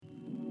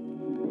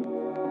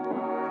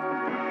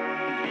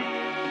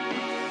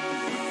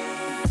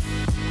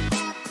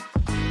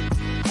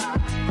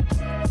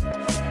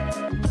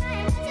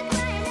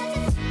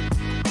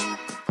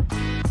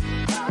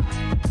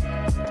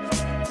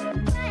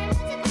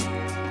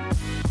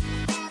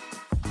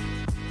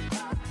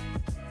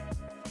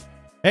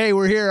Hey,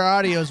 we're here. Our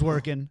audio's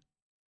working.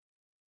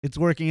 It's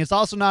working. It's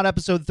also not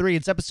episode 3.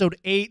 It's episode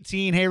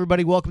 18. Hey,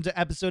 everybody. Welcome to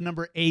episode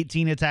number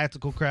 18 of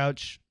Tactical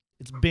Crouch.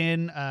 It's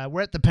been,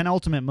 we're at the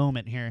penultimate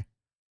moment here.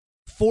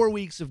 4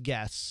 weeks of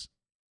guests.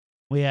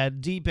 We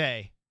had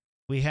Deepe.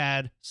 We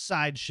had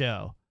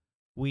Sideshow.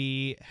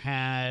 We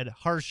had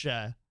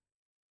Harsha.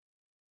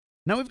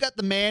 Now we've got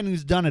the man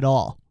who's done it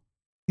all.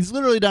 He's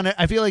literally done it.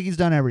 I feel like he's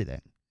done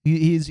everything.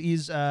 He's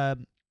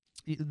the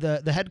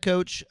head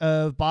coach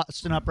of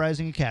Boston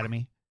Uprising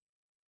Academy,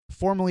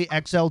 formerly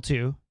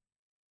XL2.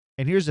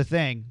 And here's the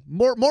thing,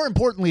 more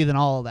importantly than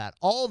all of that,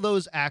 all of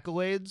those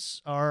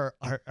accolades are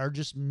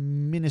just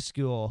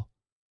minuscule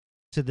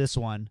to this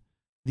one.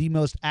 The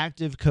most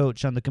active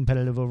coach on the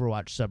competitive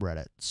Overwatch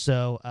subreddit.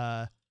 So,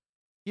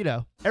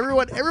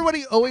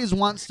 everybody always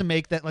wants to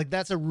make that, like,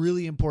 that's a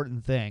really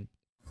important thing.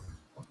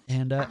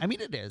 And, I mean,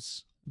 it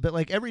is. But,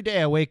 like, every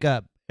day I wake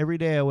up,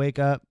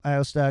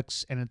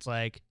 IOStucks, and it's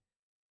like,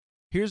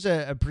 here's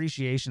an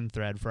appreciation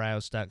thread for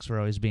IOStucks for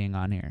always being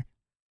on here.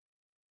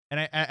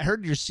 And I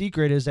heard your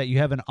secret is that you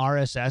have an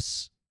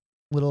RSS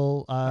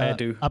little I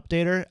do.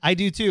 updater. I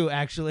do too,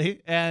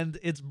 actually, and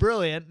it's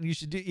brilliant. You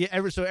should do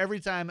every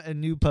time a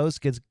new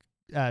post gets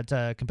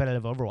to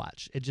competitive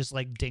Overwatch, it just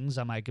like dings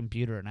on my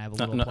computer, and I have a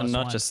little plus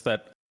not one. just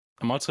that.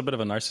 I'm also a bit of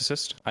a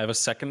narcissist. I have a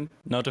second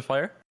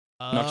notifier,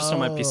 not just on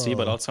my PC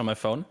but also on my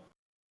phone,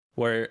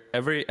 where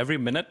every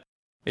minute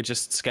it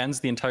just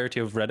scans the entirety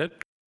of Reddit,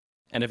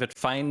 and if it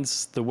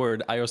finds the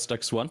word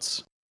IOStucks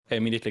once, I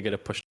immediately get a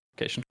push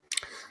notification.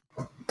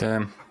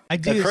 Damn. I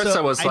do. At first so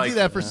I was like, do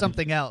that for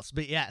something else,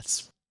 but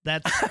yes,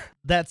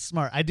 that's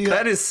smart. I do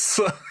that is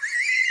so...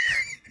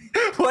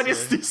 What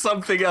is this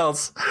something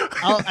else?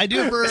 I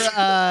do it for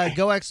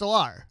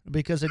GoXLR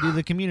because I do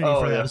the community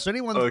for them. So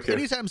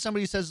anytime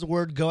somebody says the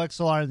word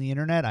GoXLR on the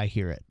internet, I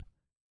hear it.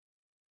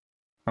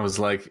 I was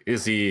like,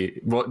 does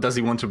he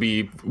want to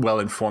be well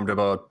informed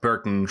about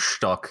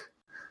Birkenstock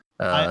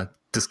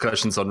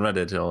discussions on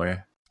Reddit?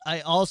 Or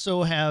I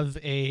also have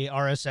a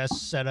RSS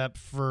set up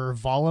for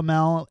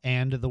Volamel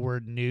and the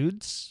word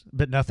nudes,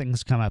 but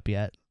nothing's come up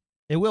yet.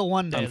 It will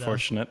one day,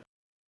 Unfortunate.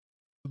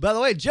 though. By the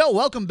way, Joe,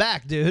 welcome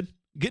back, dude.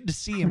 Good to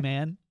see you,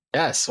 man.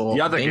 Yes, well,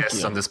 the other thank guest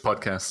you. on this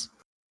podcast.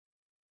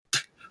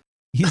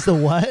 He's the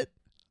what?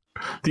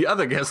 The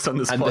other guest on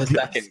this I'm podcast. the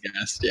second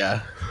guest,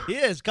 yeah. He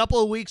is.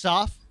 Couple of weeks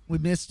off. We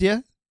missed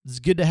you. It's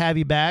good to have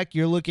you back.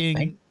 You're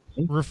looking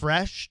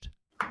refreshed.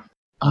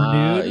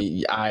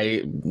 Nude?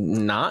 I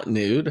not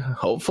nude.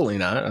 Hopefully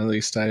not. At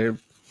least I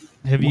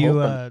Have you?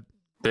 The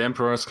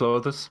Emperor's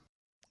clothes.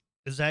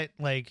 Is that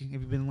like? Have you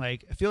been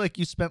like? I feel like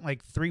you spent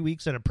like 3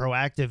 weeks at a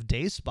proactive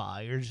day spa.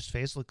 Your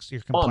face looks.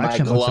 Your Oh, am I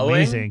complexion looks glowing?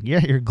 amazing.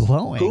 Yeah, you're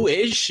glowing. Who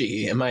is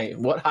she?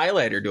 What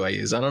highlighter do I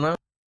use? I don't know.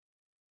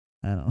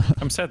 I don't know.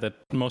 I'm sad that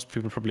most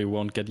people probably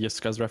won't get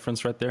Yiska's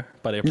reference right there,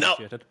 but I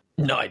appreciate it.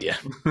 No idea.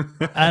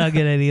 I don't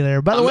get it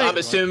either. By the way, I'm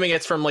assuming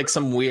it's from like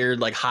some weird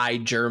like high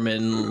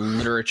German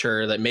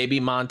literature that maybe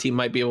Monty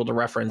might be able to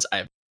reference.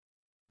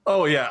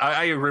 Oh yeah,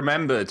 I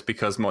remembered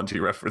because Monty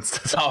referenced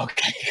it. Oh,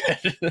 okay,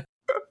 good.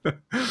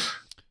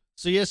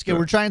 so Yiska,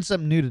 we're trying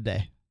something new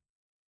today.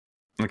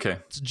 Okay.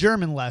 It's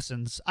German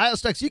lessons.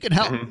 IOStucks, you can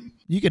help. Mhm.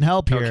 You can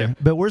help here, Okay.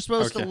 but we're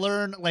supposed to Okay.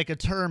 learn like a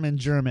term in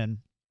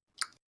German,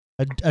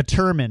 a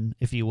termin,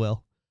 if you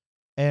will,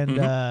 and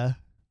the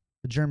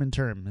German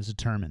term is a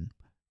termin.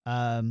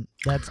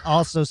 That's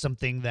also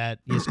something that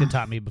Yiska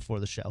taught me before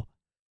the show,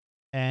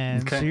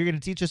 and so Okay. you're going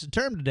to teach us a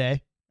term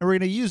today, and we're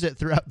going to use it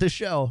throughout the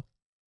show.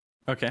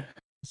 Okay.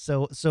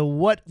 So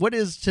what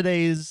is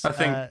today's I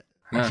think-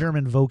 yeah.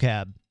 German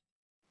vocab?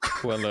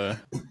 Well,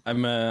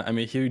 I'm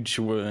a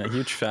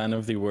huge fan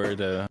of the word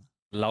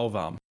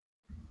lauwarm.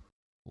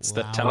 It's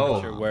that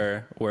temperature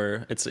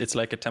where it's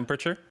like a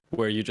temperature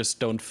where you just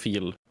don't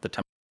feel the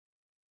temperature.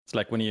 It's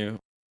like when you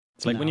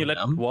let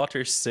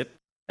water sit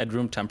at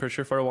room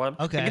temperature for a while.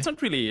 Okay. Like, it's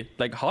not really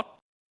like hot,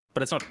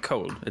 but it's not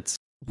cold. It's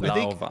I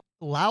think lauwarm.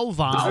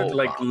 lauwarm. Is it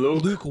like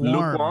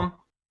Lukewarm.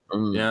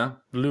 Yeah.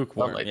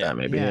 Lukewarm. Something like yeah. that,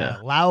 maybe. Yeah.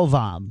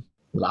 Lauwarm.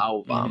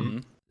 Lauwarm.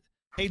 Mhm.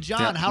 Hey,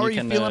 John, Yeah, how are you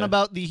you can, feeling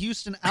about the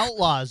Houston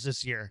Outlaws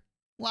this year?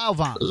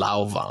 Lauwarm.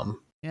 Lauwarm.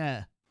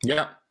 Yeah.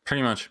 Yeah,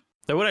 pretty much.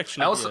 That would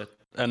actually I also-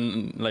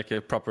 be like a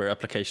proper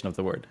application of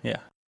the word. Yeah.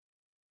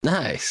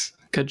 Nice.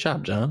 Good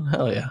job, John.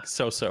 Hell yeah.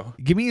 So.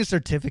 Give me a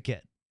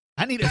certificate.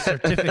 I need a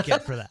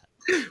certificate for that.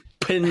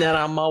 Pin that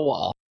on my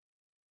wall.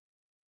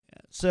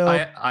 So,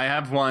 I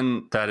have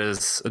one that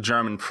is a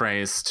German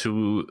phrase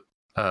to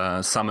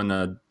summon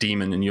a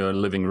demon in your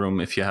living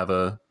room if you have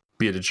a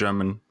bearded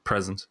German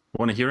present.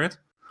 Want to hear it?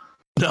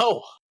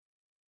 No.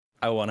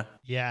 I wanna.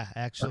 yeah,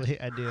 actually,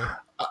 I do.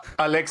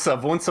 Alexa,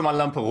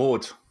 Wohnzimmerlampe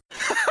rot.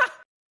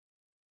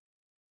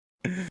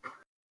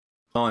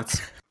 Oh,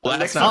 it's Well,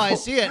 Alexa. Oh, I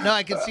see it. No,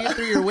 I can see it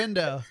through your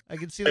window. I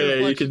can see the Yeah, you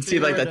reflection can through see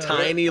your like the window.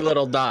 tiny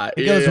little dot.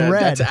 It goes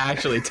red. That's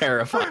actually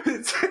terrifying.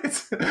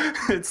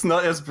 it's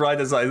not as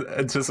bright as I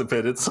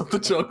anticipated. So the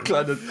joke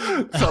kind of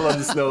fell on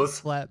his nose.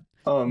 Slap.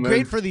 Oh man.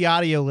 Great for the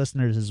audio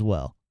listeners as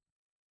well.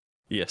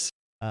 Yes.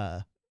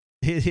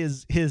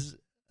 His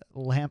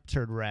lamp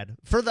turned red.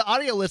 For the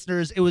audio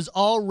listeners, it was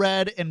all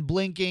red and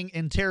blinking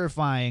and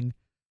terrifying.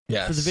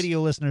 Yes. For the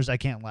video listeners, I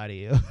can't lie to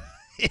you.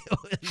 It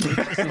was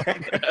just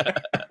like,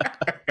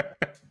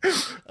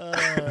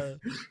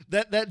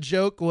 that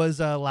joke was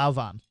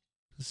Lauvam.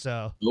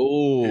 So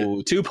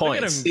Ooh, 2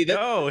 points. See,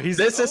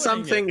 this is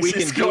something we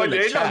can do in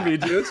the chat. me,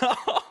 dude.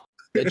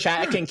 The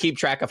chat can keep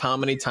track of how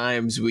many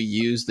times we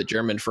use the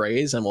German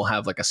phrase, and we'll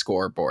have like a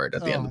scoreboard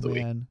at the end of the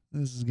week.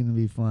 This is gonna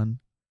be fun.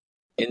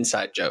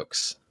 Inside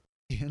jokes.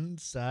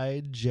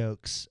 Inside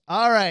jokes.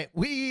 All right,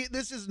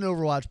 this is an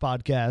Overwatch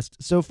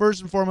podcast. So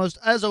first and foremost,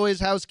 as always,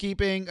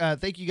 housekeeping.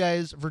 Thank you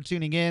guys for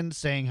tuning in,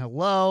 saying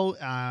hello.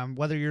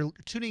 Whether you're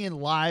tuning in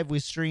live, we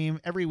stream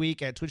every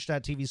week at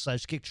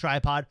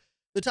twitch.tv/kicktripod.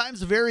 The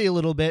times vary a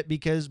little bit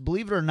because,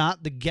 believe it or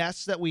not, the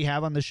guests that we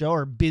have on the show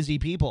are busy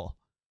people.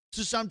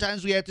 So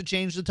sometimes we have to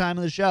change the time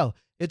of the show.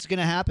 It's going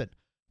to happen.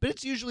 But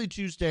it's usually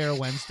Tuesday or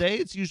Wednesday.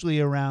 It's usually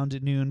around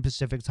noon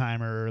Pacific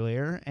time or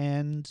earlier.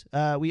 And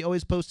we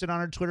always post it on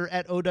our Twitter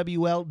at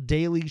OWL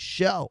Daily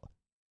Show.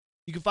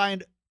 You can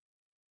find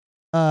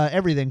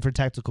everything for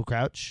Tactical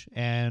Crouch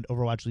and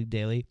Overwatch League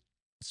Daily,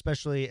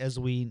 especially as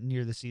we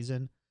near the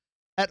season.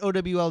 At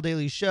OWL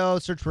Daily Show,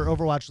 search for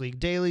Overwatch League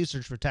Daily,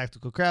 search for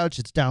Tactical Crouch.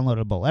 It's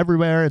downloadable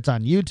everywhere. It's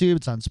on YouTube.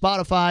 It's on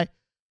Spotify.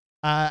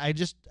 I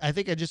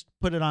think I just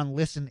put it on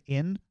Listen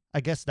In.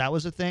 I guess that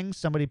was a thing.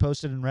 Somebody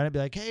posted in Reddit, be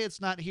like, hey, it's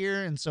not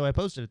here. And so I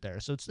posted it there.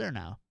 So it's there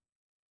now.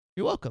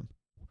 You're welcome.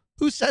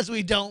 Who says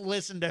we don't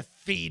listen to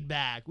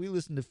feedback? We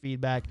listen to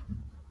feedback.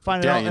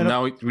 Find it Yeah, out. and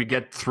now we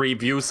get 3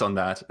 views on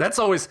that. That's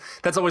always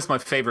my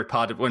favorite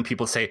part when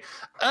people say,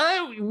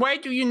 "Oh, why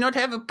do you not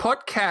have a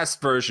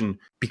podcast version?"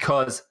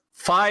 Because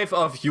 5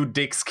 of you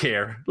dicks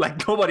care,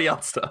 like nobody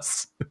else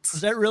does.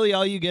 Is that really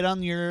all you get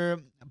on your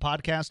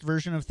podcast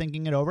version of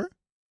Thinking It Over?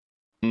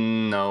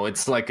 No,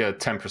 it's like a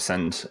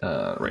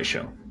 10%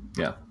 ratio.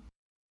 Yeah.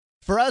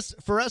 For us,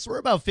 we're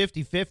about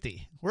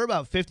 50-50. We're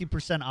about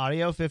 50%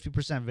 audio,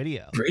 50%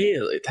 video.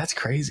 Really? That's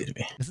crazy to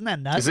me. Isn't that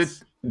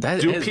nuts?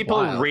 Do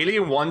people really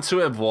want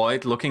to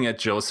avoid looking at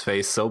Joe's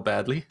face so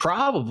badly?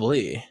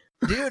 Probably.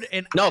 Dude,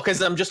 and No, because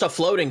I'm just a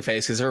floating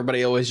face, because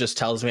everybody always just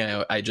tells me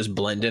I just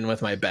blend in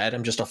with my bed.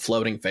 I'm just a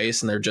floating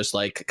face, and they're just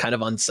like kind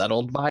of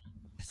unsettled by it.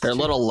 They're a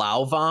little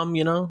Lauvam,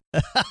 you know?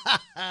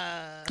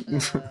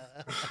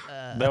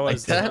 That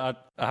was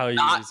not how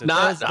you use it.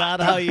 That's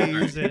not how you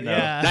use it. No.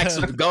 Yeah. Next,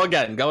 go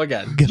again. Go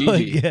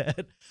GG.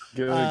 again.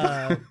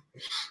 Good.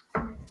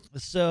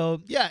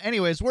 So yeah,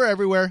 anyways, we're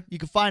everywhere. You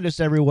can find us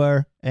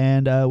everywhere,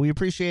 and we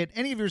appreciate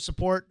any of your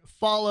support.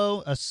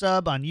 Follow, a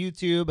sub on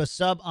YouTube, a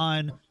sub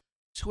on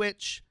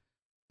Twitch.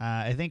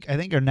 I think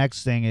our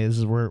next thing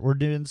is we're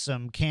doing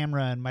some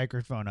camera and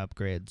microphone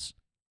upgrades.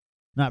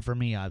 Not for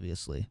me,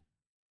 obviously,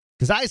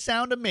 because I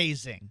sound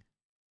amazing.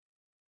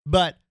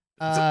 But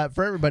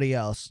for everybody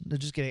else, no,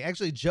 just kidding.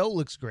 Actually, Joe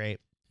looks great.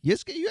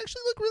 Yiska, you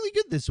actually look really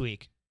good this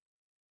week.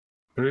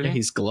 Really?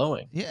 He's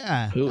glowing.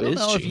 Yeah. Who I don't is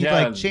know if she? you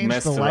like changed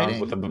messed the around lighting.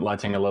 with the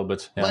lighting a little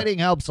bit. Yeah. Lighting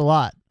helps a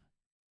lot.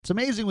 It's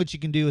amazing what you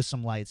can do with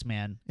some lights,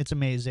 man. It's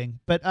amazing.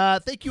 But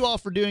thank you all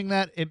for doing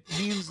that. It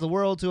means the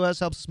world to us,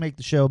 helps us make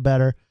the show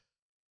better.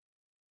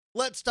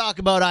 Let's talk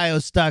about IO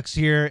Stux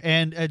here.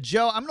 And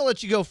Joe, I'm going to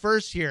let you go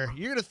first here.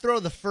 You're going to throw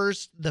the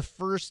first it's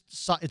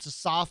a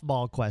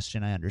softball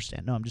question, I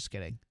understand. No, I'm just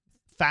kidding.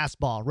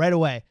 Fastball right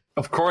away.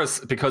 Of course,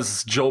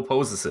 because Joe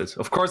poses it.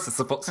 Of course, it's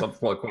a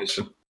softball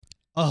question.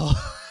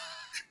 Oh,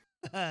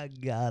 I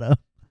got him.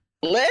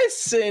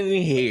 Listen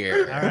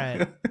here. All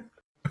right.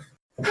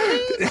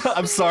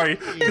 I'm sorry.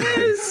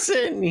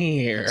 Listen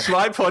here.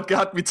 Tripod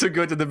got me too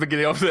good in the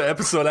beginning of the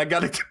episode. I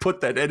gotta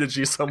put that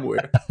energy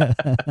somewhere.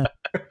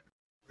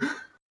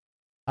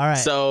 All right.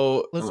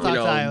 So let's talk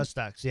to IO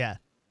Stux. Yeah.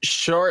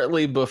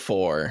 Shortly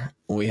before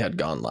we had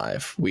gone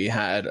live, we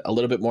had a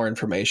little bit more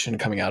information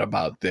coming out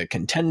about the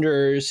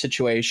Contenders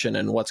situation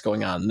and what's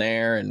going on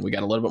there, and we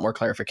got a little bit more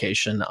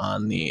clarification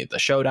on the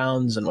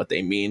showdowns and what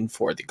they mean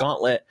for the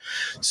gauntlet.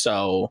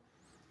 So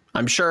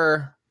I'm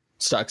sure,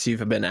 Stux,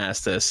 you've been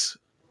asked this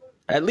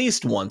at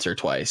least once or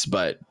twice,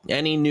 but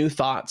any new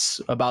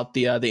thoughts about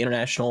the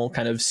international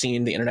kind of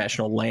scene, the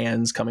international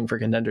lands coming for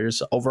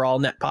Contenders? Overall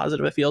net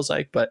positive, it feels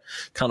like, but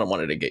kind of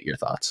wanted to get your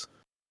thoughts.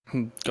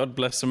 God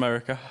bless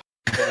America.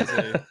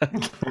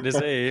 It is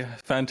a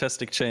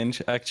fantastic change,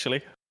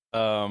 actually.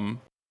 I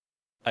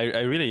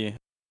really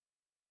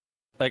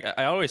like.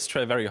 I always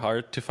try very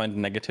hard to find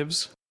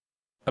negatives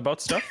about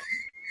stuff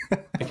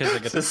because I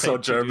get This is so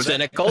German.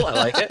 Cynical, I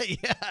like it.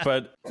 Yeah.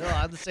 But No,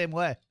 I'm the same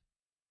way.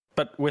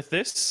 But with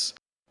this,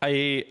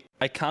 I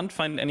can't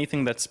find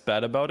anything that's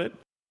bad about it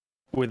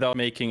without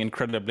making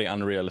incredibly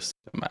unrealistic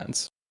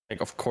demands.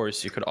 Like, of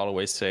course, you could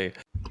always say,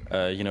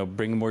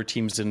 bring more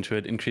teams into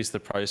it, increase the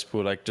prize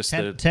pool, like just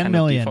 10 the kind of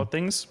million. default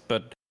things.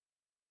 But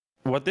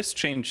what this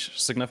change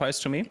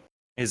signifies to me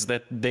is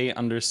that they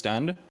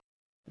understand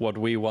what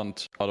we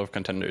want out of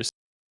Contenders.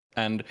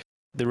 And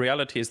the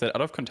reality is that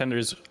out of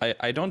Contenders,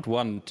 I don't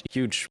want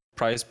huge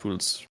prize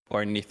pools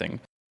or anything.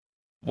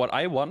 What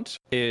I want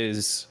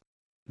is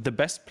the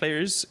best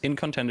players in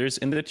Contenders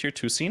in the tier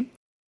 2 scene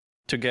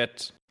to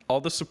get all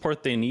the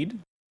support they need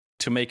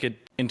to make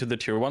it into the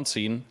tier 1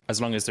 scene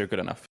as long as they're good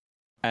enough.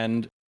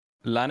 And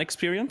LAN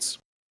experience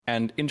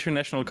and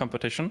international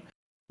competition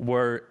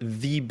were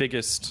the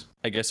biggest,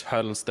 I guess,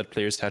 hurdles that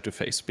players had to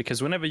face.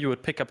 Because whenever you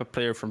would pick up a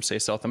player from, say,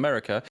 South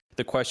America,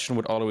 the question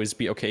would always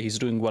be, okay, he's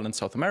doing well in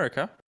South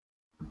America,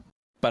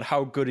 but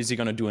how good is he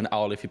going to do in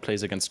OWL if he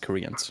plays against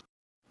Koreans?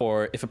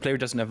 Or if a player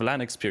doesn't have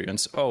LAN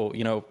experience,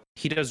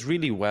 he does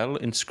really well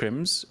in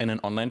scrims and in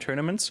online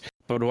tournaments,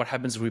 but what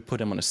happens if we put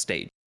him on a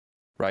stage,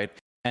 right?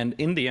 And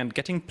in the end,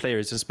 getting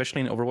players,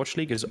 especially in Overwatch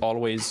League, is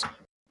always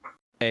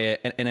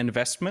an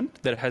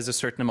investment that has a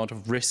certain amount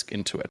of risk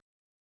into it.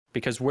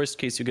 Because worst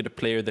case, you get a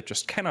player that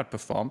just cannot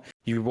perform.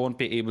 You won't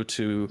be able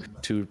to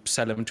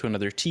sell him to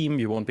another team.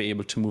 You won't be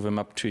able to move him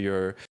up to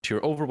your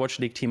Overwatch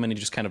League team, and he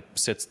just kind of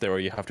sits there, or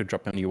you have to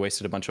drop him. You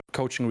wasted a bunch of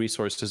coaching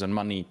resources and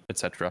money,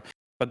 etc.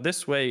 But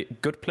this way,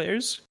 good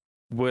players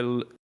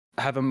will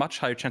have a much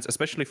higher chance,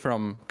 especially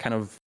from kind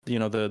of the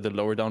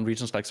lower down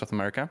regions like South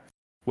America,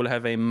 will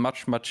have a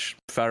much, much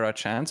fairer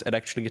chance at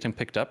actually getting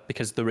picked up,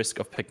 because the risk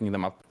of picking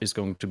them up is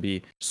going to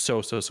be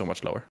so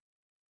much lower.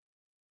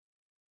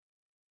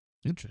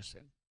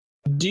 Interesting.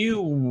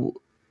 Do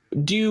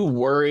you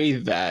worry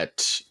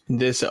that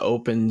this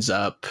opens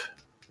up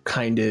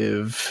kind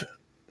of,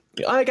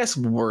 I guess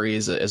worry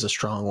is a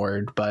strong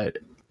word, but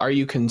are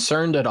you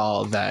concerned at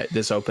all that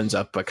this opens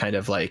up a kind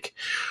of like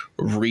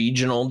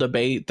regional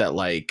debate that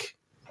like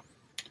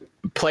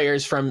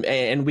players from,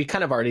 and we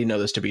kind of already know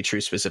this to be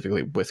true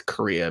specifically with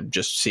Korea,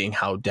 just seeing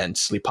how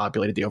densely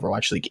populated the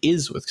Overwatch League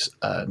is with,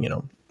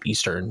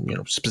 Eastern,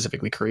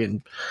 specifically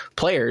Korean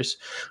players,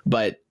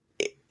 but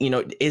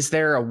is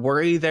there a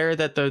worry there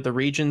that the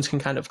regions can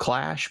kind of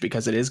clash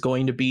because it is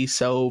going to be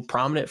so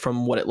prominent?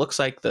 From what it looks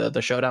like, the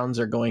showdowns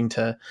are going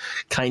to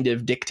kind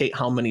of dictate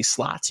how many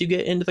slots you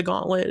get into the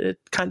gauntlet. It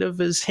kind of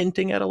is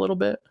hinting at a little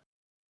bit.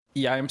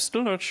 Yeah, I'm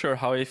still not sure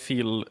how I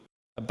feel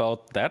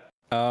about that.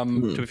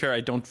 To be fair, I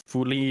don't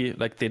fully,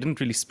 they didn't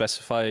really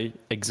specify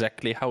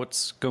exactly how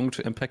it's going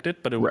to impact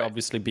it, but it would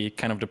obviously be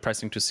kind of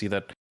depressing to see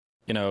that,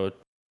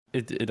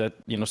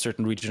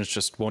 certain regions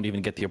just won't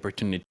even get the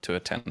opportunity to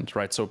attend,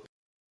 right? So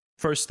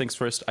first things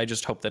first, I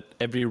just hope that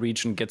every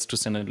region gets to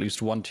send at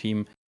least one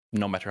team,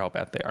 no matter how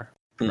bad they are,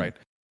 right?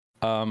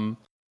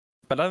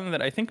 But other than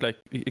that, I think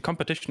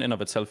competition in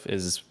of itself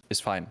is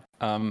fine.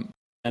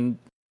 And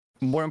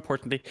more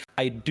importantly,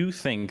 I do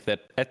think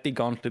that at the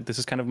Gauntlet, this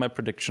is kind of my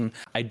prediction,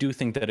 I do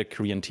think that a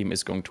Korean team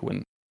is going to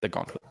win the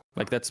Gauntlet.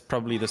 That's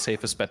probably the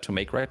safest bet to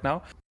make right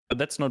now. But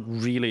that's not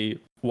really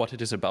what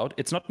it is about.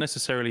 It's not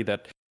necessarily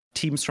that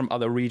teams from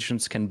other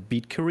regions can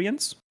beat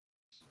Koreans.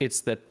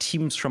 It's that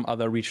teams from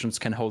other regions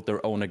can hold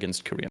their own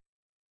against Koreans.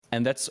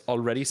 And that's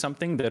already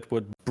something that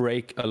would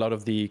break a lot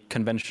of the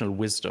conventional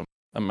wisdom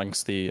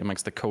amongst the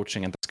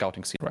coaching and the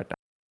scouting scene right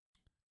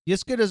now.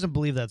 Yiska doesn't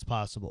believe that's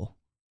possible.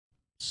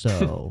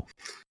 So,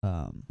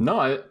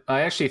 no,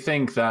 I actually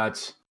think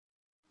that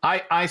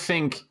I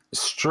think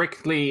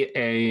strictly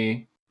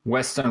a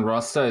Western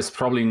roster is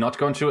probably not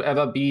going to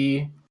ever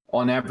be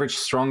on average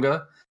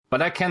stronger,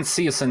 but I can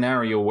see a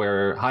scenario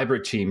where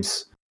hybrid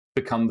teams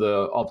become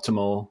the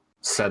optimal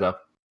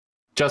setup,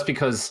 just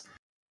because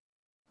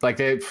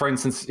for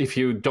instance, if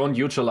you don't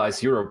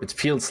utilize Europe, it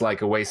feels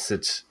like a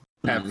wasted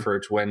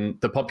effort when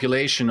the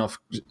population of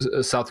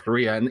South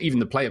Korea and even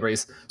the player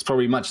base is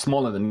probably much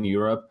smaller than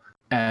Europe.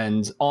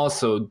 And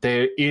also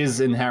there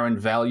is inherent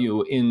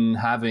value in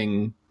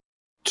having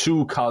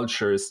two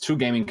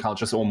gaming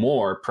cultures or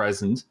more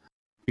present,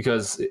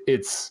 because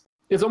it's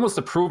almost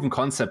a proven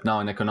concept now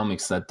in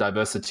economics that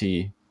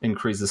diversity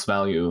increases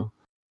value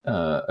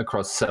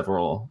across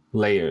several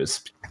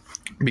layers,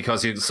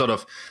 because you sort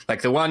of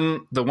the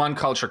one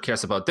culture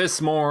cares about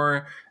this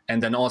more,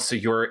 and then also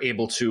you're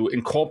able to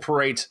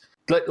incorporate,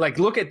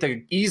 look at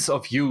the ease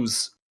of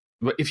use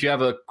if you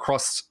have a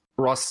cross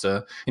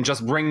roster in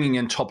just bringing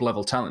in top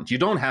level talent. You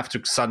don't have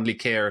to suddenly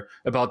care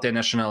about their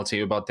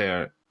nationality, about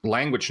their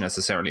language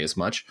necessarily as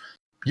much.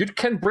 You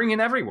can bring in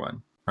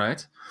everyone,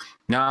 right?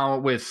 Now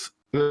with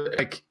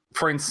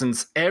for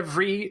instance,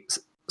 every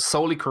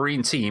solely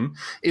Korean team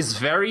is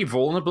very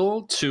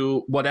vulnerable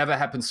to whatever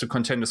happens to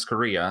Contenders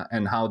Korea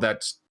and how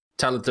that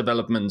talent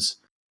development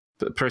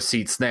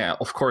proceeds there.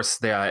 Of course,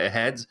 they are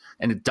ahead,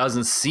 and it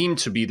doesn't seem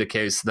to be the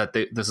case that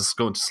this is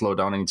going to slow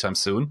down anytime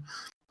soon.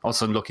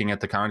 Also looking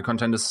at the current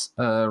Contenders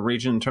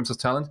region in terms of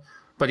talent.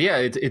 But yeah,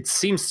 it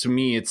seems to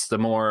me it's the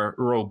more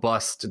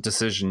robust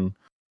decision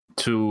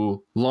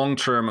to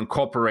long-term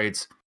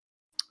incorporate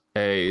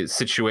a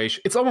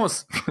situation. It's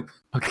almost...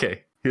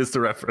 Okay, here's the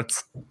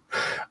reference.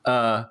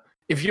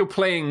 If you're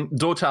playing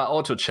Dota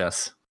Auto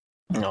Chess,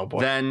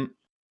 then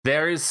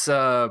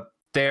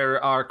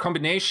there are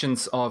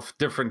combinations of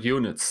different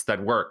units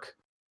that work.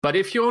 But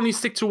if you only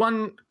stick to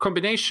one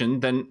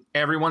combination, then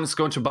everyone is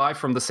going to buy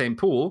from the same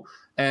pool,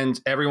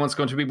 and everyone's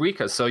going to be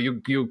weaker. So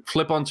you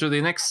flip onto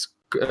the next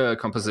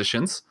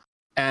compositions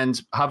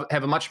and have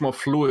a much more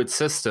fluid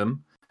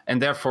system,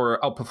 and therefore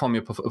outperform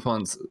your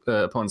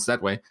opponents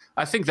that way.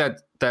 I think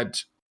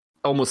that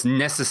almost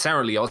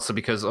necessarily also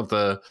because of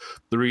the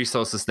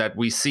resources that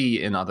we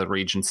see in other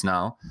regions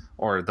now,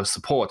 or the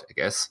support, I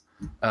guess.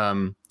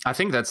 I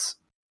think that's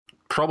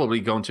probably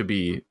going to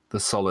be the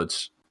solid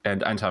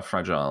and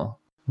anti-fragile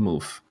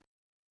move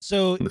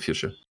So in the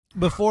future.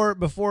 before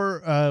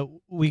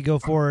we go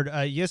forward,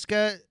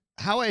 Yiska,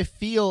 how I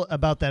feel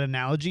about that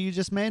analogy you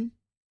just made?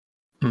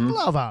 Mhm.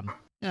 Lavam.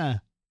 Yeah.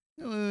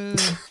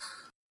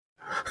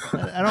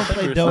 I don't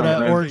play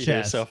Dota or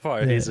chess. So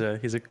far, Yeah.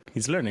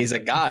 he's learning. He's a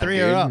god.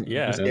 3-0. Dude.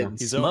 Yeah. He's getting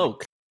He's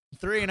smoke.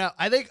 3-0.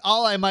 I think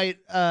all I might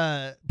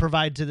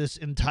provide to this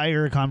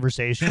entire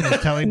conversation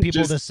is telling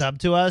people to sub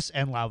to us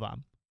and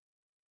Lavam.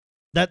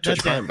 That's Twitch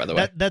it. Prime, by the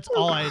way. That's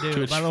all I do.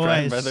 Twitch By the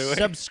Prime, way, by the way.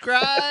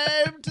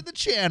 subscribe to the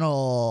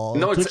channel.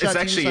 No, it's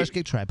actually-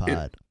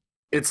 Twitch.tv/GeekTripod.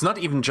 It's not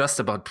even just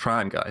about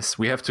Prime, guys.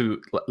 We have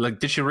to like.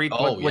 Did you read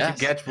Oh, what yes.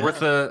 you get with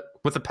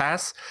the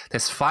pass?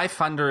 There's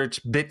 500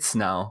 bits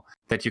now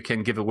that you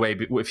can give away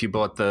if you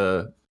bought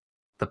the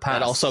pass.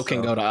 That also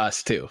can go to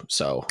us too.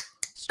 So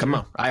come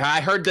on.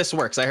 I heard this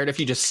works. I heard if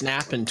you just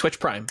snap in Twitch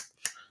Prime,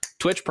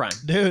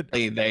 Dude,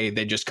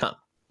 they just come.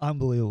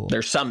 unbelievable.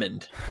 They're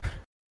summoned.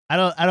 I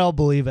don't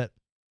believe it.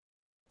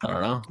 I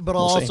don't know. But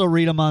I'll We'll see. also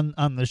read them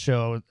on the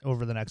show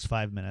over the next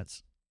 5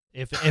 minutes,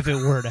 if it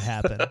were to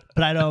happen.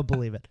 But I don't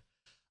believe it.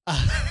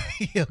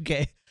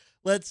 Okay,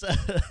 let's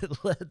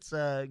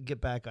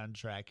get back on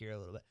track here a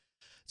little bit.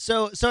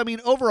 So I mean,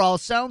 overall,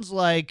 sounds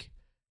like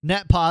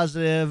net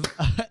positive.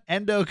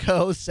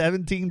 Endoco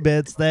 17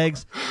 bits.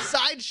 Thanks.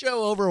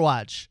 Sideshow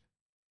Overwatch.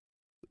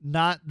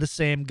 Not the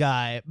same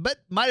guy, but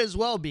might as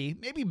well be.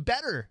 Maybe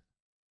better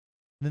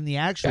than the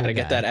actual. Gotta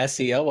get guy. that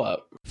SEO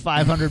up.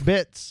 500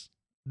 bits.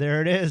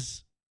 There it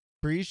is.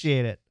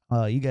 Appreciate it.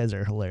 Oh, you guys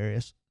are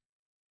hilarious.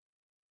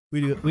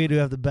 We do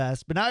have the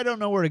best, but now I don't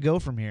know where to go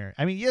from here.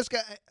 I mean, yes,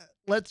 guys,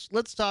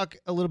 let's talk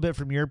a little bit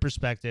from your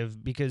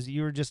perspective, because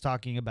you were just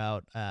talking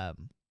about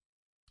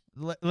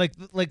like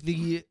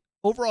the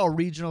overall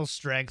regional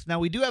strength. Now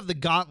we do have the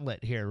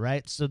gauntlet here,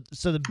 right? So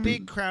the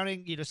big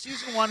crowning,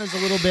 season 1 is a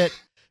little bit.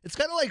 It's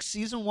kind of like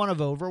season 1 of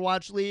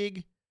Overwatch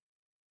League.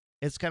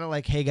 It's kind of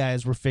like, hey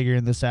guys, we're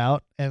figuring this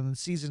out. And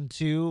season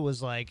 2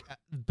 was like,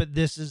 but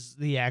this is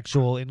the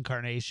actual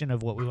incarnation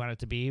of what we want it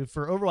to be.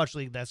 For Overwatch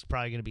League, that's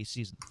probably going to be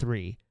season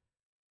 3.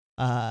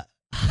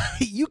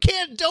 You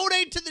can't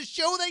donate to the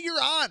show that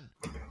you're on.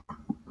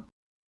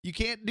 You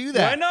can't do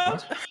that. Why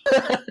not?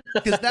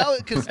 Because now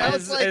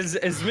it's like, As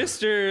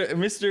Mr.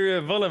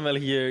 Volamel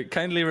here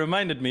kindly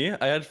reminded me,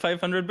 I had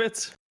 500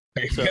 bits.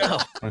 There you So-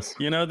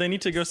 go. They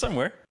need to go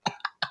somewhere.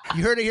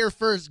 you heard it here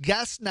first.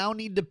 Guests now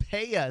need to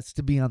pay us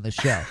to be on the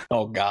show.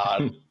 Oh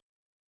God.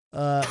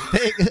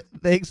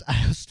 Thanks,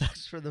 Io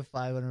Stux, for the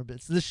 500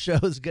 bits. This show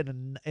is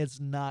it's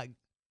not.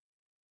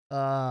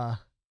 I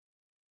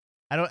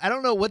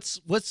don't know what's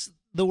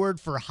the word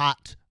for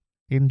hot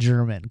in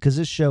German, because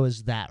this show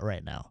is that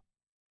right now.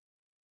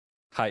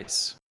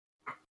 Heights.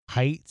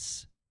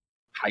 Heights.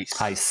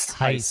 Heist.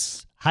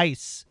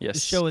 Heiss. Yes.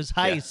 This show is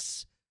Yeah.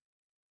 Heiss.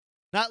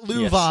 Not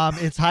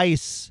Luvam, it's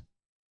Heiss.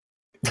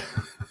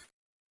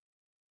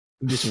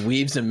 Just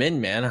weaves him in,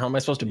 man. How am I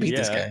supposed to beat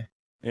this Yeah. guy?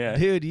 Yeah.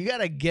 Dude, you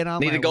gotta get on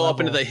Need my to go up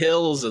into level. the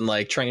hills and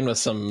like train with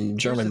some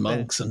German the thing.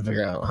 monks and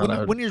figure out how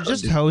to. When you're how to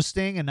just do-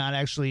 hosting and not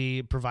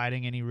actually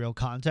providing any real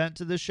content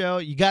to the show,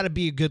 you got to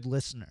be a good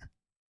listener.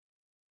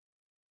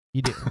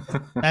 You do.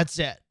 That's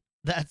it.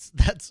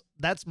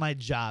 That's my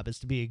job, is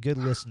to be a good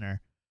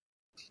listener.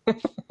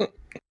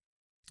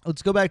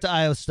 Let's go back to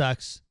Io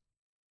Stux,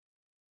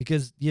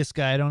 because yes,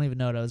 guy, I don't even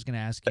know what I was going to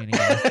ask you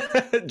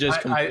anymore.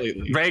 just I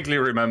completely. vaguely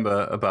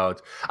remember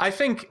about. I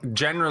think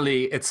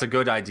generally it's a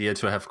good idea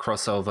to have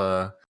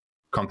crossover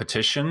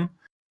competition,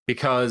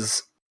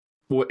 because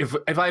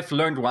if I've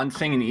learned one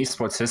thing in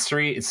esports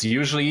history, it's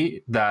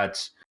usually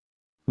that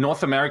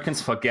North Americans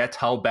forget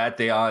how bad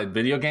they are at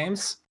video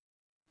games,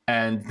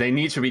 and they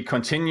need to be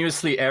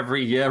continuously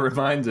every year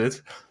reminded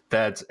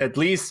that at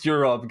least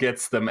Europe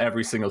gets them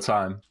every single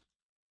time.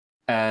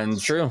 And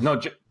It's true. No,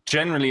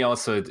 generally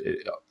also,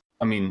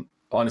 I mean,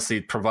 honestly,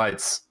 it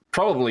provides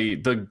probably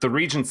the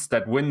regions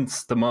that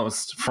wins the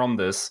most from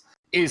this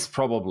is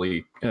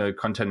probably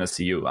Contenders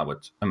CU, I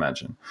would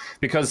imagine,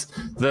 because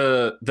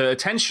the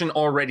attention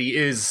already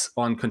is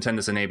on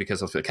Contenders NA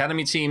because of the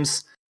academy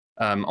teams,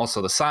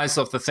 also the size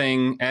of the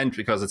thing, and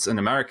because it's in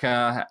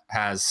America,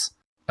 has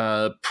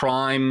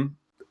prime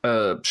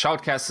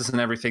shoutcasters and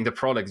everything. The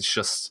product is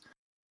just,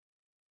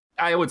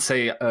 I would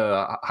say,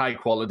 high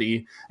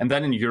quality. And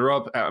then in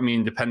Europe, I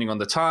mean, depending on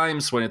the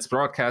times when it's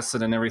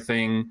broadcasted and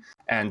everything,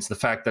 and the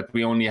fact that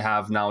we only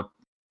have now,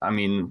 I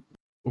mean,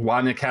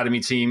 one academy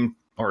team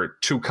or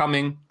two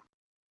coming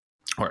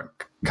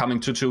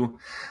to two.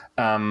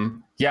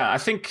 I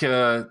think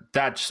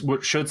that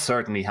should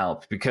certainly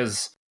help,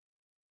 because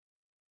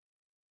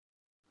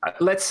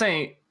let's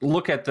say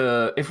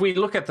if we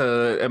look at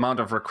the amount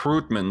of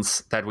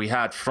recruitments that we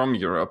had from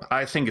Europe,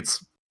 I think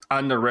it's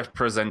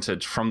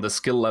underrepresented from the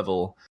skill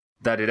level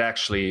that it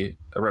actually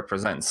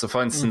represents. So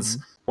for instance,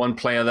 one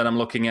player that I'm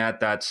looking at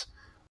that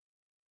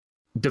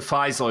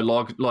defies our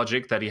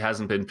logic that he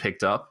hasn't been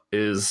picked up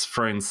is,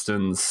 for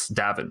instance,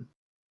 Davin.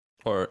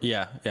 Or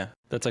yeah,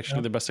 that's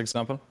actually the best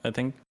example, I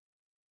think.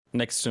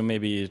 Next to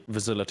maybe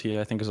Visility,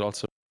 I think is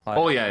also high.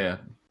 Oh yeah.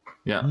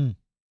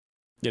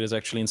 It is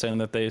actually insane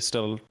that they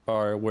still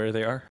are where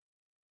they are.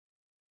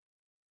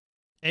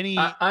 Any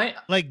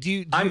do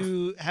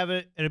you have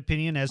an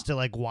opinion as to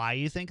like why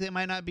you think they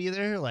might not be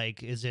there?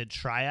 Like, is it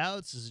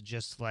tryouts? Is it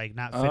just like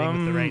not fitting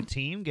with the right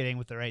team, getting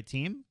with the right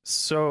team?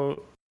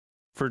 So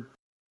for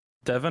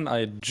Devin,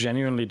 I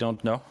genuinely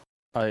don't know.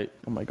 I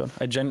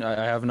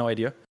have no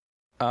idea.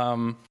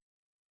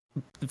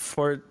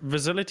 For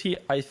Visility,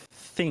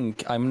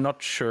 I'm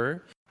not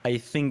sure. I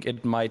think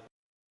it might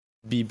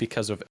be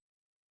because of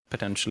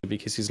potentially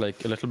because he's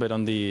like a little bit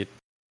on the,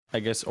 I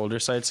guess, older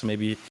side. So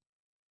maybe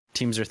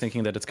teams are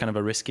thinking that it's kind of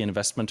a risky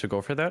investment to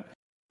go for that.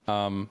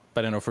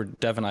 But I know for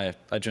Devin, I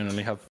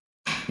genuinely have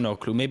no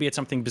clue. Maybe it's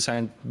something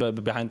behind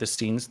the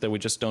scenes that we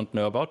just don't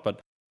know about.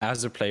 But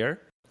as a player,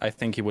 I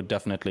think he would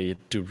definitely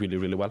do really,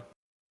 really well.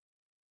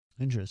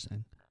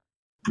 Interesting.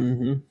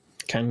 Mm-hmm.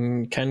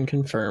 Can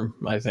confirm.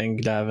 I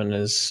think Davin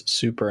is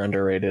super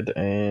underrated,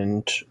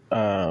 and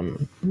I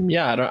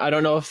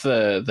don't know if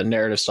the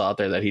narrative's still out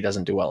there that he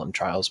doesn't do well in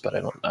trials, but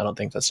I don't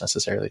think that's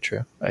necessarily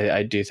true.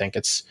 I do think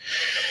it's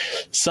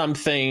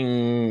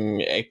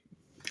something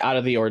out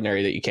of the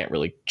ordinary that you can't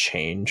really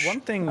change.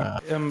 One thing,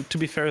 to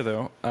be fair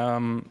though,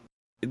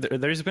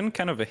 there's been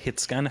kind of a hit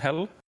scan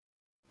hell,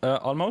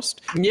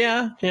 almost.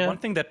 Yeah. One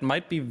thing that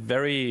might be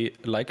very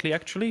likely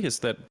actually is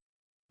that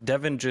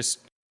Devin just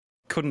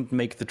couldn't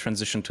make the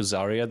transition to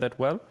Zarya that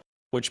well,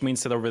 which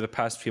means that over the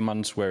past few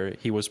months where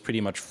he was pretty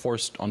much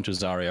forced onto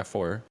Zarya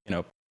for,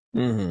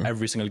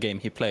 every single game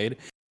he played,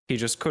 he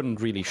just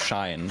couldn't really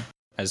shine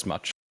as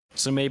much.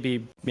 So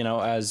maybe,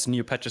 as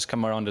new patches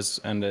come around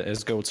and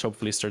as goats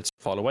hopefully starts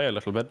to fall away a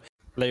little bit,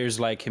 players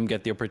like him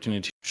get the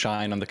opportunity to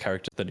shine on the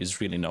character that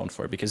he's really known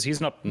for, because he's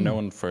not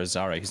known for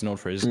Zarya, he's known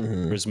for his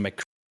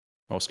mech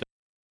mostly.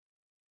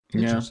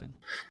 Interesting.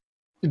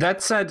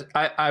 That said,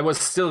 I was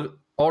still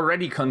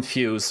already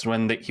confused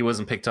when he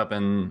wasn't picked up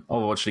in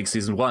Overwatch League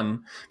Season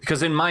 1,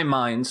 because in my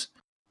mind,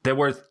 there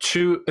were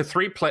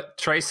three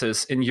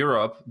traces in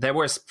Europe that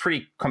were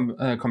pretty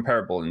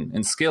comparable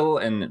in skill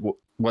and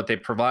what they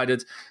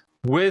provided,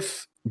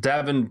 with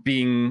Davin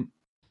being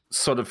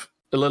sort of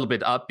a little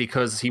bit up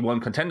because he won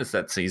Contenders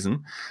that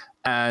season.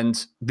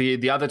 And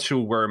the other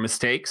two were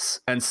Mistakes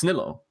and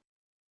Snillo.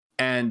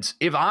 And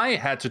if I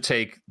had to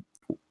take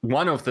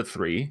one of the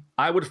three,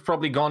 I would have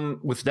probably gone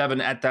with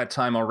Davin at that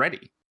time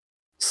already.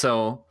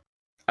 So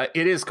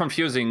it is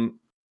confusing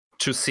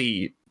to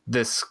see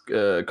this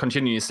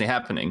continuously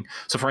happening.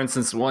 So, for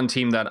instance, one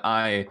team that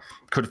I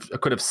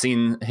could have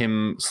seen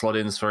him slot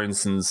in is, for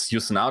instance,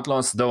 Houston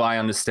Outlaws, though I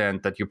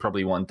understand that you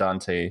probably want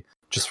Dante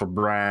just for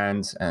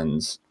brand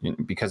and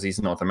because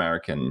he's North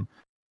American.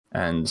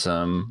 And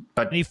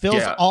he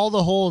fills all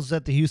the holes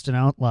that the Houston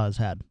Outlaws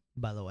had,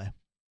 by the way.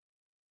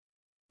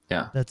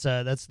 Yeah.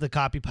 That's the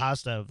copy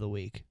pasta of the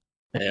week.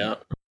 Yeah.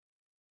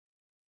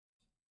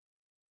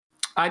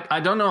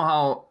 I don't know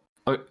how.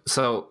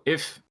 So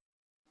if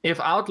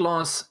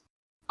Outlaws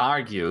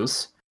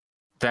argues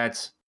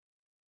that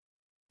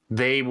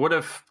they would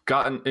have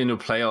gotten into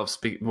playoffs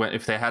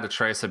if they had a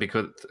Tracer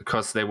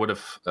because they would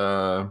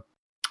have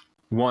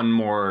won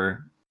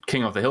more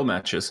King of the Hill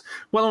matches.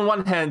 Well, on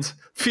one hand,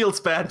 feels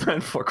bad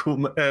man for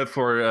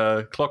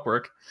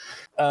Clockwork,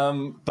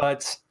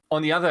 but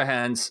on the other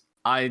hand,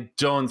 I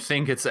don't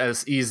think it's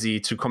as easy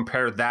to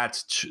compare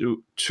that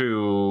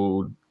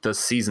to the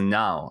season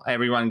now.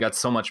 Everyone got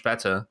so much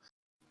better.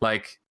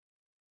 Like,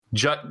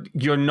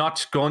 you're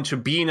not going to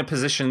be in a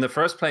position in the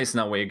first place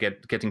now where you're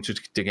getting to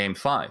the game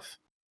 5.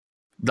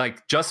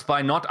 Like, just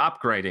by not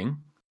upgrading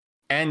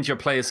and your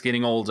players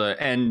getting older.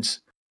 And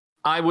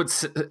I would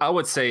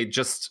say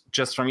just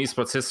from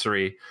esports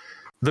history,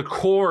 the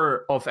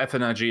core of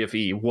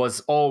FNIGFE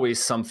was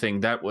always something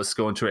that was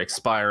going to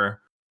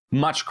expire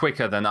much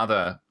quicker than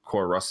other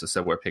core rosters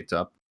that were picked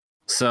up.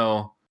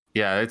 So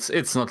yeah,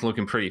 it's not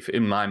looking pretty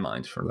in my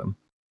mind for them.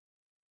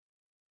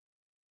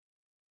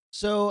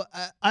 So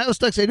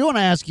Stux, I do want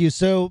to ask you,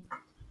 so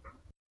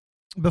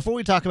before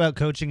we talk about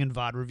coaching and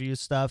VOD review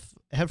stuff,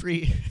 have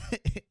you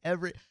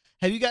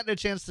gotten a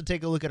chance to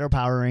take a look at our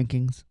power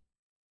rankings?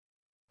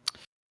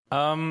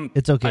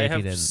 It's okay. I if you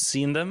have didn't.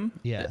 seen them.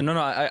 Yeah. No.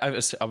 I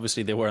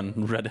obviously they were on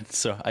Reddit,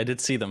 so I did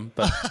see them,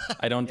 but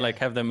I don't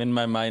have them in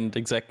my mind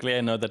exactly.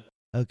 I know that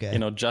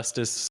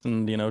Justice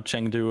and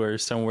Chengdu are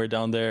somewhere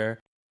down there,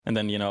 and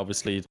then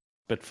obviously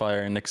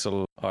Spitfire and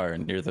Nixel are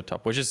near the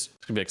top, which is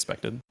to be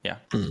expected. Yeah.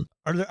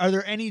 Are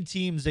there any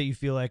teams that you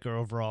feel like are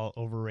overall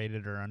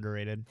overrated or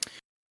underrated?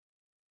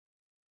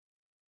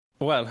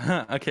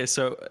 Well, okay,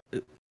 so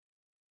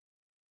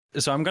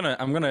I'm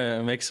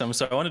gonna make some.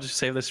 So I wanted to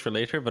save this for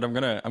later, but I'm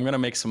gonna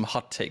make some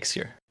hot takes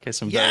here. Okay,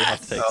 some very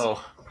hot takes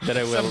that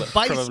I will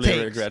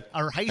probably regret.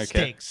 Or heist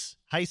takes.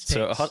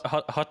 So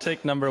hot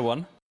take number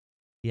 1.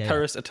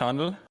 Paris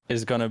Eternal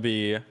is gonna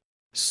be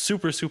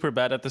super super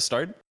bad at the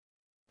start,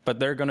 but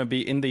they're gonna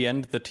be in the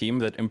end the team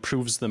that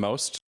improves the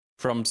most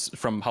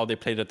from how they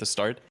played at the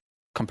start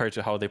compared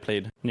to how they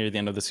played near the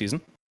end of the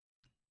season.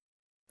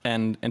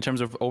 And in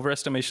terms of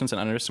overestimations and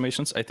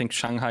underestimations, I think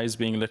Shanghai is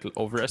being a little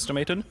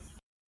overestimated,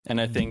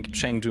 and I think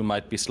Chengdu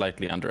might be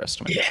slightly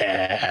underestimated.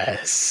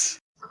 Yes,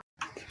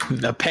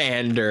 the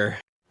pander.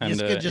 And And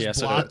could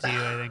just block you,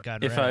 I think. On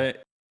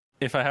Red.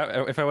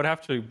 If I would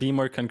have to be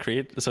more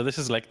concrete, so this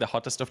is like the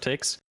hottest of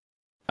takes.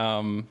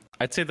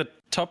 I'd say the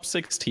top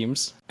 6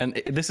 teams,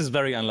 and this is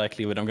very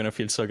unlikely, but I'm gonna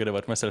feel so good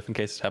about myself in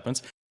case it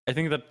happens. I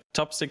think the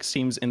top 6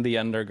 teams in the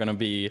end are gonna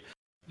be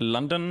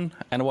London,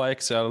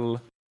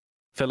 NYXL,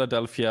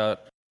 Philadelphia,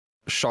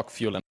 Shock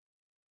Fuel, and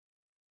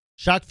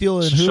Shock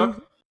Fuel and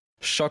who?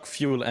 Shock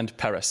Fuel and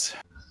Paris.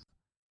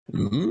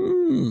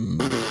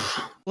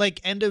 Like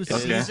end of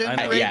season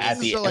rankings, yeah, at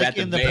the, or like at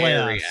the in the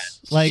very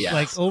playoffs? end. Like Yes.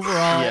 like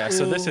overall. Yeah,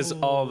 so this is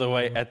all the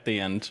way at the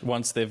end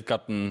once they've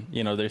gotten,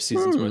 their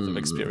season's worth of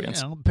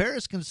experience.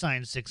 Paris can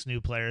sign 6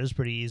 new players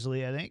pretty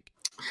easily, I think.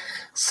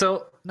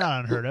 So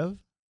Not unheard of.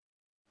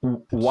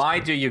 why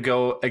do you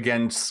go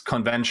against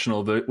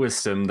conventional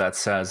wisdom that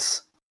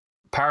says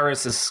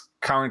Paris is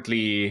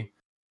currently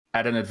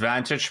at an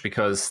advantage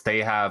because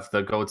they have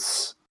the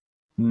GOAT's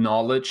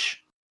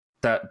knowledge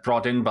that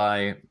brought in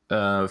by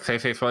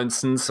Feifei, for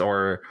instance,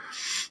 or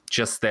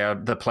just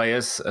the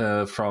players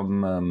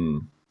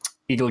from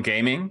Eagle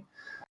Gaming,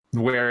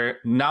 where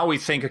now we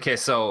think, okay,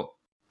 so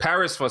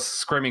Paris was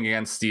scrimming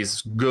against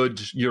these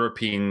good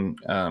European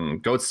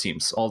GOATs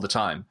teams all the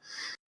time,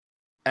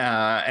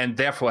 and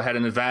therefore had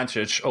an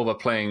advantage over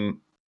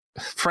playing,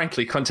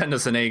 frankly,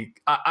 contenders in A.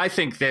 I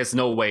think there's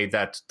no way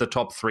that the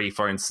top 3,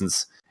 for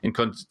instance, in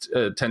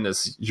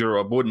contenders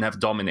Europe wouldn't have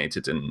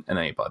dominated in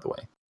A, by the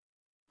way.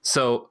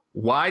 So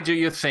why do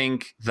you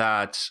think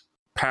that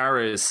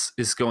Paris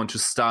is going to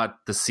start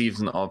the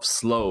season off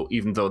slow,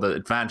 even though the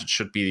advantage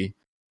should be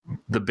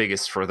the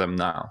biggest for them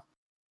now?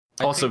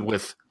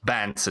 With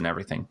bans and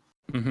everything.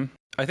 Mm-hmm.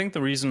 I think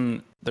the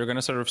reason they're going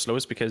to start off slow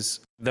is because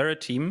they're a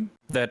team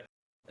that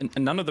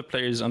none of the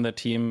players on their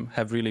team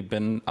have really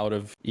been out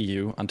of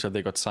EU until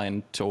they got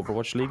signed to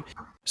Overwatch League.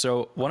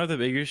 So one of the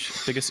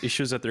biggest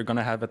issues that they're going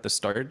to have at the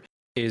start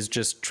is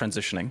just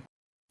transitioning.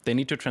 They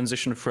need to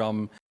transition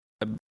from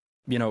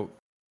I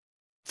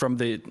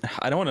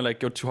don't want to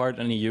go too hard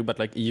on EU,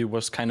 but EU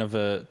was kind of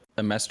a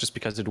mess just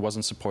because it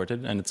wasn't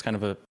supported, and it's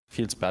kind of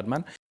feels bad,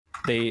 man.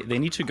 They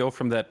need to go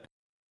from that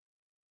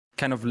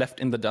kind of left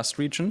in the dust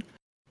region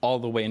all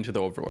the way into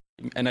the Overwatch.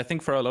 And I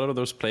think for a lot of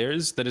those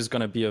players, that is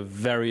going to be a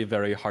very,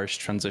 very harsh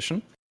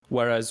transition.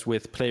 Whereas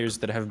with players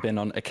that have been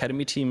on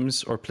academy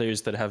teams or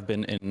players that have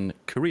been in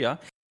Korea,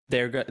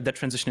 that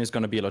transition is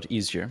going to be a lot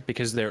easier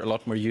because they're a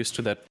lot more used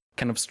to that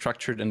kind of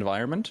structured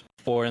environment.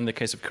 Or in the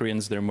case of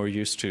Koreans, they're more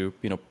used to,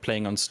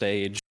 playing on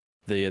stage,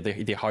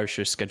 the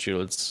harsher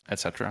schedules,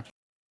 etc.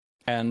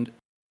 And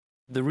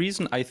the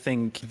reason I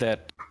think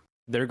that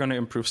they're going to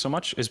improve so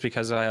much is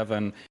because I have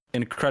an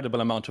incredible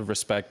amount of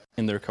respect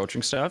in their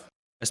coaching staff,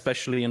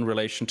 especially in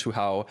relation to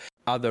how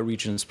other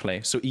regions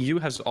play. So EU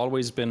has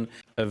always been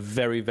a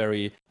very,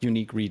 very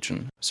unique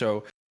region.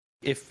 So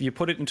if you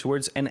put it into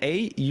words,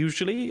 NA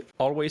usually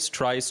always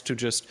tries to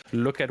just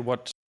look at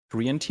what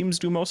Korean teams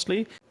do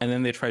mostly, and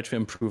then they try to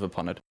improve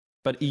upon it.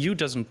 But EU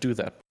doesn't do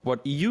that.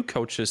 What EU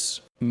coaches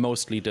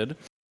mostly did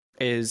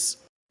is,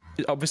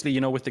 obviously,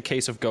 with the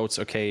case of GOATs,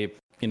 okay,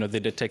 they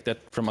did take that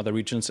from other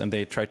regions and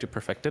they tried to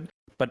perfect it.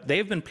 But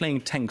they've been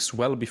playing tanks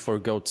well before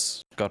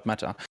GOATs got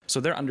meta.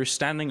 So their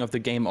understanding of the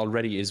game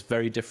already is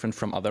very different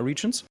from other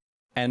regions.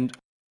 And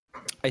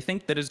I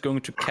think that is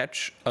going to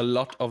catch a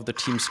lot of the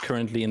teams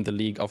currently in the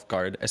league off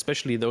guard,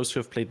 especially those who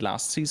have played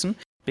last season,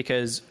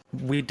 because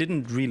we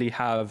didn't really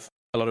have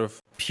a lot of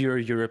pure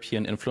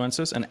European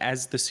influences. And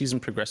as the season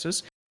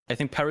progresses, I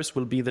think Paris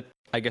will be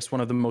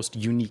one of the most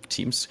unique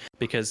teams,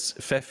 because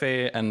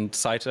Feifei and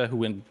Saita,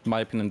 who in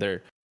my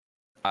opinion,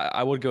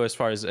 I would go as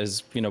far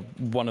as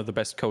one of the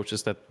best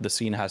coaches that the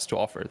scene has to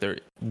offer. They're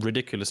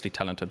ridiculously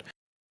talented.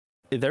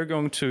 They're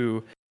going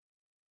to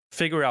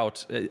figure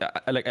out,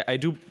 I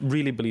do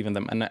really believe in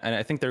them, and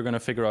I think they're going to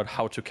figure out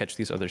how to catch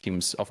these other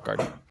teams off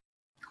guard.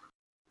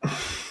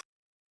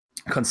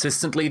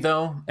 Consistently,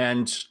 though,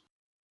 and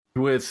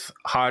with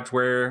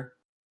hardware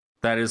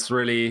that is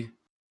really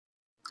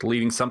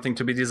leaving something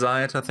to be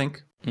desired, I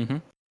think. Mm-hmm.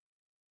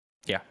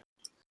 Yeah.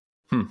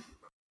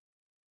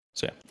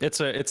 So yeah,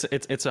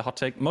 it's a hot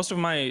take. Most of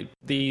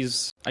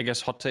these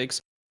hot takes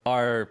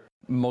are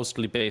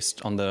mostly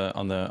based on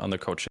the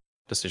coaching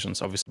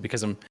decisions, obviously,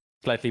 because I'm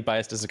slightly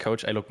biased as a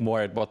coach. I look more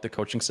at what the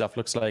coaching staff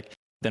looks like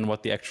than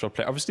what the actual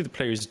player. Obviously, the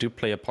players do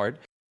play a part.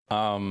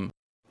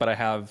 But I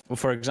have,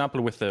 for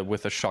example, with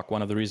the Shock,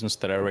 one of the reasons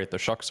that I rate the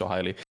Shock so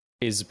highly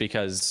is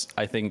because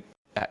I think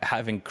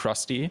having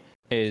Krusty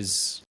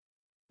is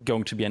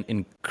going to be an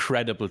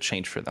incredible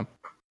change for them.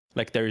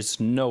 There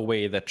is no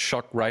way that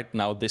Shock right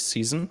now this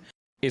season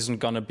isn't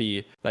going to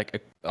be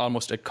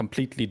almost a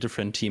completely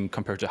different team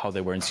compared to how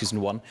they were in season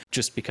 1,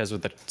 just because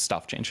of the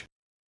staff change.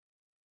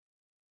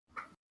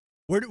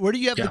 Where do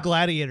you have the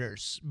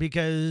Gladiators?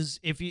 Because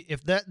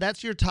if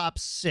that's your top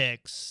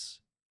 6,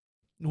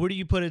 where do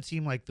you put a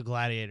team like the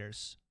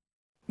Gladiators?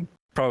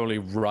 probably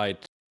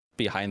right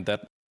behind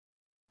that,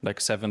 like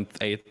 7th,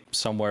 8th,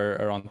 somewhere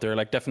around there.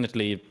 Like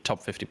definitely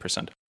top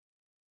 50%.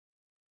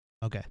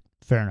 Okay,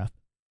 fair enough.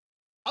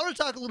 I want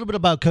to talk a little bit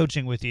about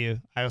coaching with you,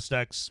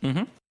 IOStux.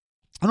 Mm-hmm.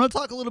 I want to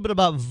talk a little bit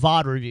about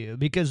VOD review,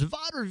 because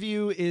VOD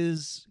review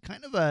is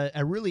kind of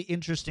a really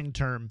interesting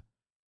term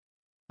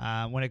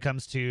when it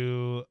comes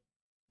to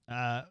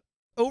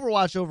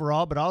Overwatch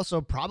overall, but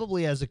also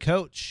probably as a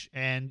coach.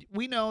 And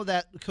we know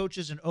that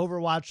coaches in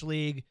Overwatch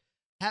League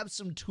have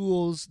some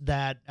tools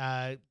that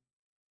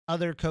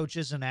other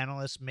coaches and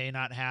analysts may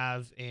not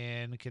have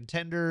in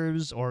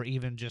contenders, or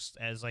even just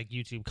as like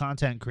YouTube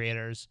content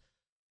creators.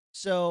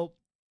 So,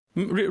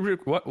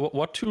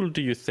 What tool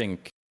do you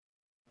think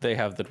they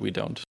have that we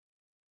don't?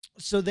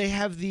 So they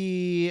have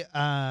they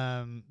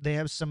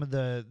have some of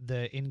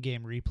the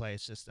in-game replay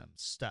systems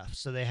stuff.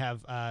 So they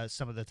have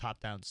some of the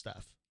top-down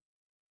stuff.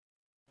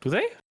 Do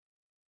they?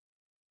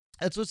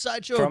 That's what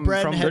Sideshow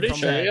Brad had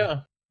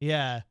said.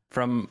 Yeah.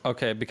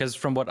 Okay, because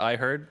from what I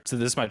heard, so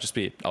this might just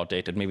be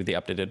outdated, maybe they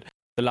updated.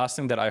 The last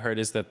thing that I heard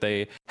is that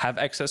they have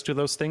access to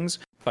those things,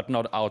 but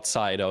not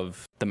outside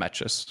of the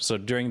matches. So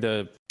during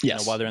the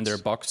while they're in their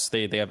box,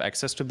 they have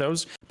access to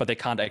those, but they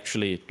can't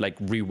actually like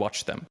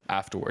rewatch them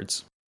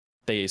afterwards.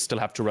 They still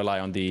have to rely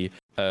on the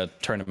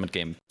tournament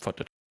game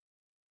footage.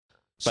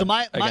 So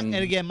my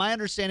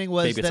understanding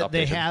was that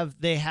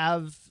they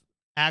have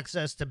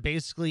access to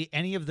basically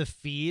any of the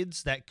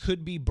feeds that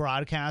could be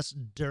broadcast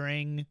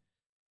during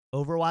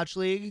Overwatch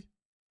League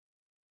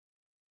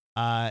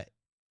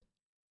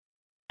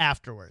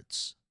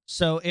afterwards.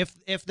 So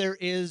if there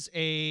is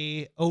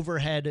a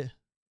overhead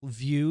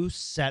view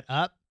set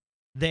up,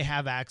 they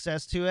have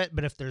access to it,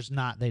 but if there's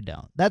not, they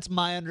don't. That's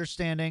my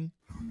understanding.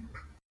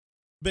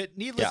 But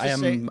needless to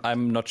say,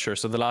 I'm not sure.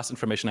 So the last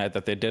information I had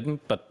that they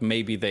didn't, but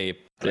maybe they.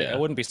 I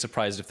wouldn't be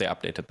surprised if they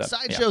updated that.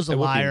 Sideshow's a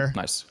liar.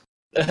 Nice.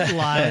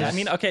 Lies. I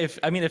mean, okay.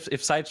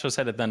 If Sideshow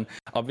said it, then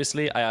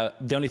obviously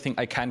the only thing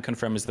I can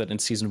confirm is that in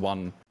season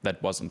 1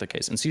 that wasn't the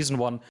case. In season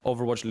 1,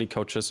 Overwatch League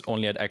coaches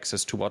only had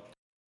access to what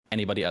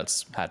anybody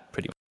else had,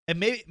 pretty much. And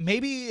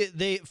maybe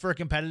they, for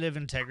competitive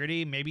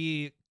integrity,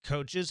 maybe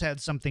coaches had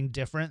something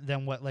different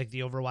than what like the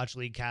Overwatch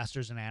League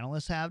casters and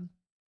analysts had.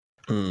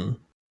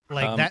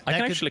 Like that I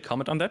can actually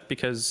comment on that,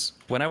 because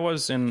when I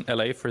was in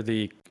LA for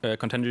the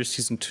Contenders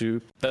season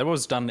 2, that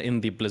was done in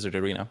the Blizzard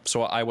arena.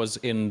 So I was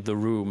in the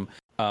room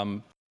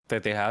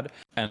that they had,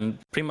 and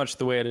pretty much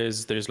the way it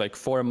is, there's like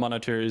 4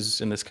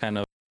 monitors in this kind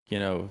of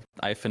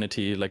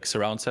Eyefinity like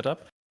surround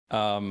setup,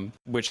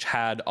 which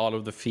had all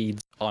of the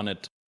feeds on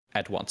it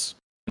at once.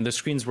 And the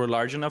screens were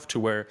large enough to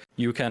where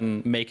you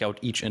can make out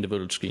each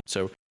individual screen.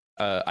 So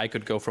I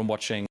could go from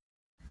watching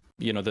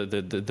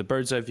the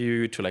bird's eye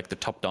view to like the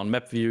top-down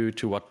map view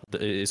to what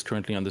is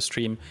currently on the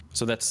stream.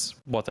 So that's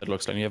what that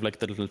looks like. You have like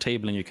the little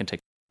table, and you can take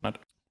it.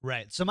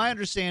 Right. So my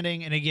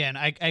understanding, and again,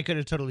 I could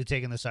have totally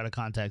taken this out of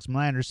context.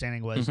 My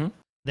understanding was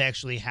they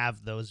actually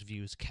have those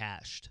views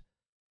cached.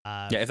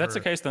 If that's the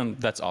case, then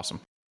that's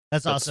awesome.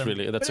 That's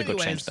awesome. That's a good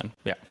change then.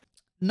 Yeah.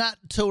 Not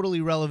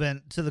totally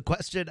relevant to the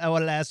question I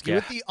wanted to ask you.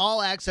 With the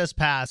All Access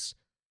Pass,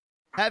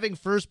 having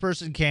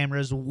first-person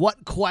cameras,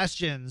 what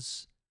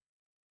questions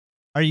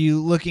are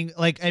you looking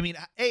like? I mean,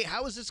 hey,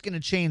 how is this going to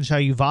change how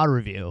you VOD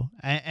review?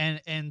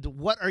 And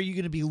what are you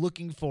going to be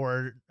looking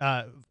for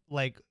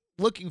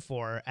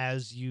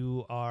as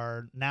you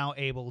are now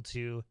able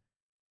to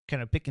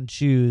kind of pick and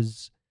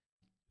choose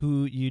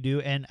who you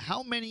do? And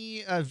how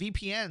many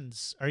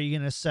VPNs are you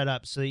going to set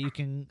up so that you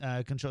can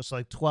control? So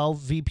like 12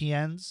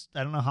 VPNs.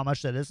 I don't know how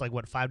much that is. Like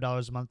what,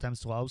 $5 a month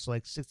times 12? So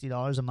like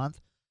 $60 a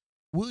month.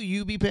 Will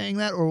you be paying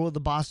that, or will the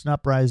Boston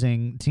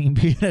Uprising team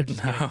be?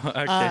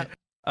 Okay.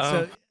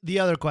 So the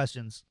other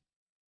questions.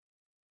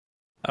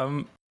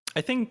 I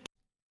think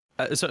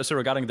so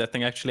regarding that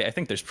thing, actually, I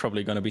think there's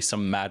probably going to be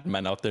some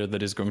madman out there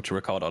that is going to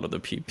record all of the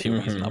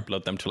POEs and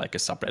upload them to like a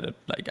subreddit.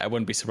 Like, I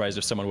wouldn't be surprised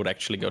if someone would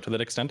actually go to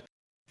that extent.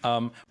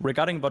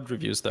 Regarding VOD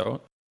reviews,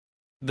 though,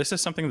 this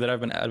is something that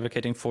I've been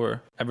advocating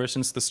for ever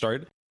since the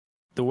start.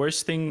 The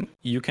worst thing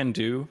you can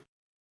do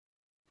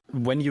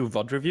when you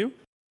VOD review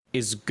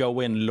is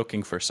go in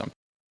looking for something.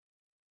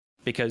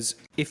 Because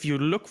if you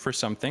look for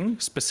something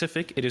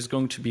specific, it is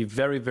going to be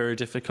very, very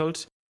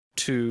difficult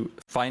to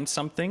find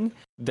something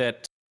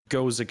that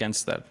goes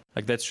against that.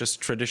 Like, that's just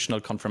traditional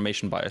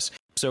confirmation bias.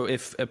 So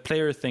if a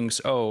player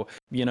thinks, I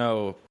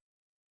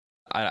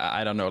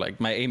don't know, like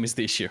my aim is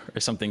the issue or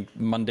something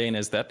mundane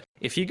as that,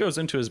 if he goes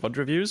into his VOD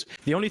reviews,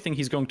 the only thing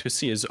he's going to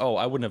see is,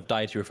 I wouldn't have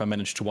died here if I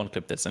managed to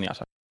one-clip that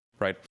Zenyatta,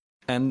 right?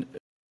 And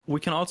we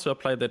can also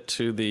apply that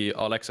to the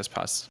All Access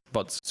Pass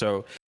bots.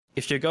 So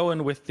if you go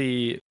in with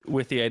the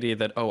idea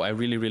that, I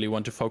really, really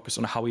want to focus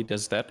on how he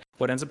does that,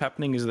 what ends up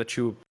happening is that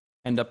you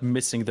end up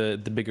missing the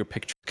bigger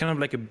picture, kind of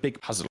like a big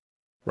puzzle,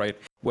 right?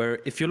 Where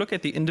if you look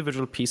at the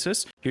individual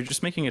pieces, you're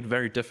just making it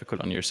very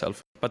difficult on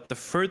yourself. But the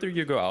further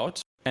you go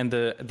out and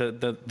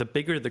the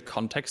bigger the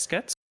context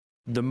gets,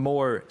 the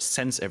more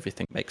sense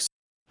everything makes.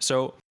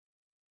 So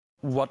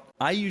what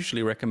I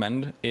usually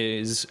recommend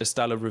is a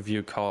style of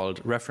review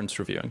called reference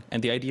reviewing.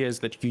 And the idea is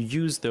that you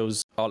use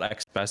those all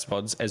access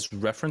VODs as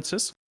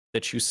references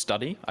that you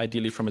study,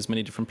 ideally from as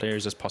many different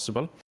players as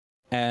possible.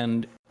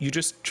 And you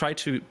just try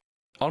to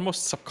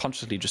almost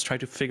subconsciously just try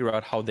to figure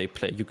out how they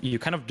play. You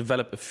kind of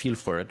develop a feel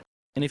for it.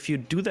 And if you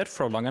do that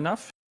for long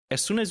enough,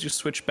 as soon as you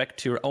switch back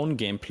to your own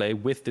gameplay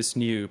with this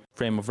new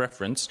frame of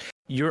reference,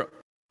 you're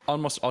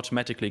almost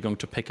automatically going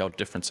to pick out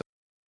differences.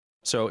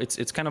 So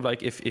it's kind of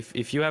like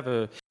if you have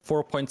a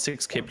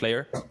 4.6k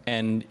player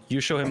and you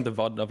show him the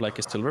VOD of like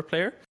a silver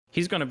player,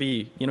 he's going to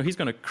be, he's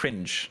going to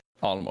cringe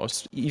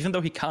almost. Even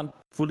though he can't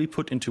fully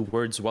put into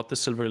words what the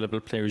silver level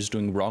player is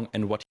doing wrong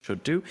and what he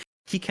should do,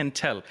 he can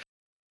tell,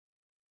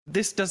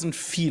 this doesn't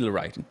feel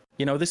right.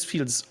 This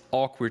feels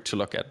awkward to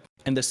look at.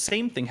 And the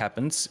same thing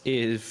happens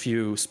if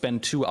you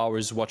spend 2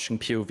 hours watching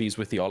POVs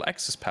with the All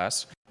Access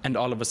Pass and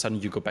all of a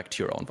sudden you go back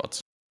to your own VODs.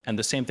 And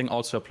the same thing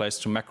also applies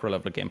to macro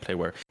level gameplay,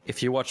 where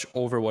if you watch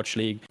Overwatch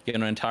League,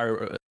 an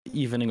entire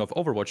evening of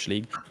Overwatch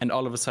League, and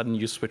all of a sudden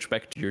you switch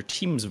back to your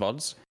team's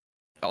VODs,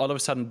 all of a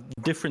sudden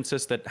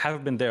differences that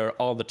have been there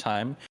all the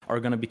time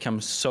are going to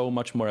become so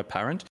much more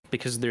apparent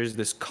because there's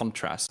this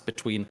contrast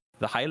between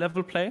the high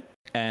level play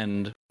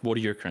and what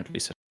you're currently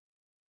setting.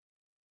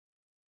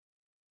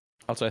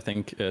 Also, I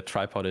think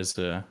tripod is...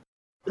 Yeah,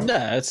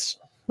 that's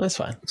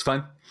fine. It's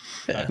fine.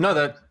 Yeah.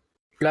 No,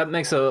 that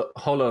makes a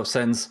whole lot of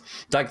sense.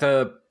 Like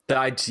the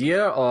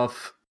idea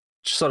of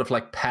sort of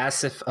like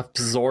passive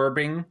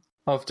absorbing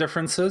of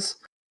differences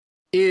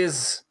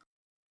is,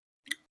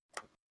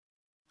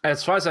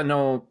 as far as I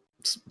know,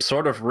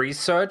 sort of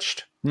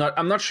researched.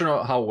 I'm not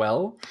sure how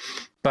well,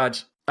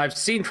 but I've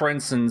seen, for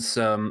instance,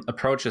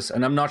 approaches,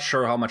 and I'm not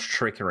sure how much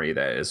trickery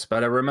there is.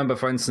 But I remember,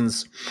 for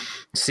instance,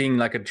 seeing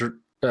like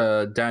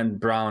a Dan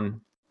Brown.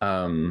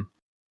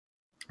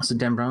 Was it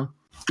Dan Brown?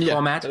 Yeah,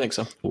 format? I think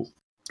so.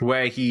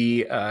 Where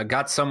he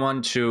got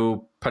someone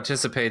to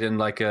participate in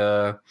like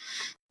a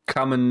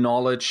common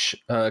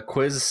knowledge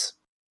quiz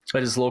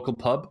at his local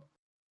pub.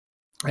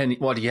 And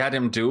what he had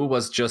him do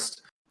was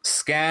just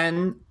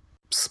scan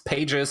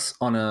pages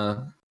on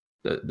a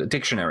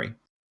dictionary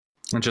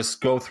and just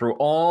go through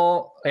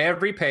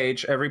every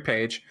page.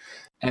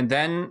 And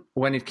then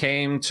when it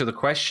came to the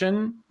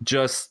question,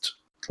 just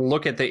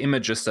look at the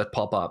images that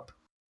pop up,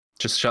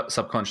 just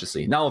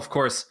subconsciously. Now, of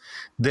course,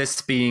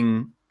 this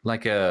being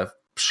like a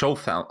show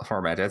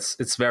format,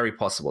 it's very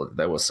possible that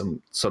there was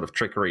some sort of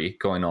trickery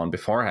going on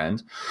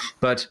beforehand.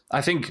 But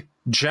I think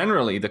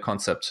generally the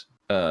concept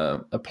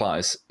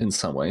applies in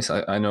some ways.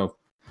 I know,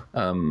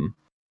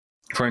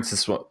 for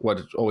instance,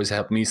 what always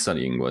helped me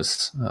studying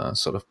was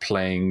sort of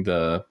playing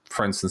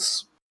for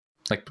instance,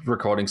 like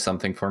recording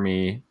something for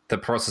me, the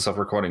process of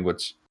recording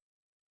would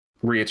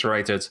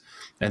reiterate it,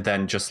 and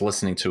then just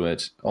listening to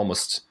it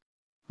almost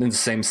in the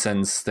same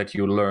sense that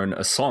you learn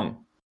a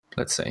song,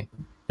 let's say.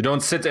 You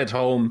don't sit at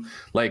home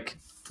like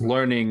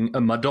learning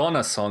a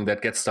Madonna song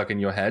that gets stuck in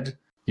your head.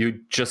 You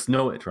just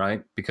know it,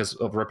 right? Because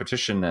of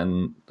repetition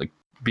and like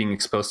being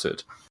exposed to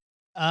it.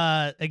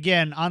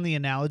 Again, on the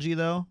analogy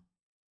though.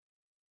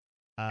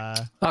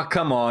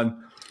 Come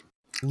on.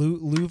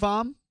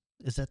 Luvam?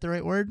 Is that the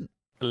right word?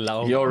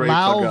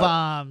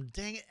 Lauvam.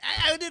 Dang it.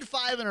 I did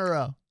 5 in a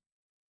row.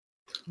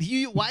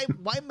 Why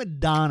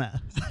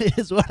Madonna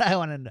is what I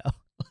want to know.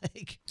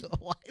 Like,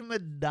 why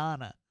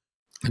Madonna?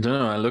 I don't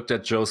know. I looked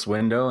at Joe's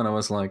window and I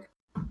was like,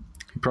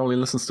 he probably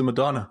listens to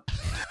Madonna.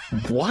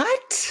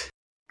 What?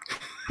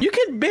 You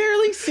can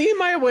barely see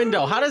my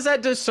window. How does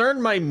that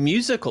discern my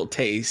musical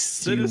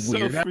tastes? It is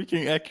weird? so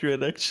freaking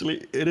accurate,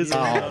 actually. It is.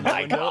 Oh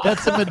my god.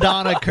 That's a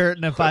Madonna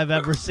curtain if I've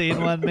ever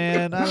seen one,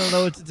 man. I don't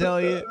know what to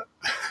tell you.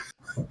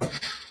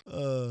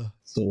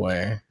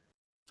 Swear.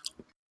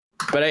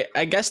 But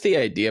I guess the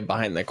idea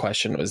behind the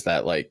question was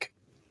that, like,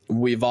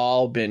 we've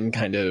all been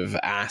kind of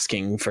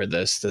asking for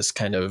this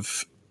kind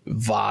of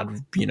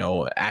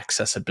VOD,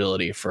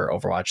 accessibility for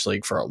Overwatch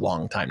League for a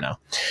long time now.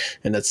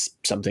 And that's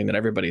something that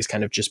everybody's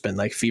kind of just been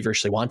like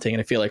feverishly wanting. And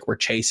I feel like we're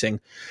chasing,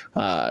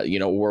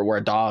 we're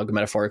a dog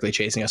metaphorically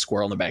chasing a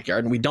squirrel in the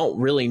backyard, and we don't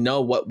really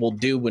know what we'll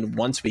do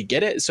once we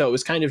get it. So it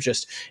was kind of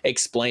just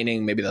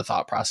explaining maybe the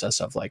thought process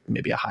of like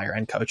maybe a higher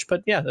end coach.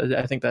 But yeah,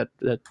 I think that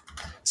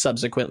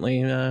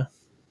subsequently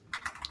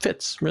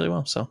fits really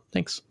well. So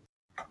thanks.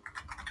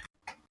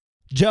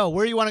 Joe,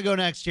 where do you want to go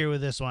next here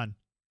with this one?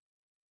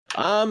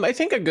 I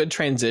think a good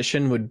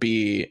transition would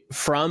be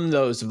from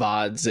those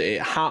VODs.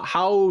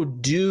 How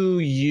do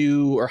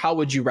you, or how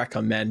would you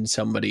recommend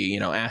somebody,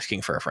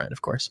 asking for a friend,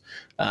 of course,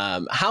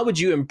 how would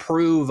you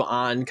improve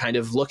on kind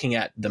of looking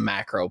at the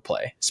macro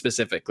play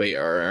specifically,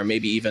 or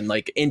maybe even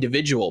like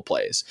individual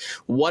plays?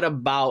 What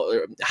about,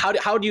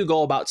 how do you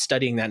go about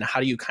studying that? And how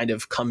do you kind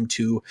of come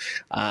to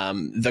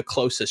the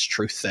closest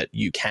truth that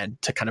you can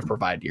to kind of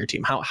provide to your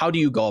team? How do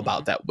you go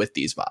about that with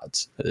these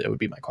VODs? It would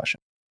be my question.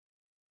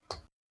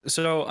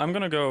 So I'm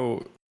gonna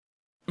go.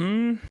 So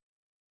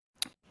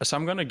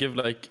I'm gonna give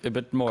like a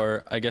bit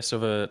more, I guess,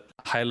 of a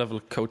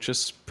high-level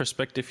coach's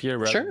perspective here,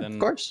 rather than of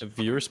course. a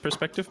viewer's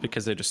perspective,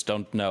 because they just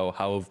don't know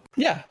how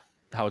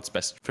it's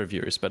best for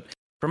viewers. But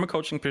from a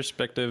coaching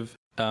perspective,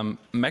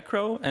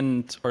 macro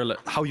or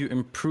how you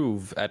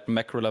improve at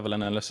macro level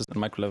analysis and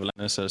micro level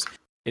analysis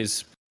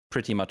is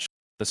pretty much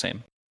the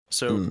same.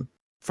 So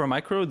for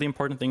micro, the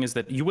important thing is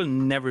that you will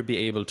never be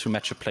able to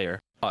match a player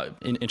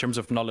in terms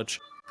of knowledge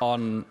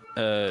on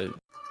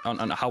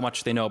how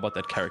much they know about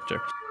that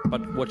character.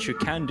 But what you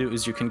can do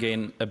is you can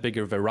gain a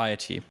bigger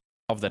variety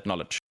of that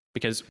knowledge,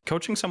 because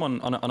coaching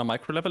someone on a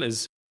micro level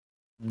is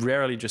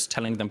rarely just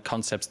telling them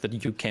concepts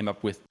that you came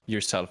up with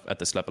yourself at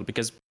this level,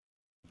 because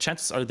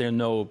chances are they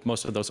know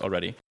most of those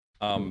already.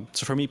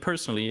 So for me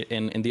personally,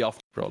 in the off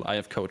role, I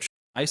have coached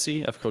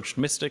Icy, I've coached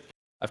Mystic,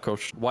 I've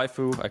coached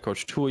Waifu, I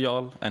coached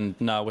Huyol, and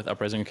now with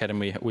Uprising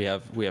Academy, we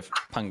have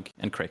Punk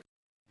and Crick.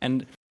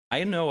 And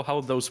I know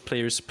how those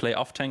players play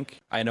off tank.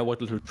 I know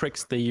what little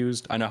tricks they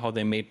used. I know how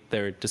they made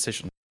their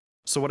decision.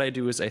 So what I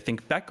do is I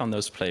think back on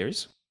those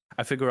players.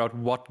 I figure out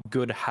what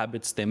good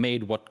habits they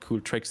made, what cool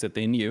tricks that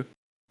they knew,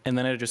 and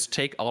then I just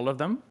take all of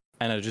them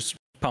and I just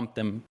pump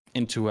them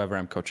into whoever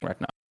I'm coaching right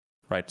now.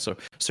 Right, so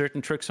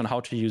certain tricks on how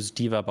to use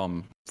Diva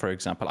Bomb, for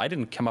example. I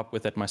didn't come up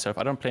with that myself.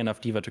 I don't play enough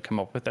Diva to come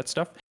up with that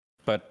stuff.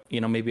 But,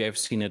 maybe I've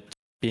seen it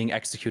being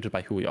executed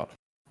by Huyol,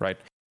 right?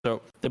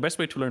 So the best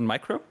way to learn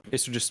micro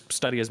is to just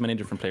study as many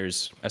different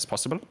players as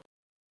possible.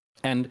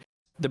 And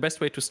the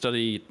best way to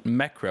study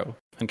macro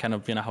and kind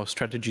of, how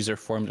strategies are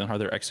formed and how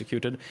they're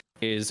executed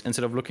is,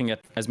 instead of looking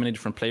at as many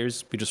different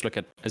players, we just look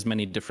at as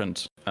many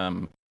different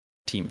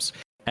teams.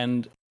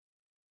 And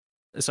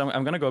so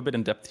I'm going to go a bit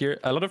in depth here.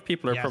 A lot of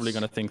people are probably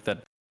going to think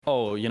that,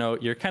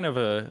 you're kind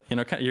of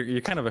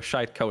you're kind of a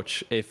shite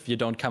coach if you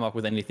don't come up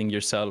with anything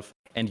yourself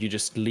and you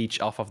just leech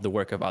off of the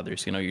work of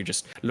others. You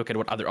just look at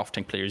what other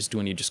off-tank players do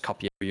and you just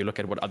copy it. You look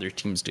at what other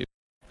teams do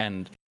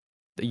and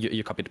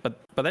you copy it.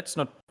 But that's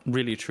not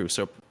really true.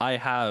 So I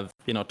have,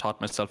 taught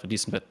myself a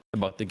decent bit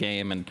about the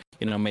game and,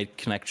 made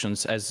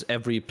connections, as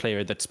every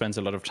player that spends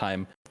a lot of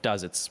time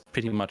does. It's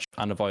pretty much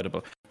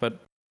unavoidable. But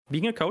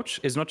being a coach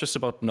is not just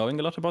about knowing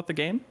a lot about the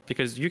game,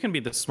 because you can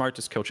be the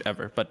smartest coach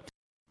ever, but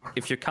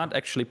if you can't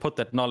actually put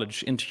that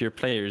knowledge into your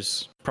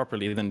players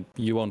properly, then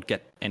you won't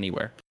get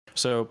anywhere.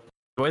 So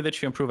the way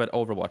that you improve at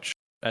Overwatch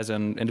as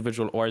an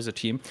individual or as a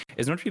team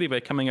is not really by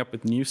coming up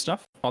with new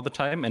stuff all the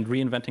time and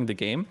reinventing the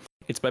game.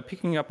 It's by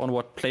picking up on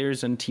what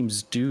players and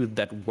teams do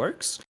that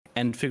works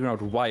and figuring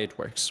out why it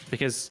works.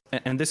 Because,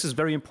 and this is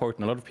very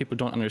important, a lot of people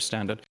don't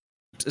understand it.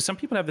 Some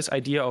people have this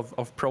idea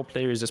of pro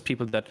players as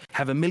people that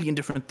have a million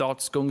different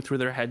thoughts going through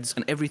their heads,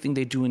 and everything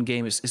they do in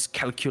game is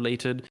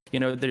calculated.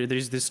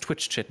 There's this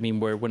Twitch chat meme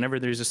where whenever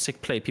there's a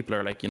sick play, people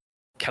are like,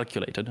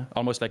 calculated,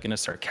 almost like in a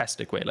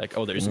sarcastic way, like,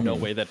 oh, there's no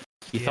way that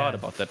he thought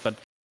about that. But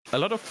a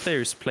lot of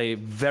players play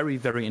very,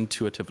 very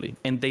intuitively,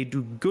 and they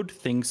do good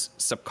things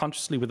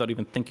subconsciously without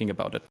even thinking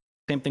about it.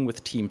 Same thing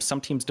with teams.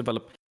 Some teams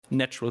develop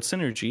natural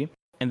synergy,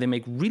 and they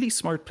make really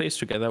smart plays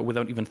together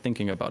without even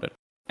thinking about it.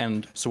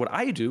 And so what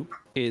I do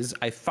is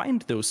I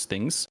find those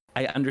things,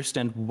 I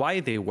understand why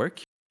they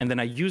work, and then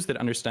I use that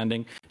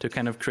understanding to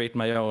kind of create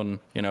my own,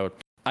 IO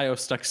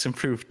Stux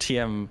improved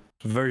TM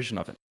version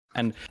of it.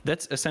 And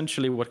that's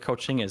essentially what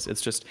coaching is.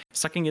 It's just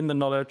sucking in the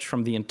knowledge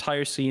from the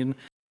entire scene,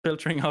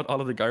 filtering out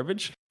all of the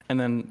garbage, and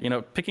then,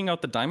 picking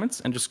out the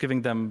diamonds and just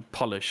giving them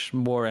polish,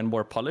 more and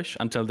more polish,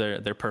 until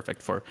they're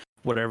perfect for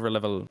whatever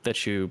level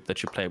that you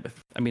play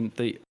with. I mean,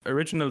 the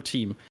original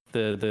team,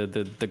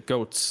 the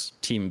GOATS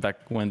team back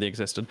when they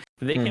existed,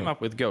 they came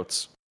up with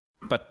GOATS,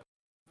 but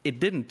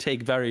it didn't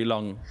take very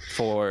long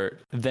for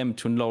them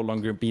to no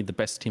longer be the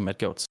best team at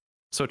GOATS.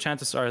 So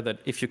chances are that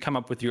if you come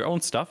up with your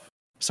own stuff,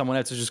 someone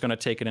else is just going to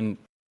take it and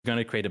going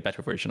to create a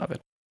better version of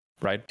it,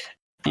 right?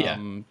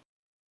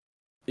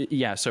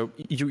 Yeah. So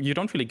you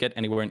don't really get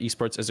anywhere in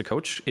esports as a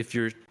coach if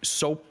you're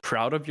so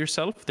proud of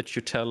yourself that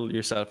you tell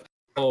yourself,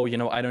 oh,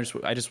 I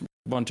just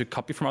want to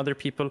copy from other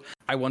people.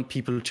 I want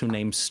people to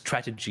name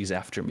strategies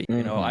after me.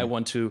 I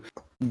want to,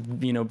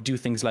 do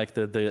things like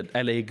the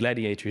LA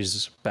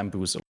Gladiators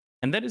Bamboozle.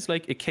 And that is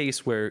like a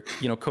case where,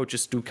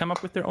 coaches do come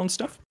up with their own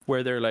stuff,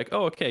 where they're like,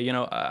 oh, okay,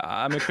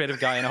 I'm a creative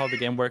guy. I know how the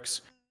game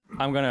works.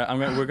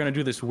 We're gonna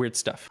do this weird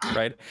stuff,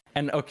 right?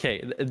 And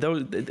okay,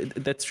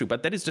 that's true.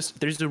 But that is just,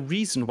 there's a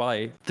reason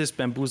why this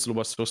Bamboozle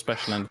was so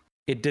special and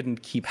it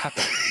didn't keep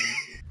happening.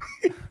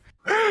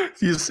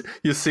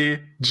 You see,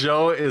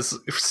 Joe is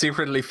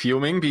secretly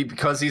fuming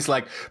because he's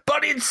like,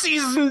 but in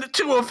season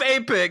 2 of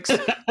Apex,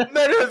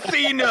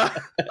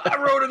 Metathena, I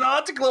wrote an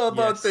article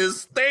about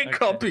this. They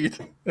copied.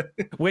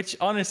 Which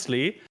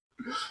honestly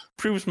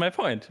proves my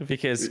point,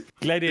 because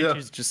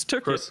Gladiators just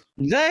took it.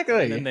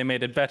 Exactly. And then they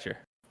made it better.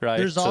 Right.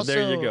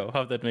 There you go.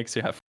 How that makes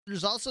you happy.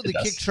 There's also the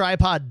Kick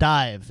Tripod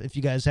Dive, if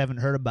you guys haven't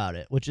heard about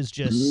it, which is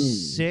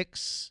just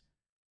 6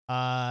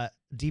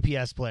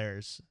 DPS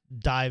players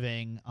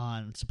diving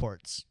on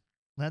supports.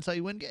 That's how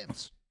you win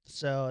games.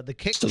 So the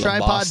Kick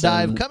Tripod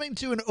Dive, coming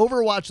to an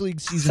Overwatch League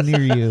season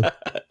near you.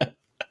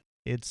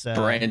 It's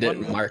brand it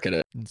and market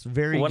it. It's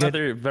very one good.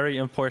 Other very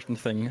important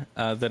thing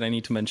that I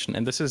need to mention,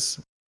 and this is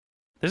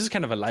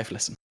kind of a life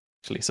lesson,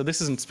 actually. So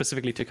this isn't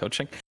specifically to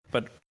coaching,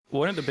 but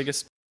one of the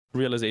biggest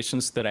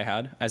realizations that I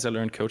had as I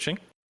learned coaching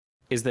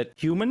is that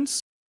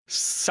humans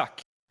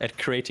suck at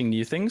creating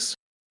new things,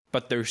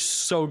 but they're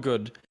so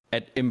good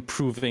at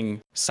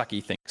improving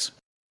sucky things,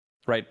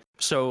 right?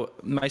 So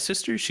my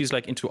sister, she's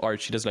like into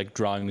art. She does like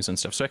drawings and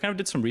stuff. So I kind of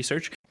did some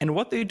research. And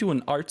what they do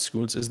in art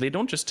schools is they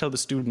don't just tell the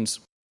students,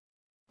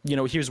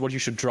 here's what you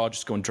should draw,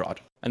 just go and draw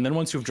it. And then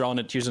once you've drawn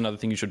it, here's another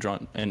thing you should draw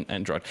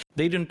and draw it.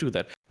 They didn't do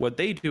that. What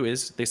they do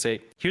is they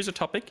say, here's a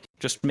topic,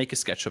 just make a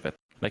sketch of it.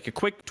 Like a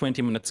quick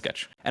 20-minute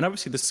sketch. And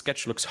obviously the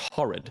sketch looks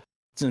horrid.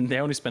 And they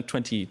only spent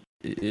 20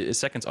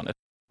 seconds on it,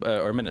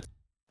 or minutes.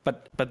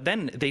 But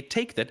then they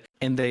take that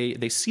and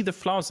they see the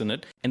flaws in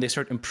it and they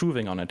start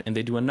improving on it. And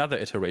they do another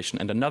iteration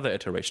and another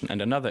iteration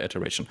and another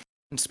iteration.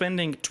 And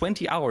spending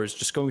 20 hours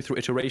just going through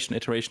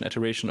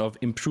iteration of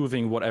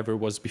improving whatever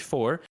was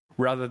before,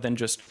 rather than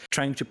just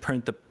trying to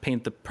paint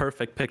the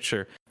perfect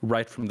picture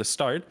right from the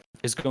start,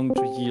 is going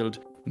to yield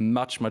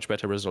much, much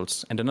better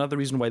results. And another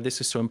reason why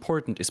this is so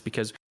important is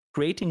because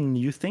creating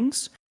new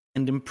things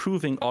and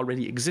improving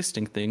already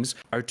existing things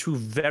are two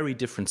very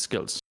different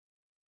skills,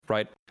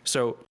 right?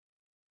 So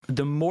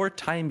the more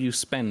time you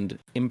spend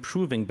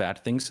improving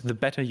bad things, the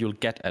better you'll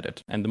get at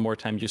it. And the more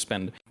time you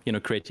spend,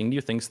 creating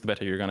new things, the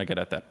better you're going to get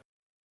at that.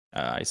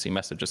 I see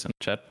messages in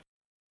the chat.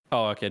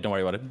 Oh, okay, don't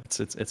worry about it.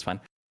 It's fine.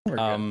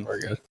 We're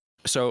good.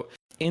 So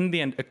in the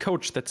end, a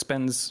coach that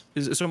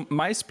so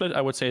my split,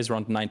 I would say, is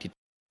around 90.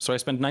 So I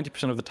spend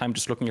 90% of the time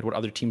just looking at what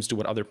other teams do,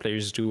 what other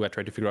players do. I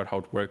try to figure out how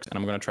it works, and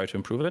I'm going to try to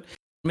improve it.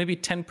 Maybe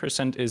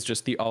 10% is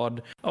just the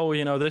odd,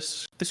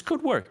 this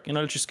could work.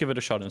 Let's just give it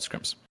a shot in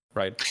scrims,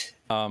 right?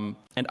 And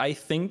I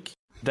think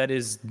that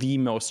is the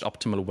most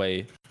optimal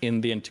way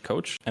in the end to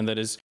coach, and that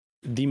is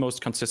the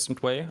most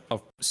consistent way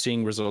of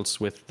seeing results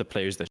with the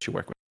players that you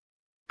work with.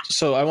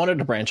 So I wanted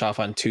to branch off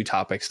on two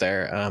topics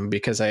there,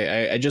 because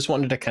I just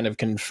wanted to kind of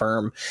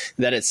confirm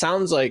that it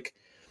sounds like,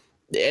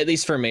 at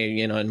least for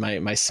me, in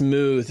my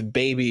smooth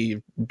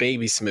baby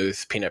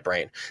smooth peanut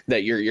brain,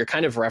 that you're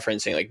kind of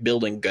referencing like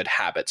building good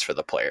habits for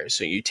the players.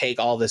 So you take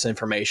all this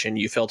information,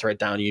 you filter it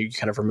down, you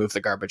kind of remove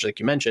the garbage like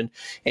you mentioned,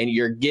 and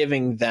you're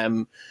giving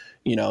them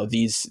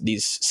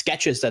these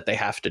sketches that they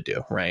have to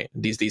do, right?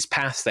 These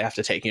paths they have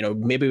to take.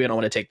 Maybe we don't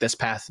want to take this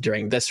path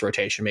during this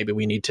rotation. Maybe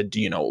we need to,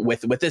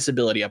 with this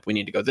ability up, we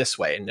need to go this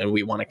way, and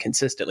we want to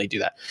consistently do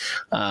that.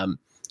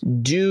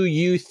 Do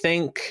you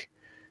think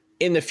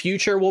in the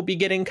future we'll be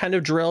getting kind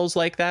of drills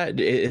like that?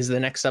 Is the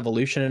next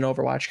evolution in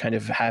Overwatch kind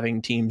of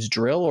having teams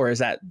drill, or is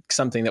that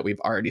something that we've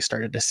already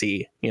started to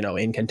see,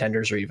 in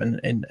contenders or even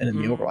in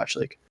the Overwatch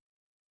League?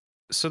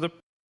 So the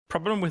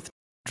problem with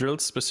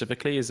drills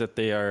specifically is that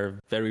they are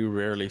very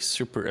rarely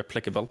super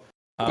applicable.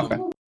 Okay.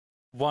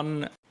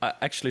 One,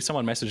 actually,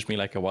 someone messaged me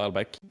like a while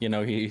back.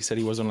 He said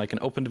he was on like an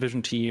open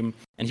division team,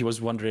 and he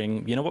was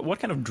wondering, what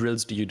kind of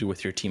drills do you do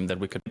with your team that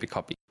we could be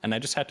copy? And I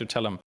just had to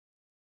tell him,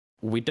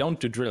 we don't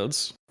do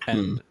drills,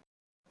 and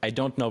I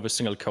don't know of a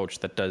single coach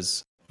that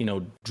does,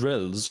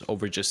 drills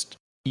over just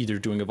either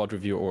doing a VOD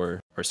review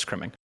or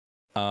scrimming.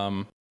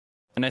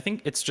 And I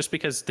think it's just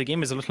because the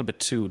game is a little bit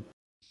too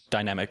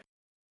dynamic.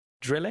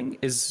 Drilling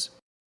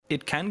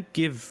it can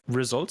give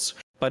results,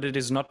 but it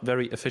is not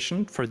very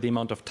efficient for the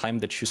amount of time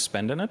that you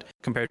spend in it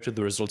compared to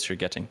the results you're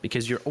getting,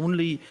 because you're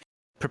only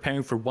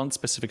preparing for one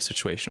specific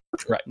situation.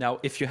 Right. Now,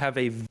 if you have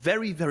a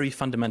very, very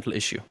fundamental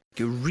issue,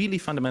 a really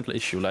fundamental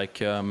issue,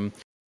 like, I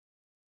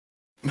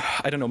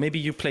don't know, maybe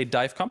you play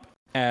dive comp,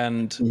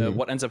 and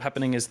what ends up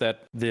happening is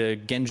that the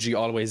Genji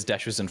always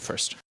dashes in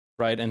first,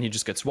 right? And he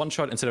just gets one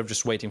shot instead of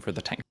just waiting for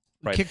the tank.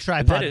 Right. Kick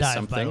tripod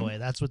dive, by the way.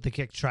 That's what the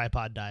kick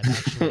tripod dive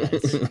actually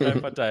is.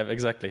 Tripod dive,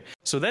 exactly.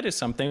 So that is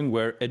something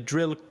where a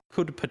drill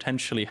could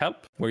potentially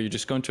help, where you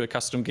just go into a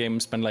custom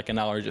game, spend like an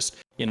hour just,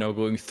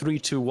 going 3,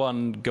 2,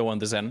 1, go on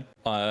the Zen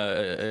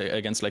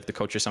against like the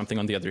coach or something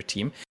on the other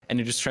team, and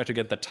you just try to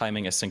get that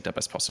timing as synced up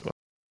as possible.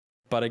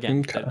 But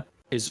again, that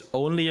is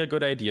only a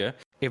good idea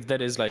if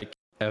that is like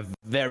a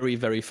very,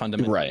 very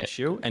fundamental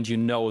issue, and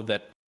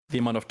that the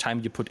amount of time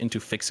you put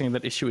into fixing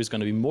that issue is going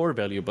to be more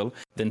valuable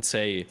than,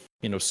 say,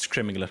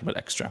 scrimming a little bit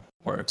extra.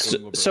 Or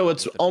so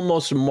it's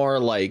almost more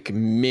like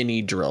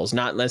mini drills,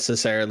 not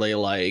necessarily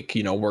like,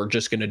 we're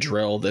just going to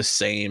drill the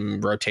same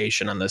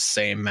rotation on the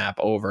same map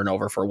over and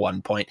over for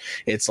 1 point.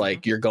 It's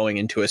like you're going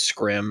into a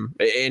scrim,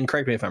 and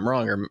correct me if I'm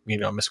wrong or,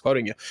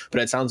 misquoting you, but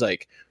it sounds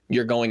like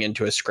you're going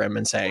into a scrim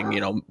and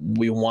saying,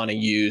 we want to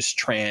use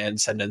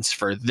Transcendence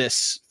for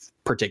this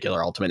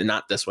particular ultimate and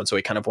not this one, so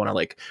we kind of want to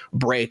like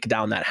break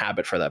down that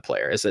habit for that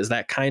player. Is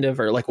that kind of,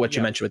 or like what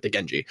you mentioned with the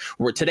Genji,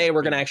 where today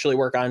we're going to actually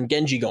work on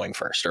Genji going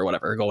first or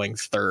whatever, going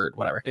third,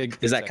 whatever.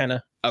 Exactly. Is that kind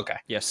of okay?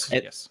 Yes.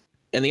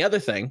 And the other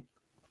thing,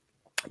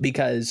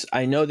 because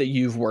I know that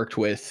you've worked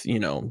with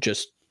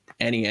just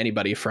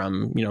anybody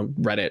from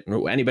Reddit,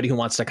 anybody who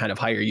wants to kind of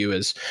hire you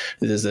as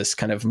this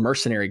kind of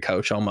mercenary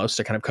coach almost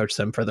to kind of coach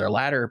them for their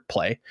ladder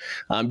play.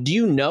 Do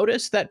you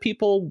notice that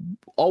people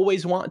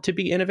always want to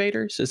be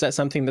innovators? Is that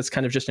something that's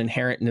kind of just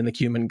inherent in the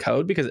human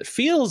code? Because it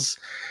feels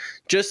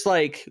just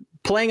like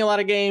playing a lot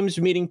of games,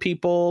 meeting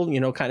people,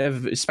 kind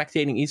of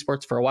spectating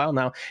esports for a while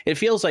now, it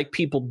feels like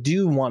people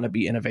do want to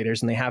be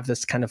innovators and they have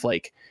this kind of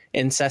like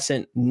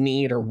incessant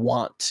need or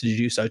want to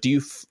do so.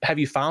 Have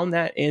you found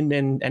that in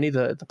any of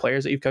the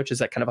players that you've coached? Is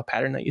that kind of a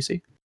pattern that you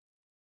see?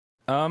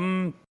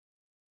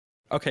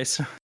 Okay,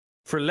 so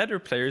for ladder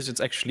players,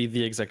 it's actually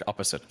the exact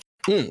opposite.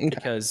 Okay.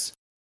 Because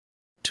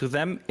to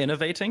them,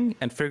 innovating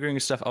and figuring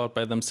stuff out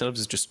by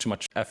themselves is just too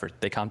much effort.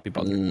 They can't be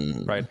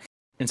bothered, right?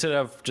 Instead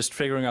of just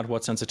figuring out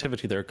what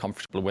sensitivity they're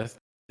comfortable with,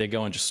 they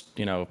go and just,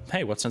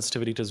 hey, what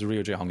sensitivity does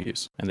Ryo Jae-hong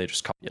use? And they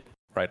just copy it,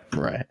 right?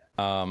 Right.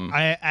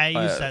 I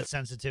use that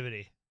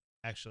sensitivity,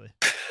 actually.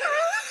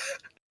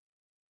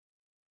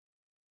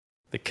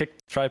 The kick,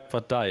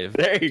 tripod, dive.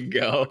 There you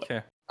go.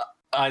 Okay.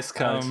 Ice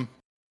cold.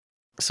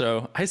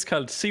 So ice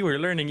cold. See, we're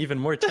learning even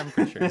more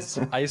temperatures.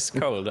 Ice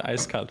cold.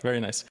 Very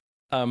nice.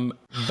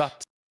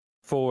 But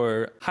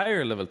for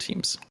higher level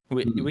teams,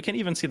 we can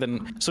even see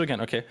that. So again,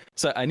 okay.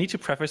 So I need to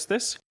preface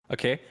this.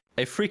 Okay,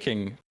 I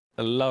freaking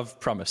love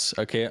Promise.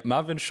 Okay,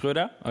 Marvin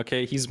Schröder.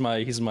 Okay, he's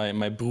my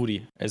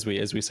Brudi, as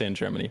we say in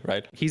Germany,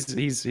 right? He's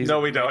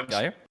no, we don't.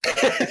 Guy.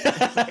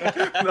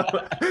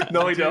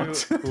 no, we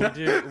don't.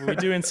 We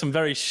do in some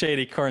very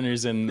shady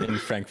corners in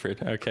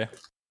Frankfurt. Okay.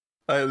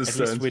 I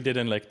understand. At least we did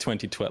in like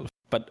 2012.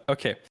 But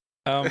okay.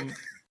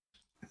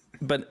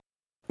 But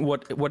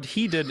what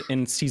he did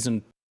in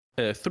season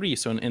 3,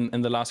 so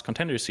in the last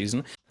contender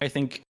season, I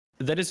think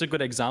that is a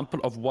good example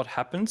of what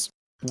happens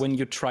when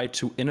you try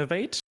to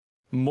innovate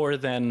more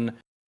than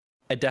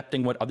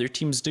adapting what other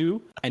teams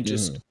do and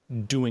just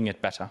doing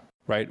it better,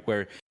 right?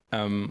 Where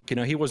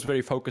he was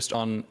very focused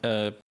on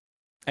and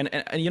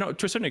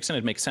to a certain extent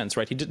it makes sense,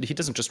 right? He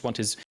doesn't just want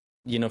his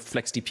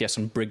flex DPS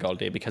on Brig all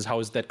day, because how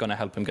is that going to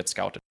help him get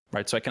scouted,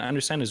 right? So I can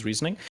understand his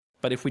reasoning,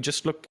 but if we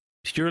just look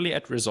purely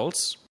at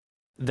results,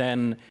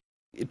 then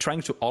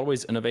trying to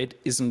always innovate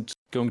isn't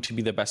going to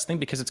be the best thing,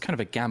 because it's kind of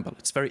a gamble.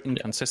 It's very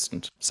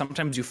inconsistent.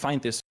 Sometimes you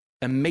find this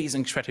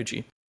amazing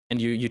strategy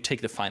and you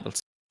take the finals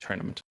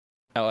tournament.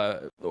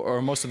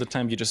 Or most of the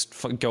time you just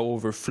go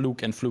over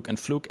fluke,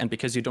 and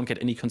because you don't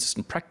get any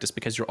consistent practice,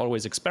 because you're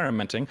always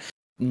experimenting,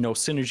 no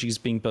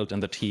synergies being built in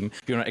the team,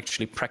 you're not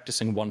actually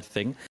practicing one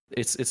thing.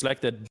 It's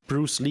like that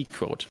Bruce Lee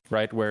quote,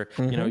 right? Where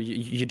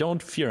you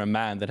don't fear a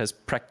man that has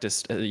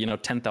practiced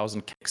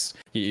 10,000 kicks.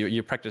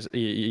 You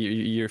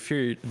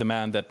fear the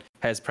man that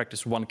has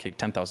practiced one kick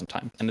 10,000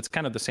 times. And it's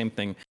kind of the same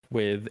thing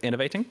with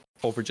innovating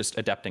over just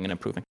adapting and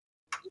improving.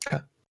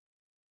 Okay.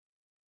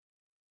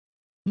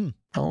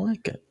 I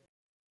like it.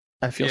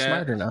 I feel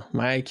smarter now.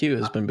 My IQ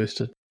has been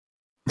boosted.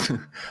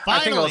 I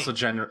think also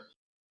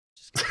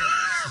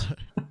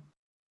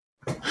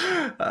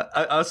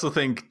I also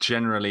think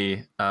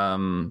generally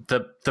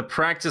the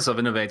practice of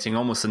innovating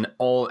almost in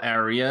all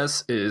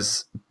areas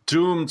is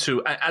doomed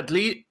to, at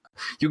least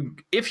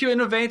if you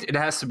innovate, it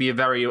has to be a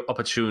very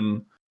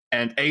opportune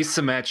and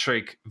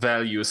asymmetric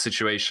value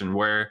situation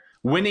where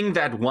winning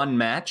that one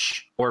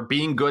match or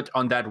being good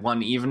on that one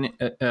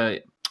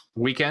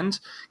weekend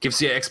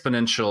gives you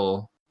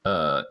exponential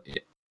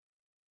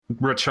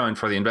return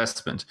for the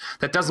investment.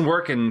 That doesn't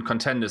work in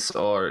Contenders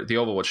or the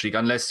Overwatch League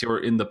unless you're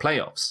in the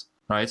playoffs,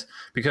 right?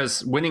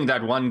 Because winning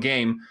that one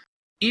game,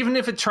 even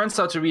if it turns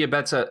out to be a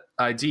better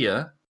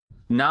idea,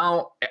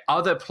 now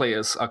other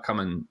players are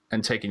coming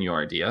and taking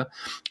your idea.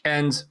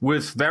 And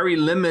with very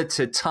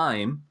limited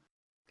time,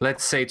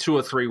 let's say 2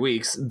 or 3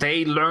 weeks,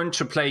 they learn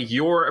to play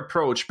your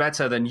approach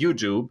better than you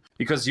do,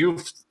 because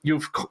you've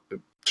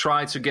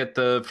try to get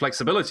the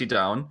flexibility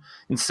down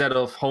instead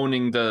of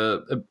honing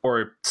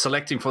or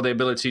selecting for the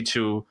ability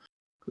to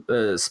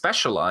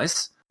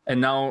specialize.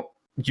 And now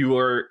you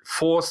are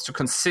forced to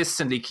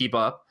consistently keep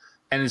up,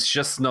 and it's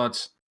just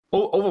not.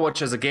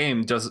 Overwatch as a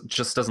game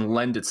just doesn't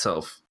lend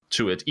itself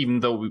to it, even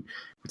though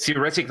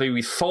theoretically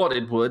we thought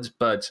it would.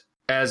 But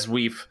as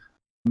we've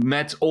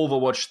met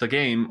Overwatch the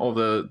game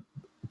over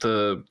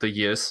the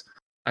years,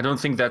 I don't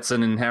think that's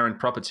an inherent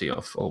property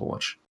of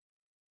Overwatch.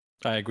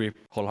 I agree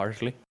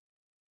wholeheartedly.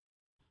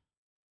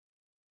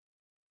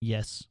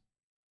 Yes.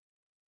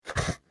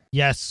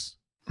 Yes.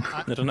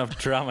 Not enough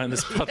drama in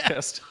this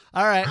podcast.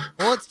 All right.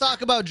 Well, let's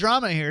talk about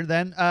drama here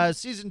then.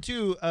 Season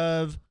 2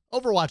 of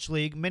Overwatch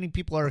League. Many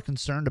people are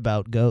concerned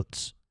about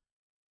goats.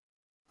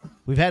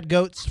 We've had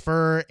goats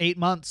for 8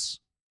 months.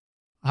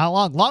 How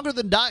long? Longer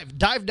than Dive.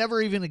 Dive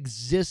never even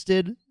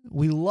existed.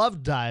 We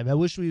love Dive. I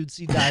wish we would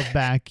see Dive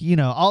back.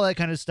 All that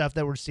kind of stuff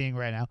that we're seeing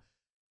right now.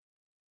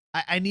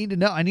 I need to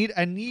know. I need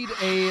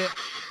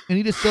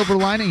a silver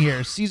lining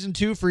here. Season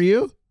 2 for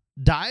you?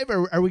 Dive?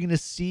 Are we going to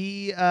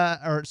see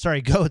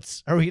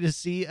goats? Are we going to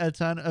see a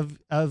ton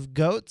of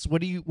goats?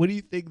 What do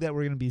you think that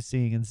we're going to be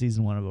seeing in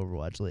season 1 of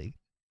Overwatch League?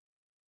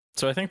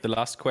 So I think the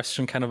last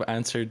question kind of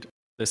answered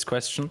this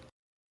question.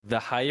 The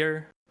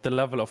higher the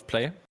level of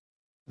play,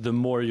 the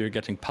more you're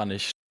getting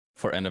punished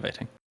for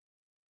innovating.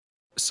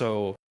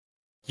 So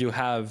you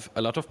have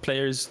a lot of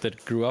players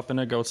that grew up in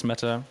a goats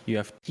meta. You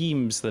have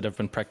teams that have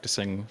been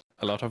practicing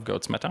a lot of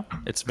goats meta.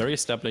 It's very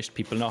established.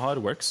 People know how it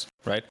works,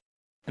 right?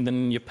 and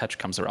then your patch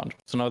comes around.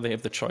 So now they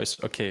have the choice.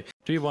 Okay,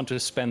 do you want to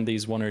spend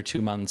these 1 or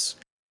 2 months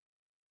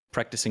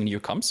practicing new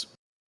comps?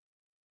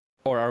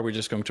 Or are we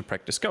just going to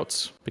practice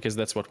goats? Because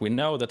that's what we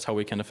know. That's how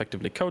we can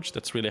effectively coach.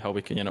 That's really how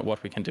we can,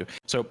 what we can do.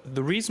 So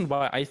the reason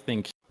why I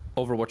think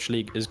Overwatch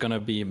League is going to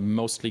be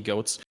mostly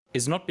goats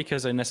is not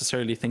because I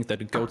necessarily think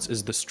that goats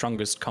is the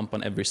strongest comp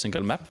on every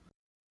single map.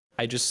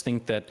 I just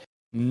think that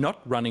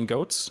not running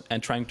goats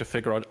and trying to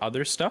figure out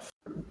other stuff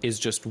is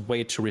just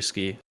way too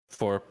risky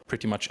for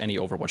pretty much any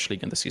Overwatch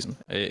League in the season,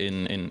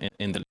 in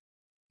the league.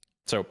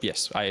 So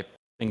yes, I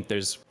think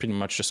there's pretty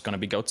much just going to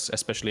be goats,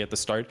 especially at the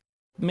start.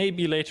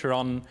 Maybe later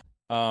on,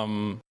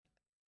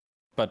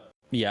 but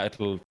yeah,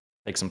 it'll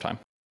take some time.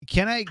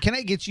 Can I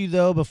get you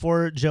though,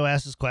 before Joe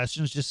asks his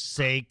questions, just to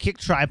say kick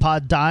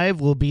tripod dive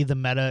will be the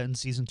meta in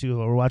season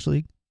 2 of Overwatch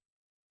League?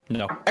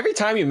 No. Every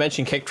time you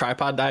mention kick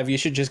tripod dive, you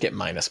should just get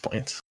minus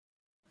points.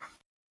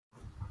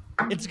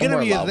 It's gonna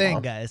be a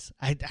thing, guys.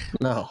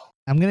 No.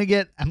 I'm gonna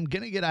get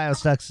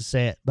IOStux to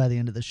say it by the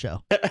end of the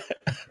show.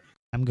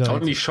 I'm going.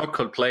 Only Shock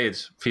could play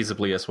it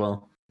feasibly as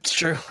well. It's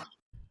true.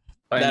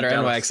 That or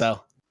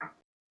NYXL.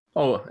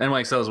 Oh,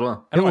 NYXL as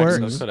well. It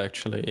works. Could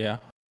actually, yeah.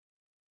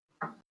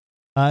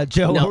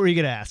 Joe, No. what were you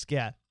gonna ask?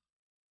 Yeah.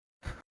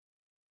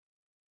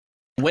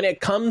 When it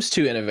comes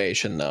to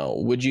innovation, though,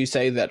 would you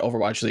say that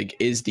Overwatch League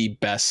is the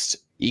best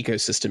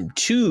ecosystem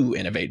to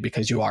innovate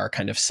because you are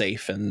kind of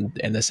safe in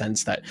the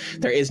sense that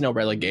there is no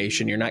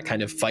relegation? You're not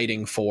kind of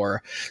fighting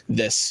for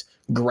this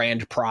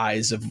grand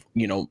prize of,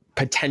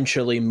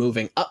 potentially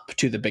moving up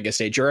to the biggest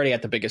stage. You're already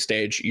at the biggest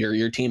stage.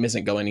 Your team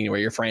isn't going anywhere.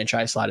 Your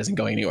franchise slot isn't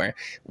going anywhere.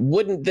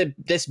 Wouldn't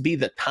this be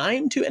the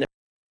time to innovate?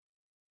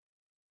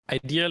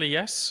 Ideally,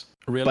 yes.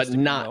 But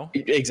not no.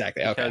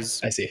 Exactly. Okay,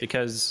 Because, I see.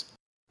 Because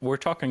we're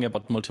talking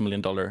about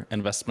multi-million-dollar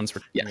investments.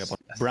 We're talking about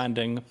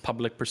branding,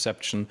 public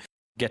perception,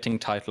 getting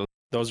titles.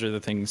 Those are the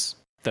things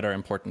that are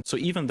important. So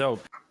even though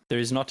there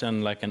is not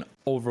an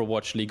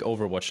Overwatch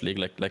League,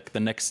 like the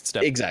next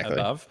step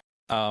above,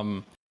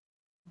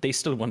 they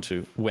still want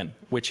to win,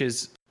 which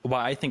is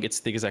why I think it's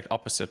the exact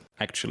opposite,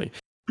 actually.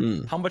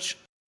 How much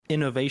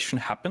innovation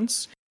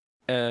happens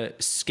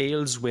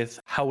scales with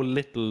how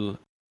little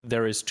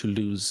there is to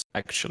lose,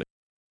 actually,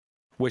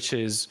 which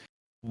is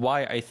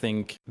why I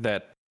think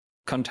that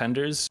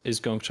Contenders is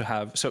going to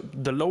have... So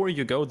the lower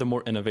you go, the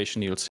more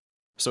innovation you'll see.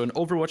 So in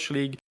Overwatch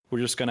League,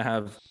 we're just going to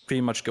have pretty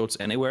much goats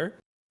anywhere.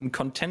 In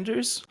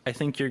Contenders, I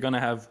think you're going to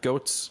have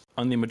goats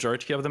on the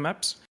majority of the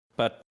maps,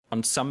 but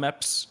on some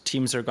maps,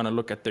 teams are going to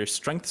look at their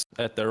strengths,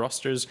 at their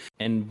rosters,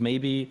 and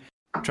maybe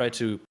try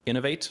to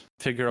innovate,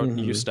 figure out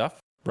new stuff,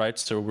 right?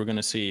 So we're going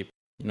to see,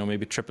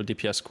 maybe triple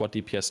DPS, quad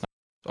DPS,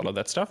 all of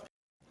that stuff.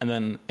 And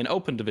then in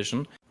Open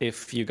Division,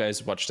 if you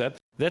guys watch that,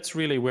 that's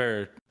really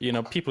where,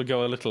 people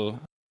go a little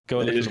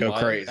go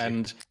crazy.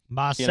 And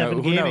Moss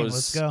 7 Gaming, knows?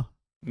 let's go.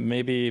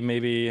 Maybe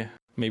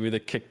the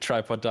kick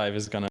tripod dive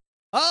is gonna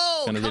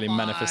really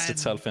manifest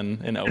itself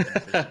in Open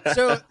Division.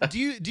 So do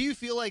you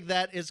feel like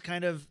that is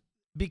kind of,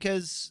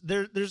 because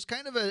there's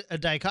kind of a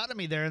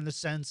dichotomy there in the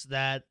sense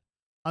that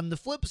on the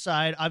flip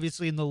side,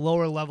 obviously in the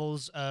lower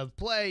levels of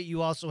play,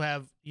 you also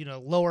have,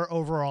 lower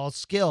overall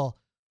skill,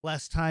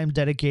 less time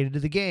dedicated to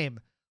the game,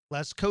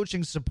 less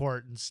coaching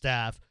support and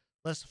staff,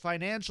 less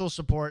financial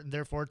support, and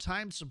therefore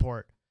time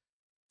support.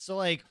 So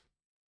I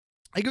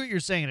get what you're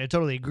saying, and I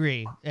totally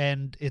agree.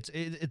 And it's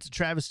a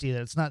travesty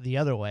that it's not the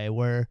other way,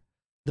 where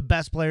the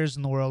best players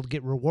in the world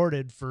get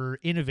rewarded for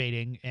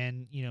innovating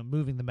and,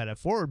 moving the meta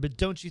forward. But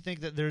don't you think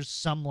that there's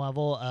some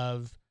level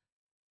of,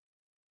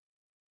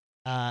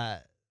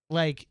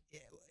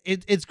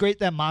 it's great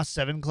that Moss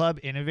 7 Club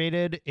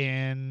innovated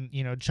in,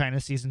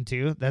 China Season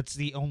 2. That's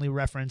the only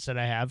reference that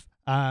I have.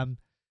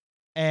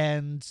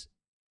 And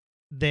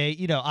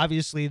they,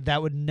 obviously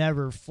that would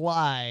never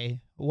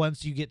fly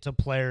once you get to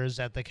players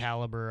at the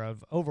caliber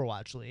of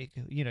Overwatch League.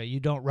 You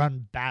don't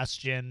run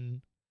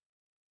Bastion.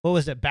 What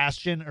was it?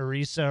 Bastion,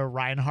 Orisa,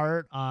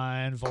 Reinhardt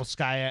on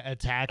Volskaya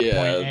attack point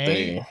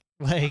A.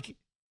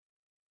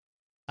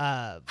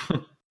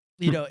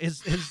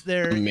 Is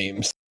there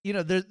memes?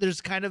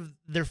 There's kind of,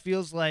 there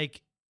feels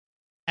like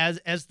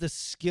as the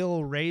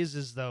skill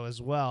raises though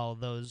as well,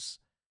 those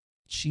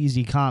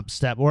cheesy comp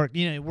step work.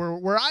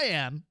 Where I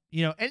am,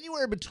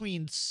 anywhere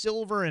between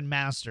silver and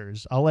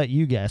masters. I'll let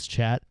you guess,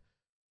 chat.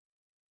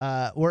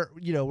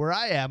 Where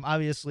I am,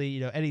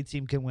 obviously, any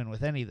team can win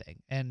with anything,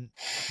 and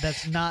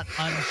that's not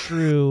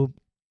untrue.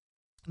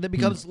 That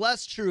becomes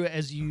less true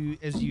as you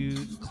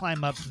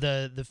climb up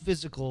the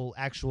physical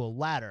actual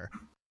ladder.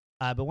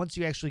 But once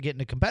you actually get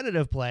into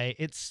competitive play,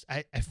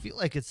 I feel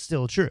like it's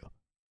still true.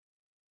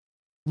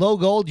 Low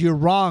gold, you're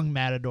wrong,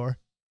 Matador.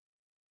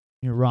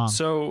 You're wrong.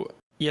 So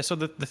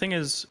the thing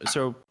is,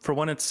 for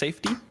one, it's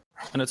safety,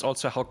 and it's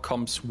also how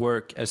comps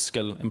work as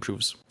skill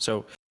improves.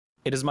 So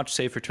it is much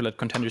safer to let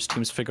Contenders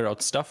teams figure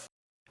out stuff,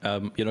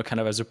 kind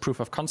of as a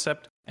proof of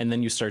concept, and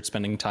then you start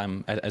spending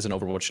time as an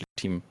Overwatch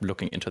team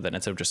looking into that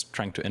instead of just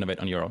trying to innovate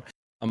on your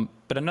own.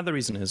 But another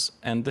reason is,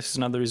 and this is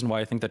another reason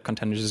why I think that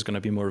Contenders is going to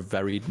be more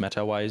varied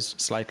meta-wise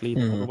slightly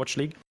than Overwatch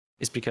League,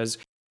 is because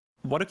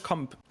what a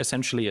comp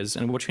essentially is,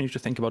 and what you need to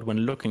think about when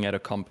looking at a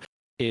comp,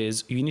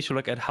 is you need to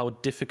look at how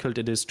difficult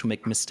it is to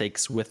make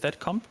mistakes with that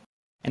comp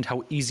and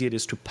how easy it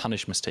is to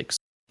punish mistakes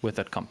with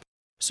that comp.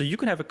 So you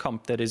can have a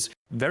comp that is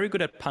very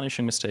good at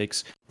punishing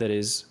mistakes, that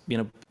is,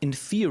 in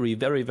theory,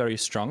 very, very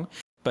strong,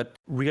 but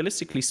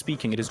realistically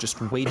speaking, it is just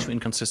way too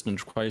inconsistent.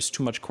 It requires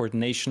too much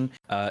coordination.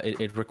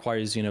 It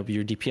requires, your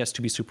DPS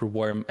to be super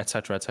warm,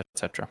 etc., etc.,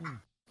 etc.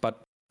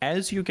 But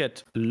as you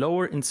get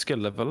lower in skill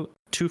level,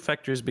 two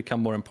factors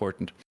become more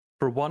important.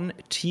 For one,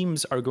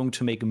 teams are going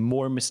to make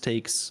more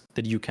mistakes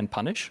that you can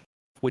punish,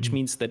 which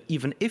means that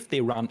even if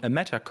they run a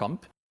meta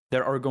comp,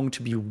 there are going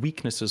to be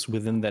weaknesses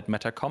within that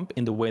meta comp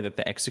in the way that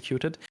they're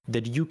executed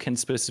that you can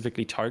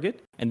specifically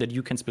target and that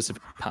you can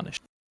specifically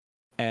punish.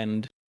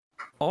 And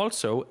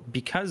also,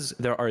 because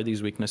there are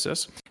these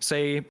weaknesses,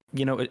 say,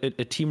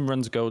 a team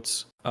runs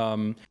goats,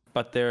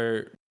 but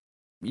they're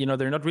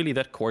not really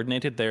that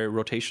coordinated. Their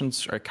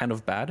rotations are kind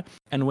of bad.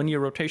 And when your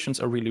rotations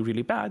are really,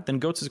 really bad, then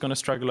goats is going to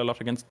struggle a lot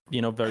against,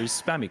 very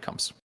spammy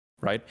comps,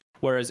 right?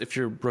 Whereas if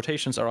your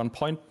rotations are on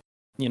point,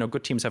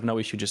 good teams have no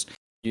issue just,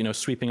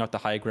 sweeping out the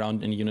high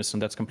ground in unison.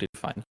 That's completely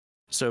fine.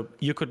 So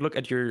you could look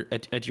at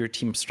your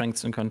team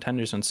strengths and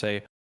contenders and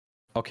say,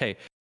 okay,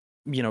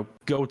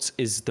 goats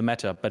is the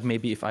meta, but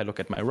maybe if I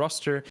look at my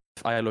roster,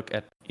 if I look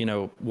at,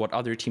 what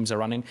other teams are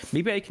running,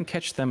 maybe I can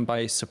catch them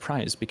by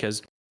surprise,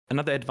 because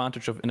another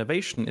advantage of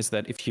innovation is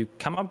that if you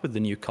come up with a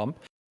new comp,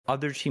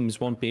 other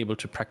teams won't be able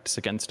to practice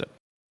against it.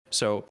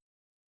 So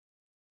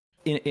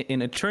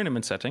in a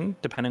tournament setting,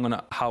 depending on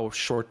how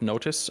short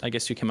notice, I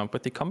guess, you came up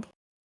with the comp,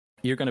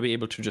 you're going to be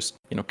able to just,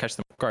 catch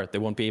them off guard. They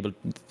won't be able,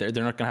 they're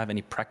not going to have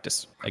any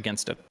practice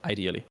against it,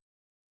 ideally.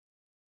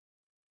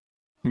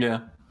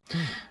 Yeah.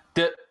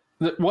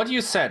 What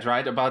you said,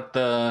 right, about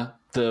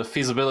the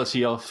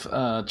feasibility of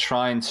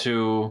trying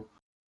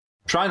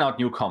out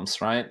new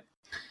comps, right?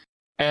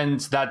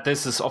 And that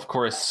this is, of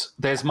course,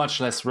 there's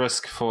much less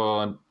risk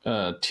for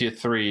tier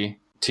 3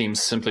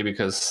 teams simply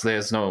because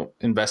there's no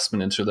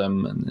investment into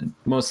them and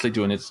mostly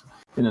doing it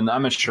in an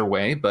amateur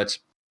way. But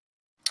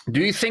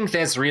do you think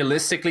there's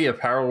realistically a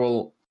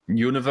parallel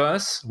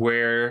universe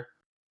where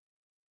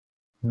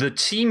the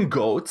team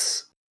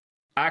goats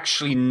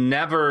actually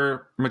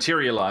never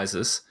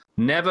materializes,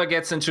 never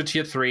gets into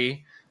tier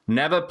 3,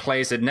 never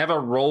plays it,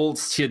 never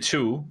rolls tier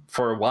 2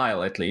 for a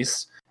while at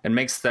least, and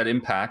makes that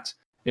impact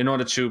in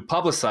order to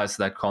publicize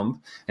that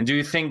comp? And do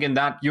you think in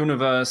that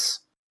universe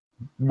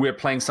we're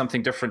playing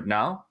something different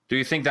now? Do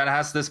you think that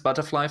has this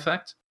butterfly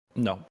effect?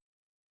 No.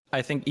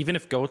 I think even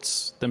if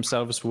goats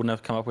themselves wouldn't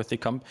have come up with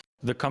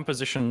the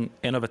composition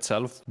in of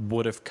itself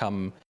would have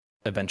come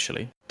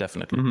eventually,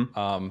 definitely.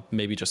 Mm-hmm.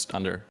 Maybe just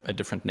under a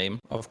different name,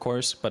 of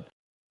course. But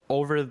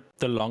over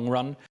the long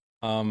run,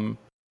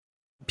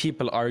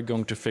 people are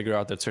going to figure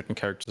out that certain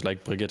characters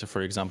like Brigitte,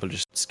 for example,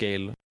 just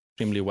scale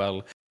extremely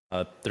well.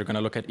 They're going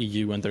to look at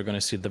EU and they're going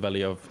to see the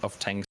value of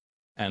tanks,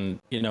 and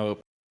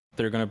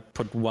they're going to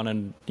put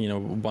one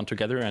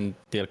together and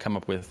they'll come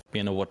up with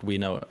what we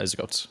know as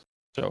goats.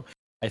 So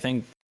I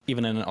think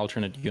even in an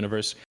alternate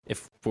universe,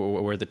 if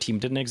where the team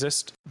didn't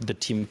exist, the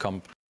team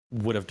comp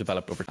would have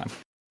developed over time.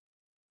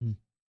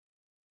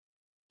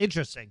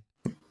 Interesting.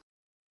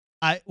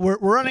 We're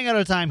running out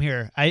of time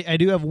here. I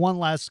do have one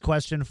last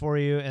question for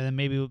you, and then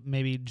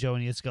maybe Joe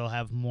and Yiska will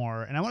have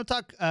more. And I want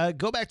to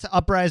go back to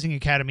Uprising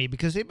Academy,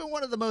 because they've been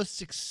one of the most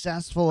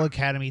successful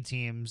academy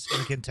teams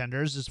in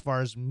contenders as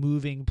far as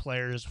moving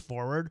players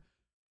forward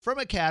from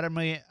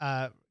academy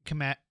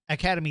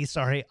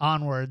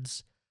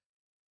onwards.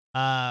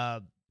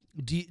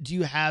 Do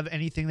you have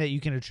anything that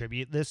you can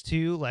attribute this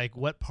to? Like,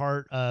 what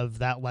part of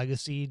that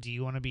legacy do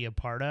you want to be a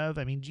part of?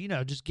 I mean,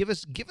 just give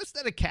us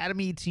that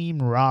academy team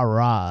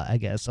rah, I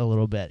guess, a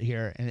little bit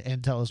here,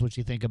 and tell us what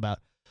you think about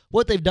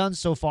what they've done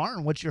so far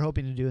and what you're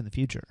hoping to do in the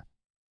future.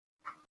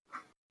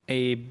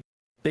 A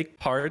big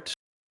part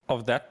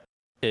of that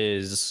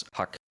is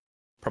Huck,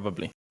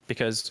 probably,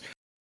 because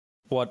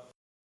what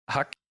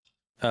Huck,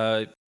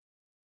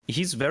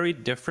 he's very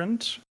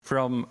different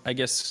from, I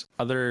guess,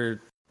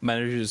 other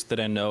managers that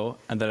I know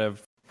and that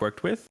I've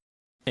worked with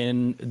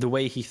in the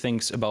way he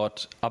thinks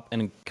about up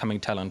and coming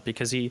talent,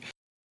 because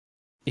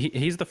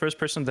he's the first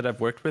person that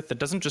I've worked with that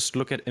doesn't just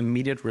look at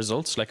immediate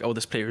results like, oh,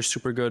 this player is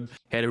super good,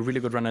 he had a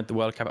really good run at the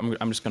World Cup,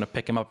 I'm just going to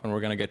pick him up and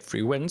we're going to get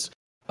free wins.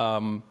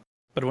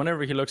 But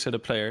whenever he looks at a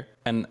player,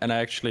 and I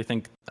actually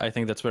think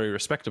that's very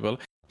respectable,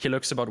 he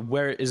looks about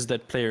where is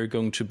that player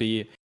going to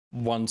be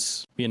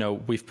once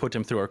we've put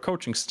him through our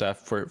coaching staff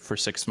for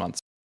 6 months.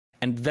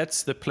 And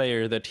that's the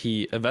player that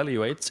he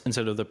evaluates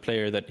instead of the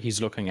player that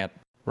he's looking at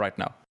right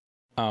now.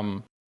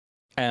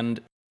 And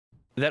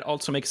that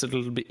also makes it a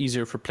little bit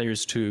easier for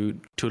players to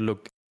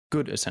look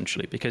good,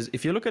 essentially. Because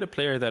if you look at a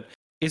player that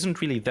isn't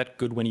really that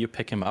good when you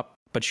pick him up,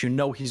 but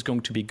he's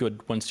going to be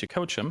good once you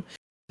coach him,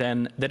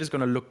 then that is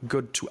going to look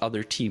good to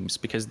other teams,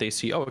 because they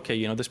see, oh,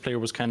 okay, this player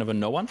was kind of a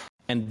no one.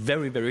 And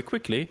very, very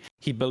quickly,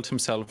 he built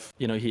himself,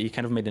 he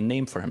kind of made a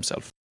name for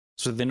himself.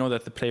 So they know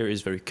that the player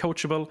is very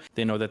coachable.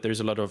 They know that there's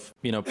a lot of,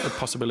 a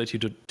possibility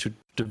to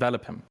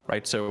develop him,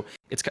 right? So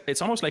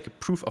it's almost like a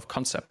proof of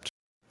concept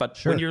But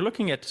Sure. when you're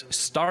looking at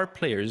star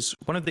players,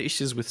 one of the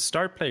issues with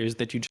star players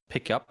that you just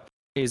pick up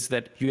is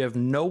that you have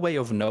no way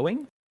of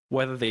knowing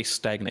whether they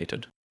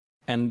stagnated.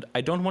 And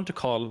I don't want to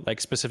call like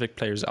specific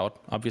players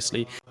out,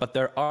 obviously, but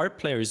there are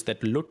players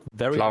that look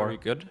very, very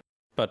good,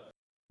 but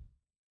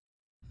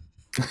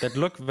that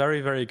look very,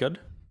 very good,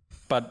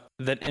 but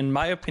that, in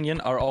my opinion,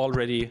 are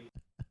already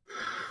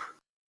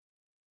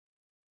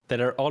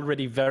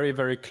very,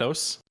 very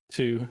close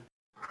to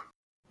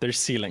their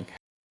ceiling.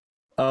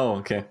 Oh,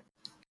 okay.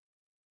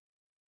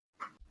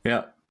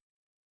 Yeah.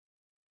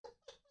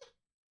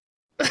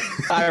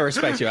 I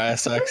respect you,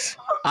 ISX.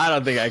 I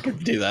don't think I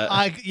could do that.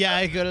 I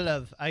couldn't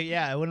have.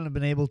 I wouldn't have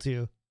been able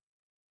to.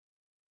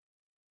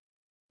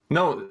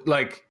 No,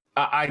 like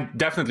I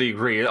definitely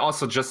agree.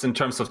 Also, just in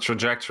terms of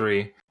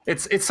trajectory,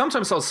 it's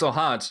sometimes also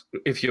hard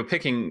if you're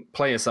picking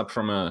players up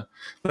from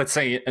let's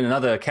say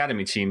another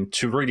academy team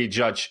to really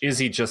judge, is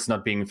he just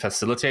not being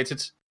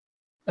facilitated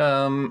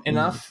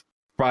enough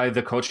by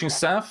the coaching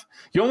staff?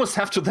 You almost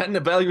have to then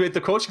evaluate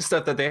the coaching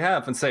staff that they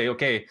have and say,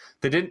 okay,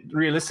 they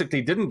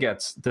didn't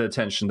get the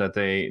attention that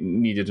they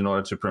needed in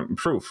order to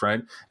improve,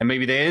 right? And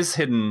maybe there is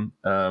hidden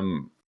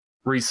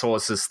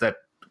resources that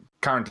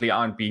currently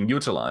aren't being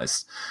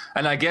utilized.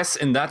 And I guess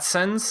in that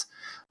sense,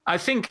 I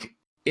think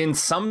in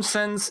some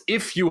sense,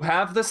 if you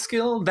have the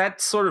skill,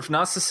 that sort of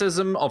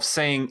narcissism of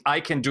saying I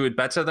can do it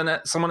better than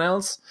someone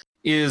else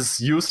is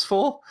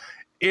useful.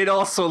 It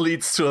also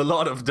leads to a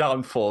lot of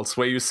downfalls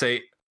where you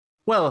say,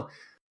 well,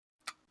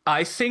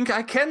 I think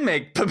I can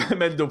make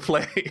Pimento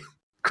play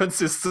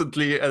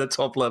consistently at a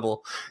top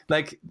level.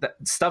 Like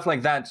stuff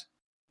like that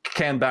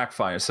can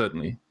backfire,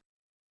 certainly.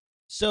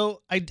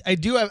 So I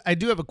do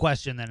have a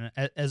question then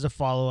as a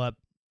follow up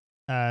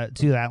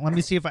to that. Let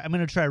me see if I'm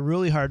going to try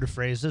really hard to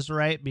phrase this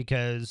right,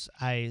 because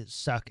I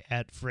suck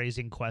at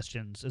phrasing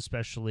questions,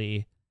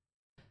 especially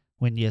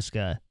when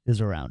Yiska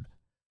is around.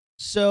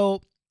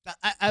 So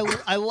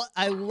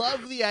I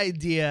love the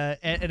idea,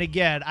 and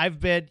again, I've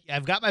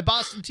got my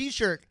Boston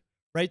t-shirt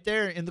right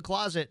there in the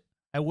closet.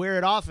 I wear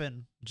it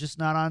often, just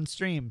not on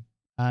stream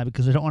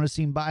because I don't want to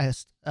seem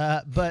biased.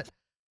 But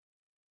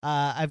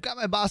I've got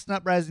my Boston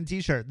Uprising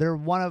t-shirt. They're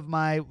one of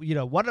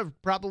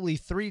probably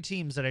 3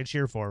 teams that I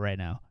cheer for right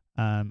now.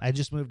 I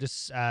just moved to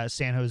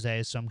San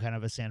Jose, so I'm kind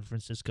of a San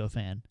Francisco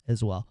fan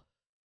as well.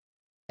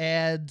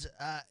 And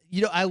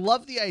I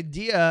love the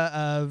idea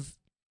of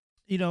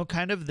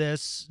kind of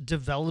this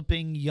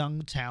developing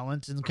young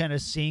talent and kind of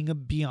seeing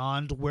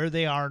beyond where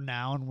they are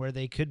now and where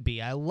they could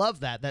be. I love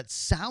that. That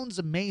sounds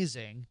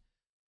amazing.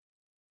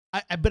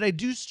 But I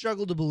do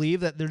struggle to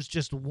believe that there's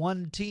just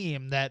one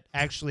team that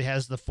actually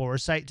has the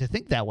foresight to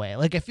think that way.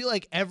 Like, I feel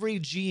like every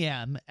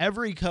GM,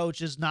 every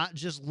coach is not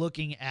just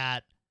looking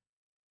at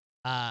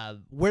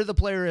where the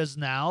player is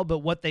now, but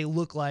what they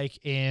look like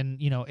in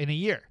a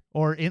year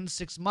or in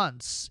 6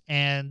 months.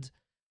 And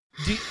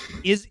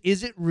is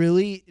it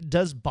really,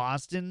 does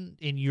Boston,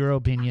 in your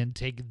opinion,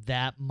 take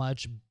that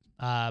much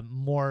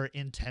more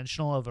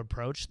intentional of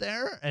approach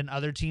there, and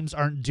other teams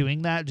aren't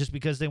doing that just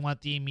because they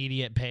want the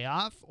immediate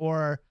payoff?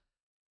 Or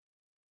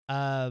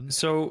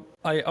so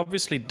I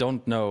obviously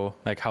don't know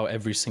like how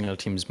every single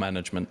team's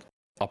management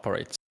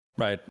operates,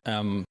 right?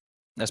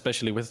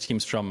 Especially with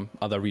teams from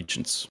other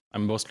regions.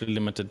 I'm mostly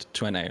limited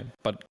to NA,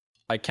 but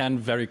I can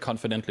very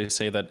confidently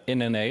say that in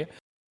NA,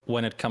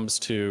 when it comes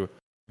to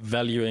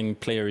valuing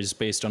players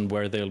based on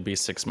where they'll be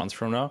 6 months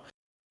from now,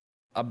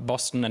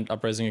 Boston and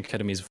Uprising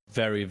Academy is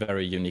very,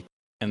 very unique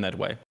in that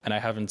way. And I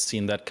haven't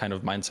seen that kind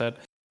of mindset.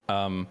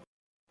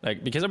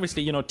 Because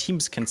obviously,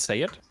 teams can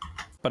say it,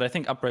 but I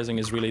think Uprising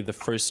is really the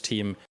first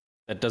team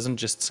that doesn't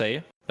just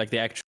say, like, they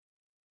actually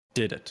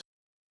did it.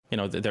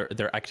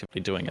 They're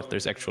actively doing it.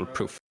 There's actual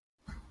proof.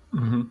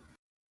 Mm-hmm.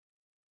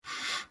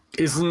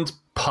 Isn't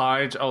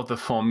part of the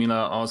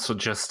formula also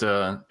just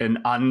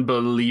an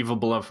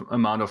unbelievable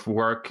amount of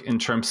work in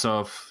terms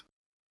of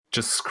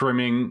just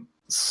scrimming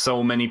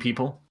so many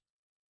people?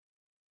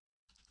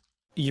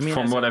 You mean,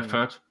 from what I've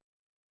heard?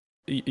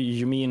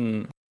 You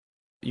mean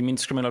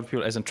scrimming a lot of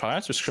people as in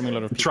trials, or scrimming a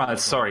lot of people?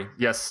 Trials, sorry.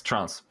 Yes,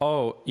 trials.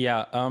 Oh,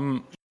 yeah.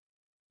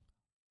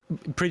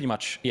 Pretty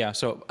much, yeah.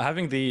 So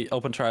having the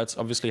open trials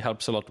obviously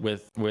helps a lot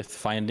with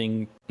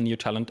finding new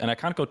talent. And I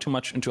can't go too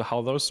much into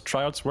how those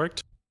trials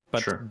worked.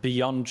 But sure.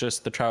 Beyond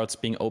just the trials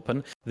being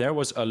open, there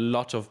was a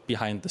lot of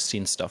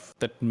behind-the-scenes stuff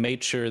that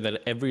made sure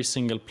that every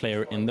single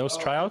player in those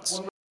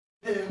trials,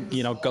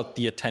 got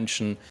the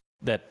attention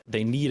that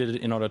they needed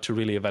in order to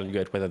really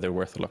evaluate whether they're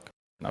worth a look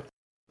or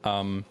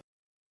not.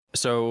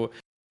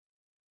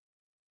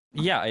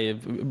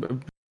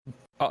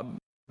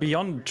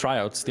 Beyond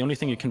tryouts, the only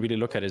thing you can really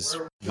look at is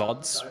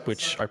VODs,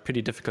 which are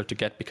pretty difficult to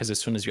get because as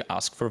soon as you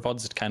ask for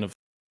VODs, it kind of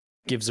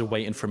gives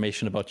away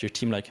information about your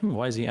team. Like,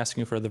 why is he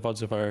asking for the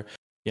VODs of our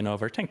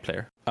tank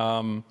player?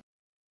 So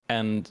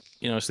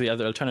the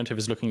other alternative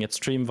is looking at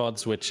stream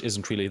VODs, which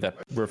isn't really that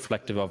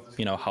reflective of,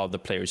 how the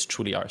players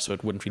truly are. So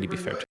it wouldn't really be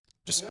fair to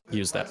just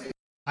use that.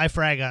 I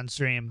frag on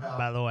stream,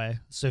 by the way.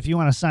 So if you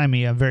want to sign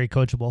me, I'm very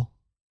coachable.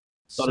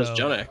 So does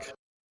Jonik.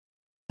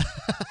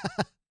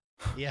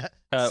 Yeah,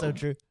 so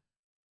true.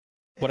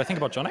 What I think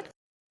about Jonak?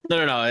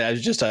 No. It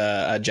was just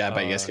a jab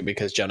at Yiska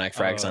because Jonak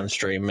frags on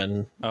stream,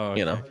 and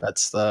you know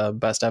that's the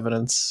best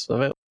evidence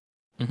of it.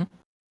 Mm-hmm.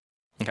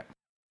 Okay.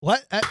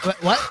 What?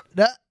 What?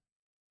 No.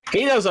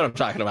 He knows what I'm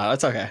talking about.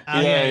 That's okay.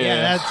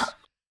 Yeah.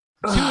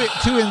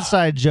 That's too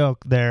inside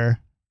joke there.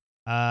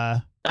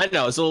 I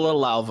know it's a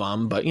little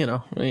Alvam, but you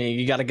know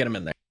you got to get him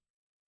in there.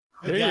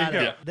 There you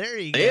go. There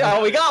you go.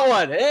 Yeah, we got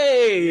one.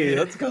 Hey,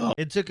 let's go.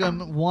 It took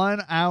him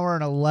 1 hour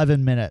and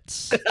 11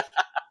 minutes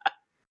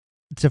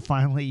to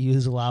finally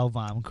use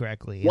Lauvam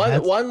correctly.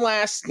 One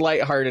last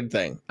lighthearted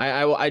thing.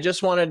 I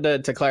just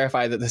wanted to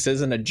clarify that this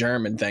isn't a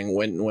German thing.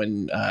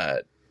 When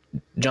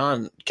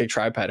John Kick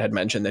Tripod had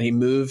mentioned that he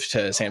moved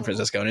to San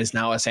Francisco and is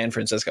now a San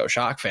Francisco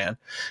Shock fan,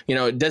 you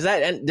know, does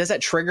that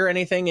trigger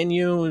anything in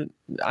you,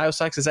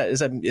 IOSUX?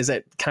 Is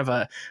that kind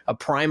of a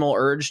primal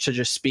urge to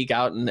just speak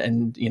out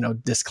and you know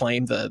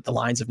disclaim the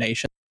lines of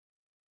nation?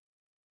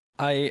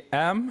 I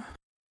am.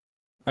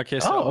 Okay.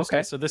 So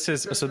So this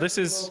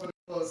is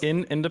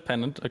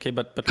independent. Okay,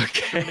 but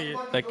really,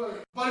 like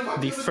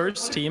the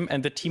first team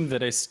and the team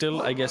that I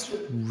still, I guess,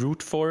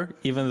 root for,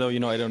 even though, you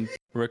know, I don't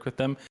work with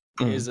them,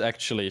 is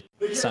actually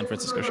San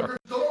Francisco Shock.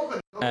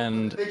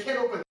 And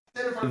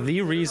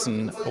the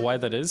reason why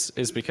that is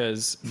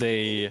because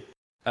they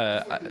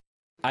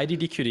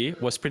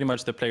IDDQD was pretty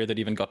much the player that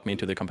even got me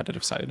into the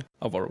competitive side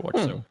of Overwatch.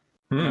 So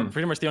you know,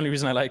 pretty much the only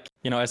reason I like,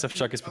 you know, SF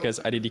Shock is because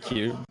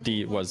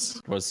IDDQD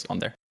was on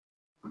there.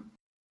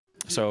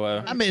 So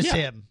I miss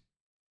him.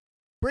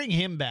 Bring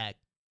him back.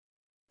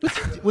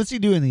 What's he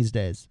doing these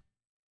days?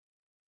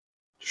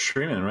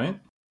 Streaming, right?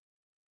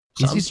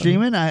 Is he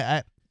streaming?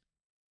 I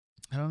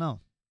don't know.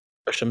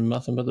 Wish him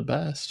nothing but the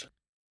best.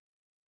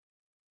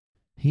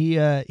 He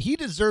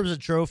deserves a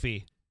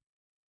trophy.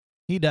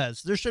 He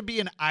does. There should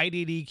be an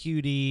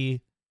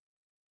IDDQD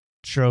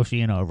trophy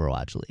in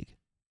Overwatch League.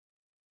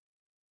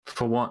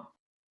 For what?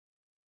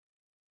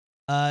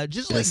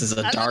 Just this is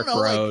a dark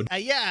road.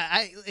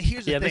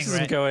 Here's the thing. This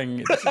right? isn't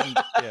going.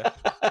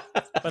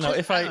 But no,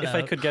 if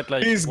I could get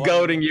like he's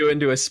goading you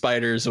into a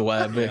spider's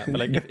web. Yeah, but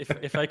like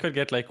if I could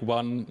get like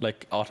one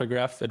like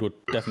autograph, it would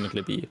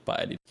definitely be by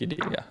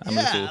IDDQD. Yeah, I'm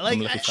a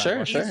little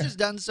fan. Sure. He's just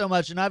done so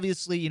much, and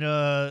obviously, you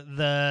know,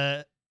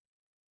 the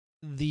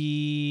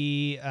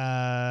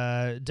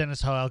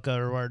Dennis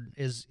Hoelka award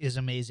is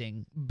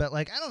amazing. But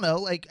like, I don't know,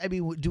 like, I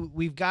mean,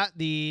 we've got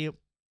the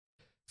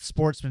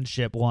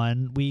sportsmanship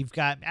one. We've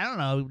got, I don't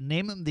know,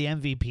 name him the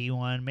MVP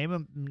one. Name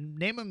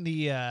him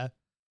the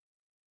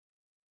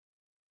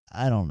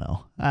I don't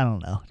know.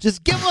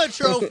 Just give him a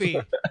trophy.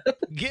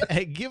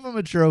 Give him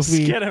a trophy.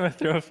 Just get him a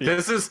trophy.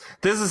 This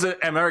is an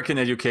American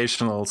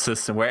educational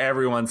system where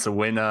everyone's a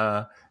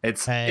winner.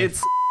 It's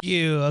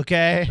you,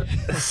 okay?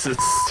 This is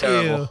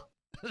terrible.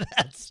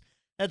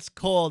 That's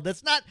cold.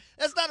 That's not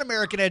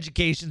American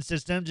education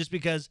system. Just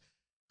because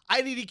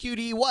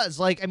IDDQD was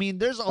like, I mean,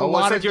 there's a lot.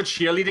 Was that your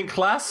cheerleading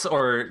class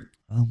or?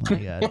 Oh my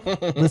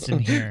god! Listen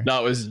here.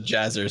 No, it was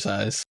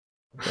Jazzercise.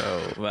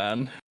 Oh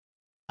man.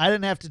 I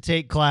didn't have to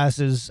take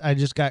classes. I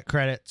just got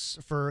credits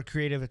for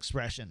creative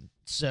expression.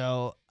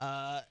 So,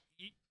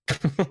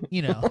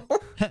 you know,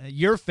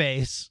 your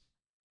face.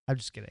 I'm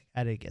just kidding.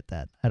 I didn't get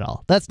that at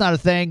all. That's not a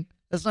thing.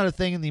 That's not a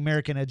thing in the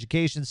American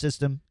education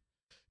system.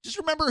 Just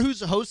remember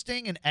who's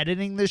hosting and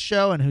editing this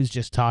show and who's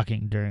just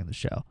talking during the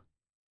show.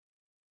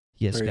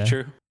 Yes, very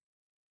true.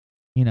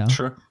 You know,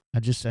 sure.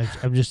 I'm just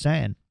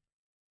saying.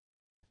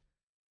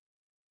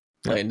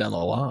 Laying down the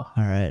law.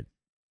 All right.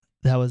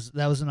 That was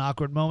an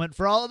awkward moment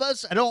for all of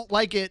us. I don't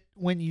like it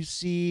when you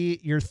see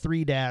your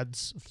three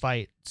dads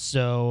fight.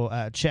 So,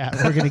 chat,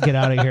 we're going to get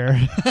out of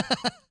here.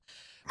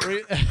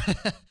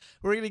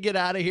 We're going to get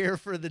out of here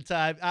for the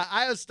time.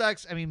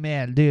 IOSUX, I mean,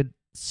 man, dude,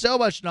 so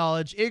much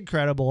knowledge.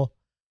 Incredible.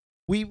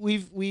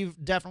 We've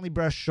definitely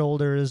brushed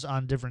shoulders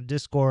on different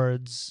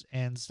Discords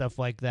and stuff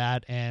like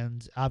that.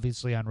 And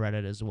obviously on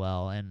Reddit as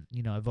well. And,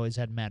 you know, I've always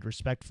had mad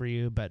respect for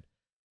you, but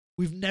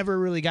we've never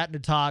really gotten to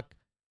talk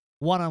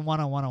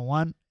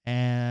one-on-one.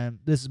 And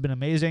this has been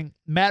amazing.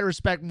 Mad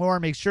respect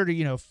more. Make sure to,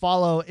 you know,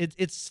 follow.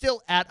 It's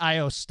still at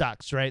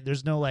IOSUX, right?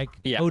 There's no like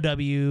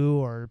OW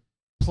or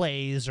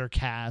plays or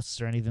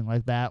casts or anything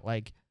like that.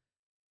 Like,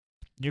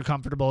 you're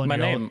comfortable in my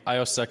your name, own.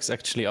 IOSUX,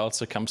 actually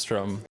also comes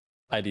from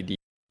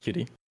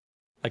IDDQD.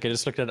 Like, I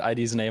just looked at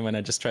ID's name and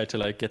I just tried to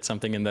like get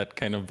something in that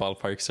kind of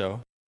ballpark.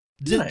 So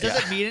does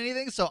it mean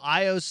anything? So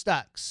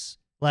IOSUX.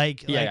 I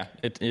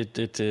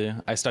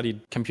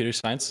studied computer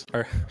science,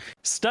 or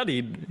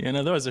studied, you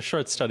know, that was a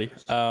short study.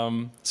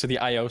 So the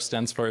IO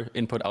stands for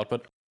input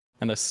output,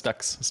 and the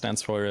STUX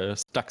stands for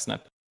Stuxnet,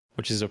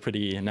 which is a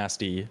pretty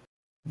nasty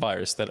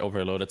virus that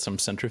overloaded some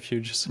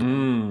centrifuges,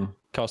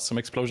 caused some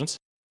explosions.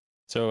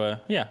 So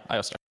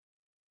IO Stux.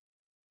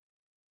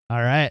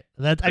 All right,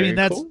 that's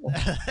cool.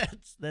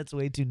 that's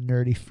way too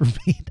nerdy for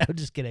me. I'm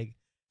just kidding.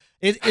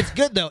 It's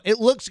good though. It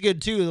looks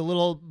good too. The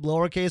little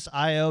lowercase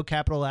IO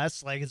capital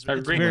S, like it's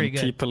very good.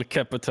 People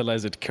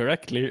capitalize it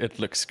correctly, it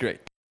looks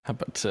great.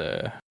 But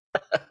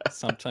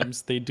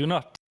sometimes they do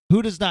not.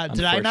 Who does not?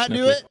 Did I not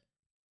do it?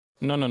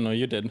 No,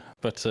 you did.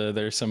 But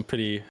there's some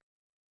pretty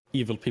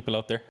evil people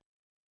out there.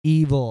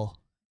 evil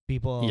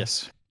people.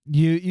 Yes,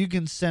 You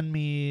can send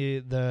me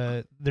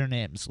their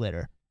names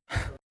later.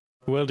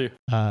 will do.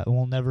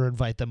 We'll never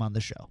invite them on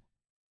the show.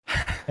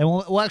 And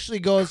we'll actually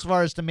go as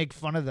far as to make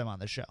fun of them on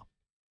the show.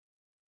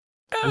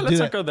 We'll Let's do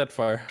not go that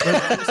far.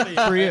 Let's- Honestly,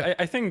 for you.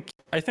 I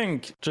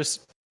think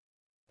just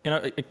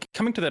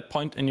coming to that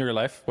point in your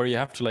life where you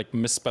have to like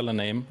misspell a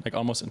name like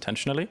almost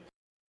intentionally.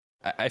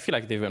 I feel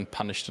like they've been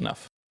punished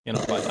enough,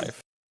 by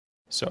life.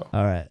 So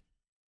All right.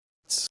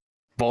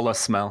 Bola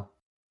smell.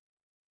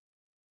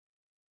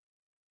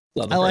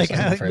 Love the I first like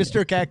time I've heard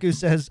Mr. Kaku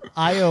says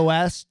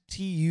iOS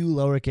TU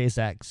lowercase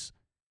x.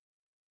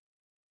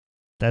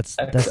 That's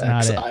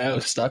not it. IO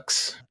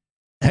Stucks.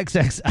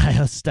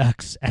 XXIO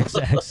Stucks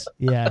XX.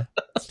 Yeah.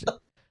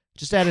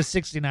 Just add a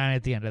 69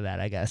 at the end of that,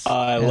 I guess.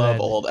 I And love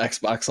then- old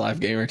Xbox Live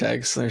gamer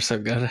tags. They're so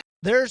good.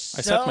 They're I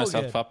so set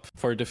myself good. up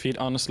for defeat,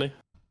 honestly.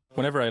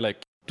 Whenever I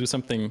like do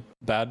something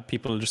bad,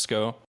 people just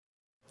go,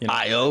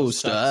 IO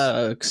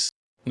Stucks.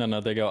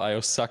 No, they go, IO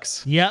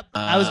sucks. Yep.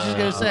 I was just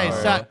gonna say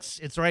Oh. sucks.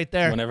 It's right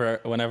there.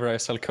 Whenever I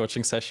sell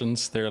coaching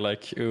sessions, they're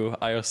like, ooh,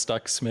 IO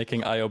stucks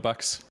making IO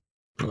bucks.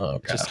 Oh,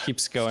 God. Just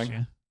keeps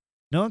going.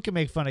 No one can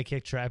make fun of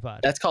Kick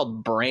Tripod. That's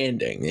called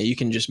branding. You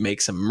can just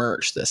make some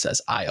merch that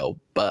says IO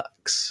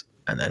Bucks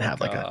and then have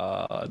like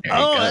a. There you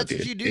Oh, go, that's dude.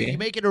 what you do. See? You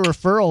make it a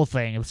referral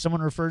thing. If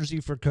someone refers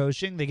you for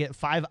coaching, they get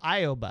 5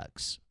 IO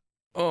bucks.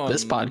 Oh,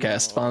 This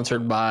podcast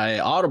sponsored by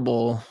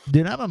Audible.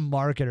 Dude, I'm a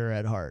marketer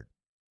at heart.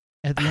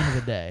 At the end of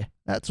the day,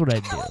 that's what I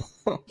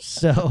do.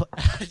 So,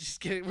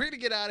 just kidding. We're gonna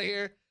get out of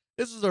here.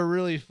 This is a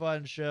really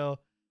fun show.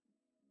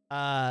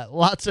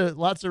 Lots of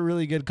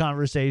really good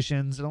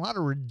conversations and a lot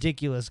of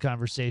ridiculous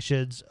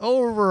conversations.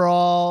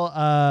 Overall,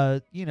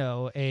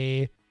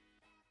 a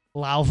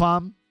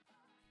Lauvam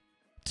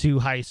to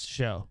Heist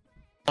show.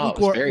 Oh, it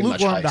was very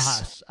much lukewarm to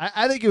Heist. Heist.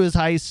 I think it was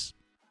Heist.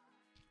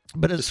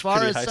 But as It's far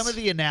pretty as some Heist. of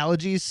the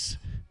analogies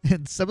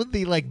and some of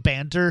the like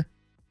banter,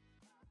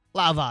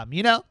 Lauvam,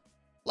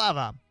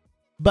 Lauvam.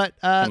 But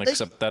I they-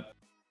 accept that.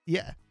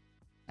 yeah,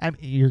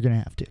 you're gonna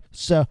have to.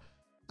 So,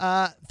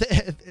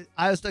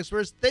 IOS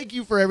first. Thank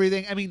you for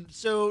everything. I mean,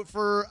 so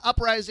for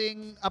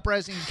Uprising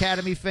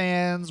Academy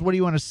fans, what do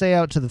you want to say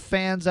out to the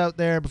fans out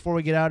there before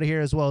we get out of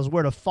here, as well as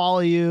where to follow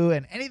you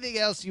and anything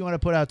else you want to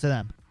put out to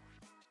them?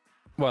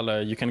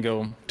 Well, you can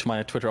go to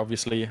my Twitter,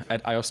 obviously,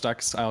 at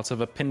IOStacks. I also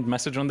have a pinned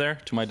message on there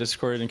to my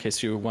Discord in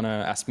case you want to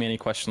ask me any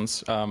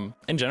questions.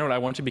 In general, I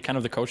want to be kind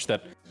of the coach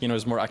that,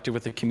 is more active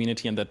with the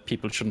community and that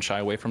people shouldn't shy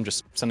away from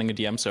just sending a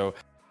DM. So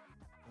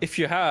if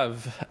you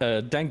have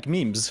dank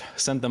memes,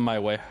 send them my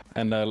way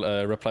and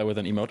I'll reply with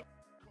an emote.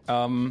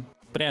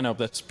 But yeah, no,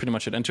 that's pretty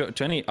much it. And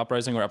to any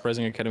Uprising or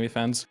Uprising Academy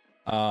fans,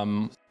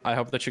 I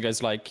hope that you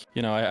guys like,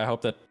 I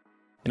hope that,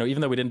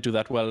 even though we didn't do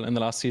that well in the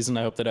last season,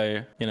 I hope that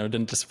I,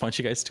 didn't disappoint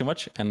you guys too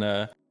much.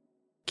 And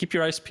keep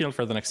your eyes peeled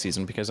for the next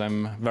season because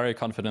I'm very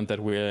confident that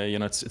we're,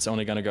 it's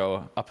only going to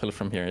go uphill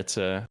from here. It's,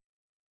 the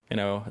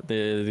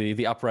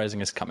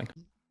Uprising is coming.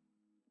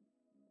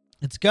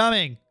 It's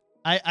coming.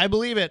 I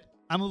believe it.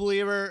 I'm a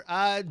believer.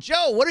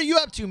 Joe, what are you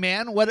up to,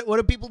 man? What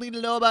do people need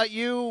to know about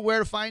you? Where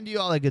to find you?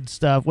 All that good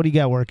stuff. What do you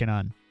got working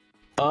on?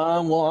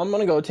 Well, I'm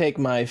gonna go take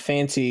my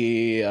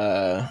fancy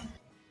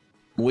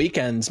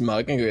weekends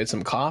mug and go get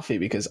some coffee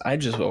because I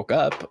just woke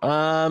up.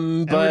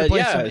 And we're But gonna play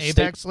yeah, some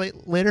Apex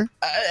later.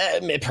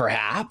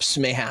 perhaps,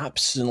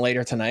 mayhaps, and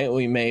later tonight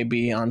we may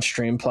be on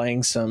stream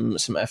playing some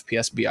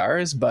FPS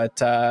BRs,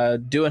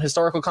 but doing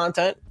historical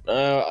content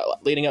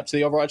leading up to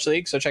the Overwatch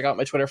League. So check out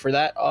my Twitter for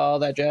that, all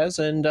that jazz,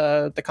 and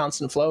the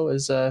constant flow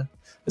is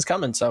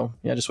coming. So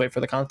yeah, just wait for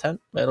the content.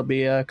 It'll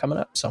be coming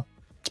up. So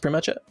that's pretty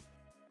much it.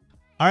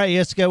 All right,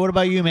 Jessica, what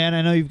about you, man?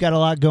 I know you've got a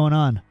lot going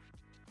on.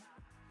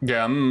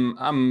 Yeah,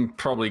 I'm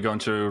probably going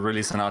to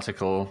release an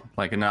article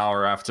like an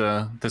hour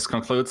after this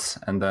concludes,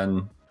 and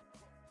then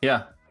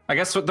yeah, I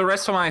guess the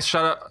rest of my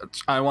shout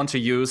I want to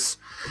use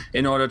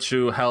in order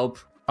to help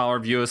our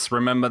viewers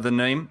remember the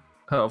name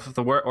of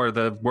the word or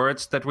the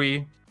words that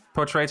we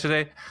portray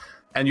today,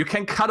 and you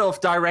can cut off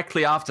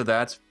directly after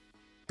that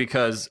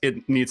because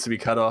it needs to be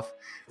cut off.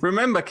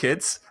 Remember,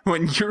 kids,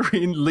 when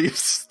urine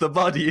leaves the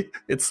body,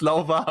 it's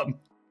lauwarm.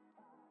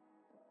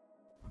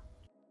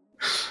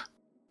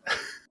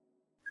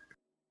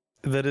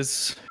 That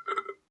is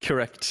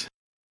correct,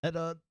 I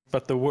don't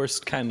but the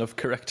worst kind of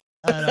correct.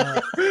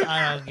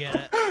 get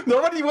it.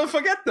 Nobody will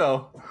forget,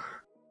 though.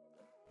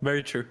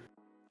 Very true.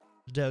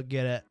 Don't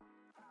get it.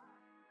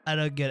 I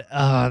don't get it.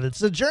 Oh,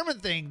 it's a German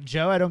thing,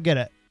 Joe. I don't get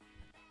it.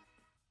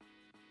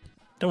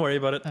 Don't worry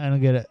about it. I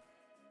don't get it.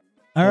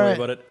 All Don't right. worry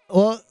about it.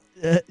 Well,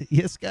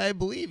 yes, guy, I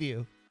believe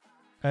you.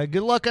 Good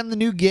luck on the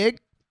new gig.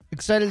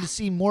 Excited to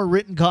see more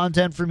written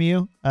content from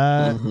you.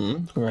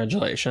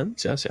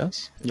 Congratulations. Yes. Yeah,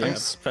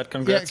 Thanks. fat Yeah,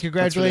 congrats.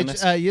 congratulations,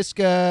 That's really nice.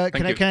 Yiska.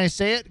 Thank you. Can I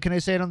say it? Can I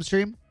say it on the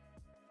stream?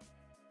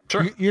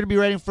 Sure. You're gonna be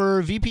writing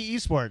for VP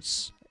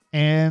Esports,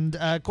 and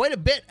quite a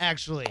bit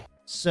actually.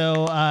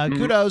 So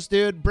kudos,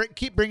 dude.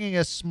 Keep bringing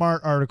us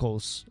smart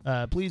articles,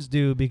 please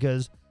do,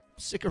 because I'm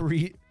sick of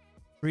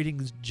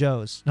reading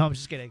Joe's. No, I'm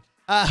just kidding.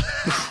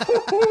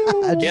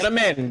 Get him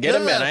in. Get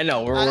him in. I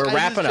know. We're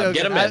wrapping up.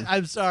 Get him in.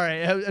 I'm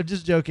sorry. I'm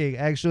just joking.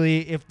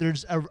 Actually, if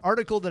there's an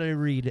article that I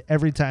read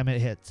every time it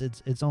hits,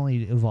 it's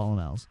only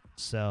Volamels.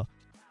 So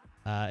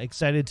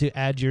excited to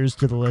add yours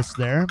to the list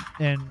there.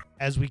 And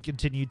as we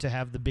continue to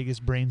have the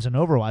biggest brains in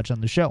Overwatch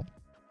on the show.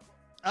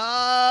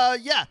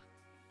 Yeah.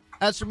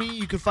 As for me,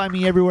 you can find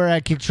me everywhere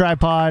at Kick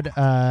Tripod.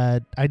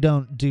 I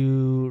don't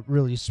do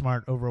really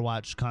smart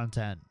Overwatch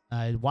content.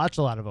 I watch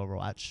a lot of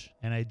Overwatch,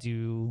 and I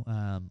do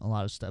a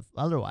lot of stuff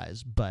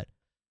otherwise. But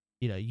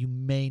you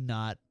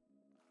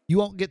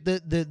won't get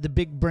the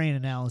big brain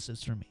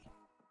analysis from me.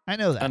 I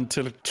know that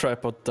until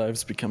Tripod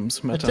Dives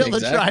becomes meta. Until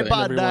the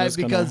Tripod Dive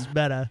becomes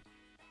meta.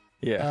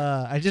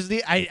 Yeah. I just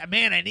need. I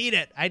need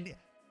it.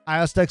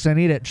 IOSTEX, I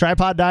need it.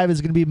 Tripod Dive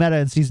is going to be meta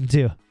in season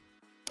 2.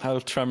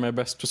 I'll try my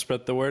best to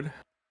spread the word.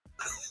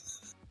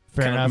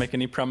 Fair Cannot enough. make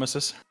any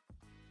promises.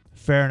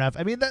 Fair enough.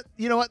 I mean, that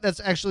what? That's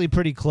actually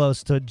pretty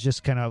close to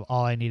just kind of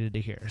all I needed to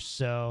hear.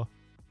 So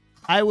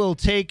I will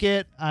take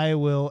it, I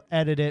will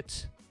edit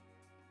it,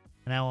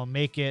 and I will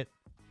make it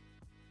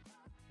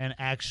an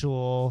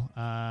actual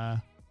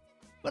I'm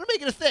gonna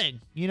make it a thing,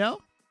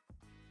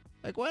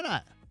 Like, why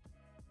not?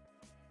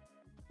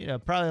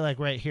 Probably like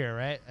right here,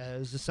 right?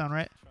 Does this sound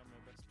right?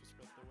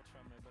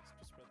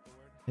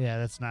 Yeah,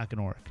 that's not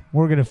gonna work.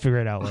 We're gonna figure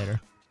it out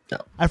later. No.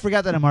 I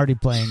forgot that I'm already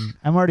playing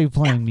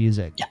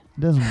music. Yeah.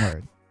 It doesn't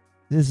work.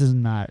 This is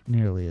not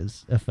nearly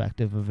as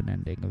effective of an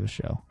ending of a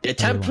show. The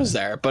attempt was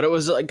there, but it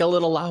was like a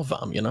little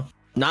Lauvam,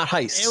 not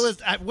heist. It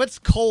was. What's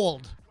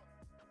cold?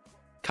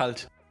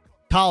 Cult.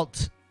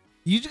 Cult.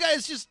 You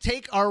guys just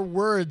take our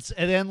words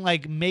and then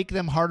make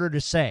them harder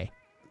to say.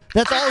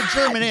 That's all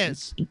German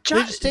is. They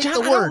just take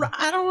the word.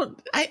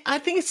 I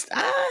think it's.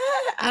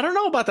 I don't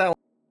know about that one.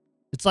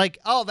 It's like,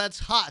 oh, that's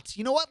hot.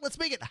 You know what? Let's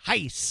make it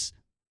heist.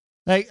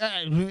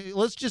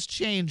 Let's just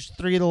change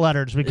 3 of the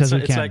letters because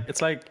we can.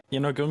 It's like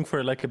going for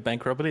a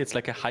bank robbery. It's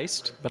like a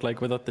heist, but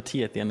without the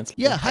T at the end. It's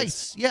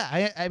heist.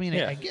 Yeah, I mean,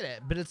 I get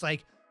it, but it's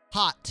like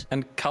hot.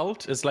 And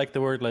cult is like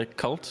the word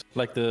cult,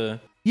 like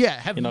the. Yeah,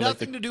 have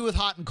nothing to do with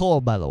hot and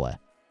cold, by the way.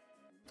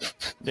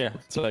 Yeah,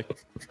 it's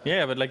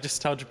but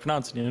just how to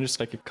pronounce it. Just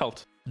like a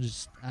cult.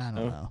 I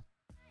don't know.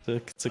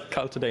 It's a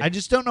cult today. I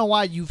just don't know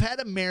why you've had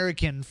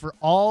American for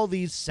all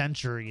these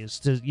centuries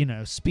to,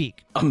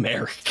 speak.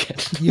 American.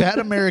 You had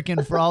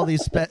American for all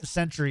these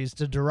centuries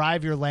to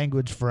derive your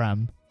language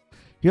from.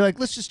 You're like,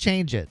 let's just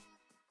change it.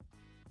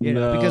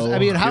 Because I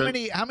mean, how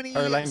many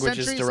our language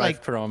centuries? Is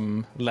derived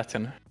from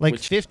Latin, like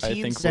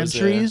 15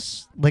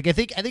 centuries. I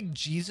think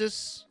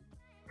Jesus.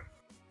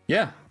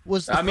 Yeah.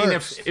 Was the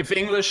first. if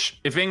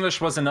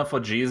English was enough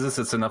for Jesus,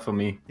 it's enough for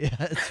me. Yeah,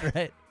 that's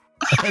right.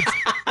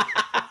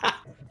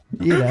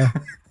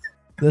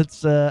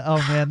 That's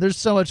oh man, there's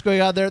so much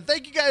going on there.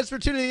 Thank you guys for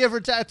tuning in for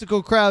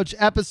Tactical Crouch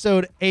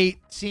episode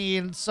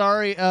 18.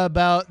 Sorry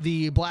about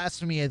the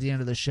blasphemy at the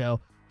end of the show.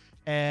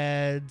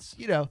 And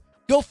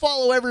go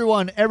follow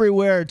everyone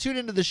everywhere. Tune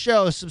into the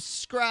show,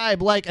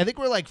 subscribe, I think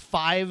we're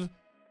 5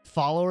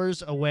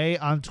 followers away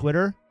on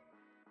Twitter.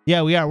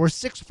 Yeah, we are. We're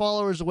 6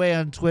 followers away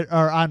on Twitter,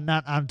 or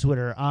not on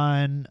Twitter,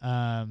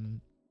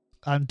 on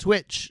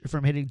Twitch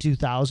from hitting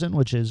 2,000,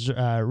 which is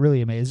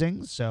really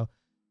amazing. So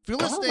if you're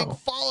listening,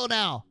 follow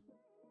now.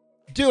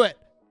 Do it.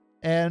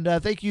 And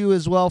thank you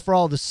as well for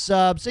all the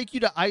subs. Thank you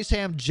to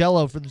Iceham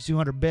Jello for the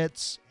 200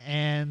 bits.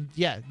 And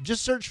yeah,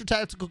 just search for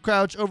Tactical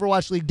Crouch,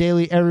 Overwatch League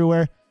Daily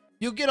everywhere.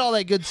 You'll get all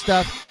that good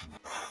stuff.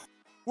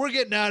 We're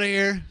getting out of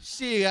here.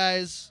 See you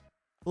guys.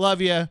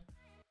 Love you.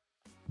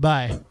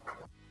 Bye.